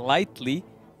is slightly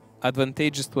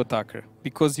advantageous to attacker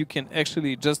because you can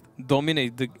actually just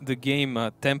dominate the game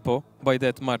tempo by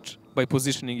that much by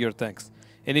positioning your tanks.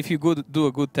 And if you do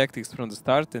a good tactics from the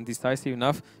start and decisive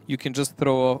enough, you can just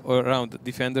throw around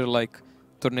defender like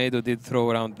Tornado did throw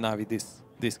around Na'Vi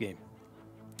this game.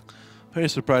 Very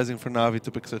surprising for Na'Vi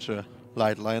to pick such a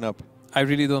light lineup. I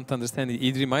really don't understand it.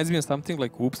 It reminds me of something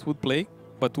like Oops would play,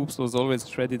 but Oops was always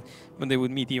shredded when they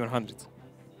would meet even hundreds.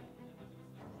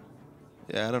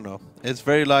 Yeah, I don't know. It's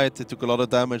very light. It took a lot of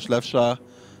damage. Levsha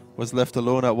was left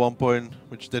alone at one point,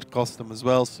 which did cost them as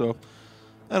well. So,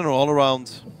 I don't know, all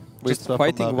around. Just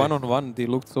fighting one-on-one, they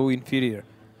looked so inferior.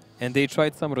 And they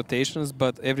tried some rotations,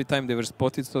 but every time they were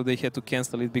spotted, so they had to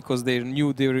cancel it because they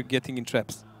knew they were getting in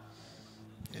traps.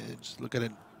 Yeah, just look at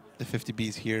it. The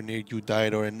 50Bs here near you,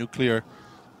 Diador and Nuclear.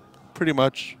 Pretty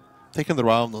much taking the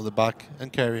round on the back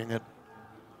and carrying it.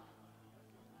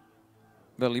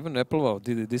 Well, even Applewell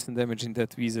did a decent damage in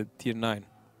that VZ tier 9.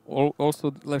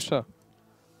 Also Levsha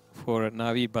for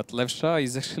Na'Vi, but Levsha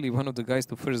is actually one of the guys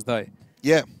to first die.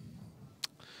 Yeah.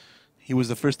 He was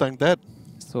the first tank dead.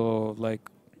 So, like,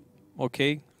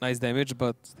 okay, nice damage,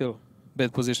 but still,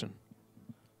 bad position.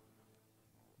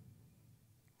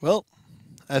 Well,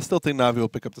 I still think Na'Vi will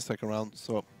pick up the second round,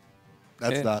 so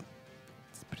that's that.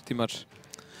 It's pretty much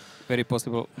very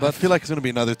possible. But I feel like it's going to be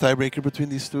another tiebreaker between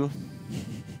these 2.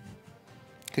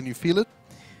 Can you feel it?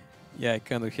 Yeah, I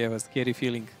kind of have a scary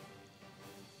feeling.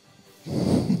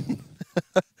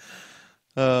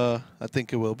 I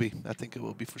think it will be. I think it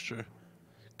will be for sure.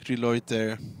 Kriloid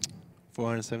there,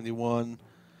 471.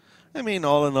 I mean,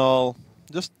 all in all,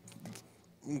 just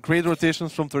great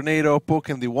rotations from Tornado,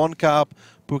 poking the one cap,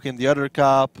 poking the other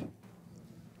cap.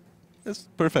 It's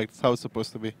perfect. It's how it's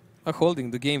supposed to be.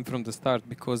 Holding the game from the start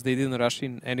because they didn't rush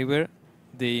in anywhere.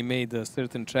 They made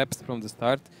certain traps from the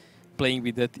start, playing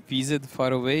with that VZ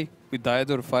far away, with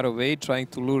Diador far away, trying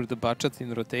to lure the Bachats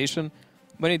in rotation.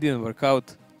 When it didn't work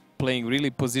out, playing really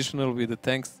positional with the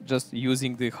tanks, just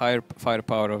using the higher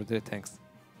firepower of the tanks.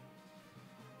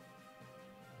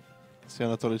 See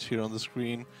Anatolic here on the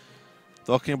screen.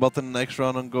 Talking about the next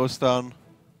round on Ghost Town.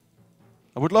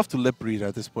 I would love to lip read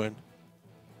at this point.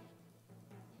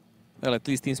 Well, at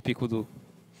least TeamSpeak would do.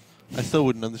 I still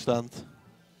wouldn't understand.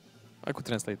 I could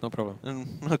translate, no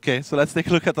problem. Okay, so let's take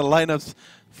a look at the lineups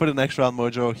for the next round,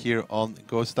 Mojo, here on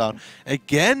Ghost Town.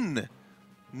 Again,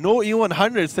 no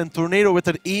E100s and Tornado with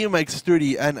an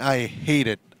EMX30, and I hate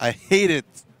it. I hate it.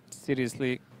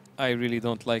 Seriously, I really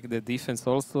don't like the defense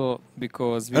also,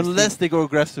 because... Unless they go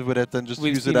aggressive with it and just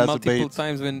use it as a bait. Multiple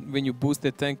times when you boost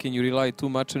the tank and you rely too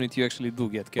much on it, you actually do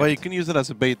get kept. Well, you can use it as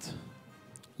a bait.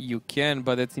 You can,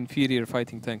 but that's inferior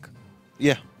fighting tank.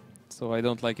 Yeah. So I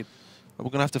don't like it. We're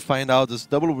going to have to find out this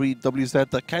WZ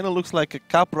that kind of looks like a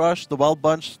cap rush, the Wild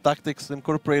Bunch tactics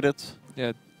incorporated.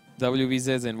 Yeah,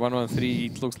 WVZ and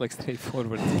 113, it looks like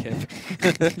straightforward cap.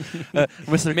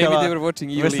 Mr. Maybe Kala, they were watching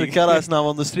Mr. E-League. Kala is now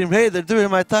on the stream. Hey, they're doing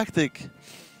my tactic.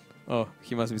 Oh,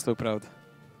 he must be so proud.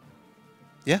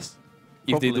 Yes.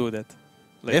 If they Probably. do that.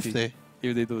 Let's If see. they.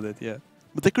 If they do that, yeah.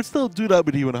 But they could still do that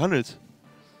with E100.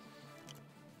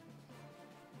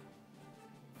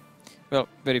 Well,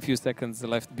 very few seconds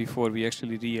left before we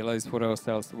actually realize for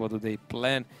ourselves what do they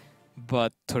plan.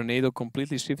 But Tornado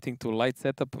completely shifting to light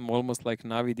setup, almost like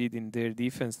Navi did in their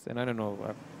defense. And I don't know.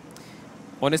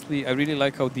 Honestly, I really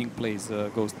like how Ding plays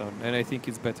goes down. And I think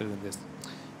it's better than this.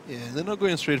 Yeah, they're not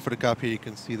going straight for the cap here. You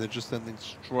can see they're just sending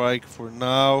strike for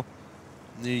now.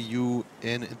 Near you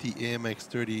and the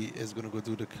AMX30 is going to go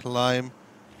do the climb.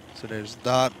 So there's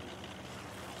that.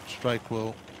 Strike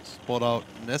will spot out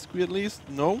Nesqui at least.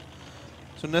 No.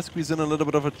 So Nesqui's in a little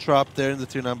bit of a trap there in the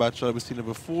tier 9 batch shot. We've seen it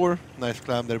before. Nice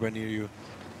climb there by Near you.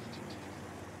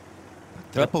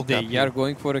 Triple They cap are here.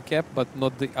 going for a cap, but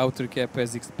not the outer cap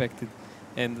as expected.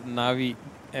 And Navi,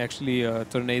 actually,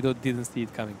 Tornado didn't see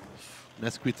it coming.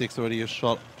 Nesqui takes already a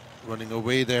shot, running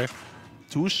away there.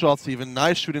 2 shots even.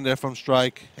 Nice shooting there from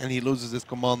Strike. And he loses his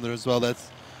commander as well.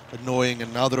 That's annoying.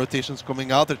 And now the rotation's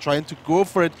coming out. They're trying to go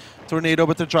for it, Tornado,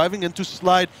 but they're driving into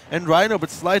Slide and Rhino. But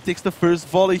Slide takes the first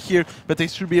volley here, but they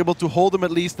should be able to hold him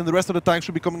at least. And the rest of the tanks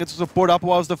should be coming into support.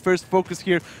 Apoa is the first focus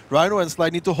here. Rhino and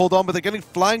Slide need to hold on, but they're getting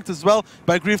flanked as well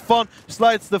by Griffon.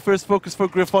 Slide's the first focus for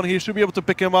Griffon. He should be able to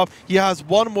pick him up. He has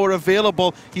one more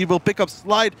available. He will pick up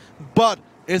Slide, but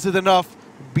is it enough?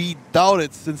 We doubt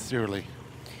it sincerely.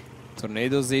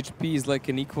 Tornado's HP is like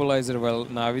an equalizer, while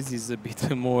Navi's is a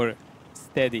bit more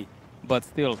steady. But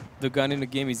still, the gun in the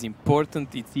game is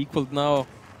important. It's equaled now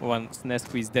once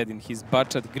Nesqui is dead in his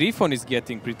budget. Griffon is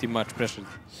getting pretty much pressured.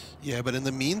 Yeah, but in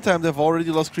the meantime, they've already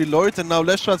lost Kreloid, and now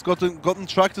Leschat's gotten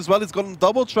tracked as well. He's gotten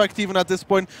double tracked even at this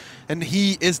point, and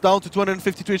he is down to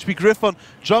 252 HP. Griffon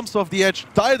jumps off the edge.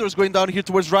 Diodor's going down here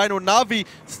towards Rhino. Navi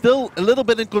still a little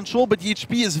bit in control, but the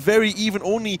HP is very even,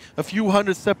 only a few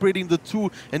hundred separating the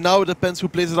two, and now it depends who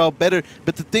plays it out better.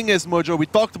 But the thing is, Mojo, we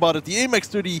talked about it, the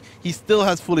AMX30, he still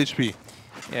has full HP.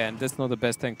 Yeah, and that's not the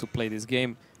best tank to play this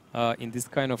game. In this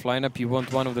kind of lineup, you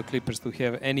want one of the Clippers to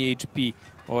have any HP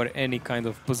or any kind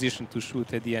of position to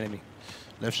shoot at the enemy.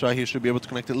 Left shot here should be able to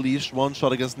connect at least one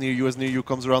shot against Near You as Near You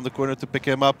comes around the corner to pick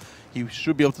him up. He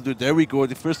should be able to do it. There we go.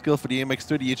 The first kill for the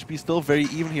AMX30. HP still very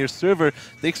even here. Server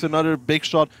takes another big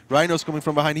shot. Rhino's coming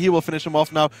from behind. He will finish him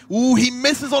off now. Ooh, he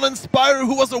misses on Inspire,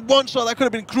 who was a one shot. That could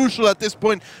have been crucial at this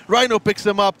point. Rhino picks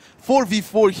him up.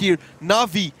 4v4 here.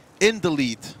 Navi in the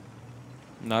lead.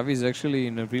 Navi is actually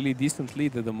in a really decent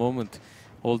lead at the moment.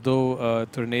 Although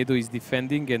Tornado is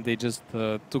defending and they just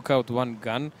took out one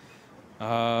gun,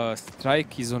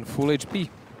 Strike is on full HP.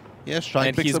 Yeah, Strike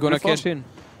And picks he's up going to Griffon. cash in.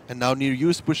 And now Near You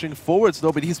is pushing forwards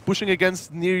though, but he's pushing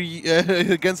against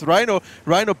against Rhino.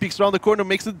 Rhino peeks around the corner,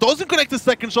 makes it, doesn't connect the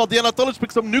second shot. The Anatolic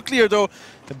picks up Nuclear though,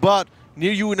 but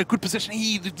Near You in a good position.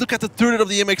 Look at the turret of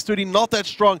the MX-30, not that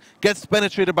strong, gets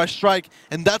penetrated by Strike,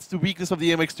 and that's the weakness of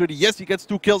the MX-30. Yes, he gets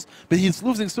 2 kills, but he's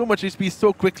losing so much HP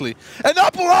so quickly. And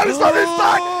Apollo is on his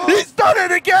side! He's done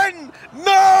it again!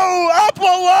 No!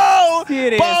 Apollo!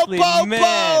 Seriously,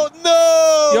 man.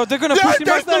 No! Yo, they're gonna push him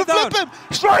They're gonna upside flip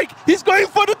him! Strike! He's going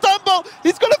for the tumble!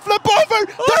 He's gonna flip over!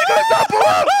 There goes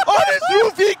Apollo! On his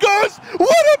roof he goes!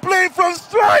 What a play from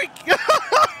Strike!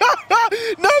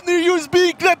 Now Near You is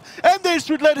being clipped, and they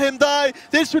should let him die.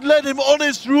 They should let him on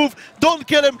his roof. Don't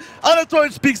kill him.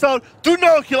 Anatoly speaks out. Do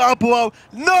not kill Apuao.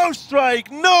 No,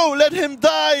 Strike. No, let him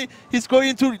die. He's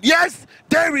going to... Yes!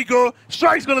 There we go.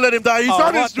 Strike's going to let him die. He's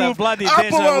on his roof.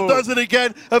 Apuao does it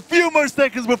again. A few more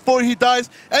seconds before he dies,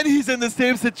 and he's in the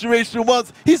same situation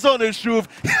once. He's on his roof.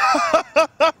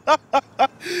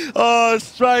 Oh,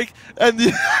 Strike. And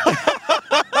the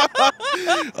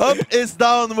up is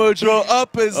down, Mojo.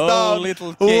 Up is down.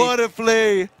 Little kid. What a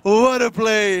play. What a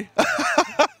play.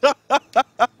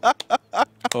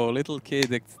 Oh, little kid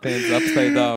that stands upside down.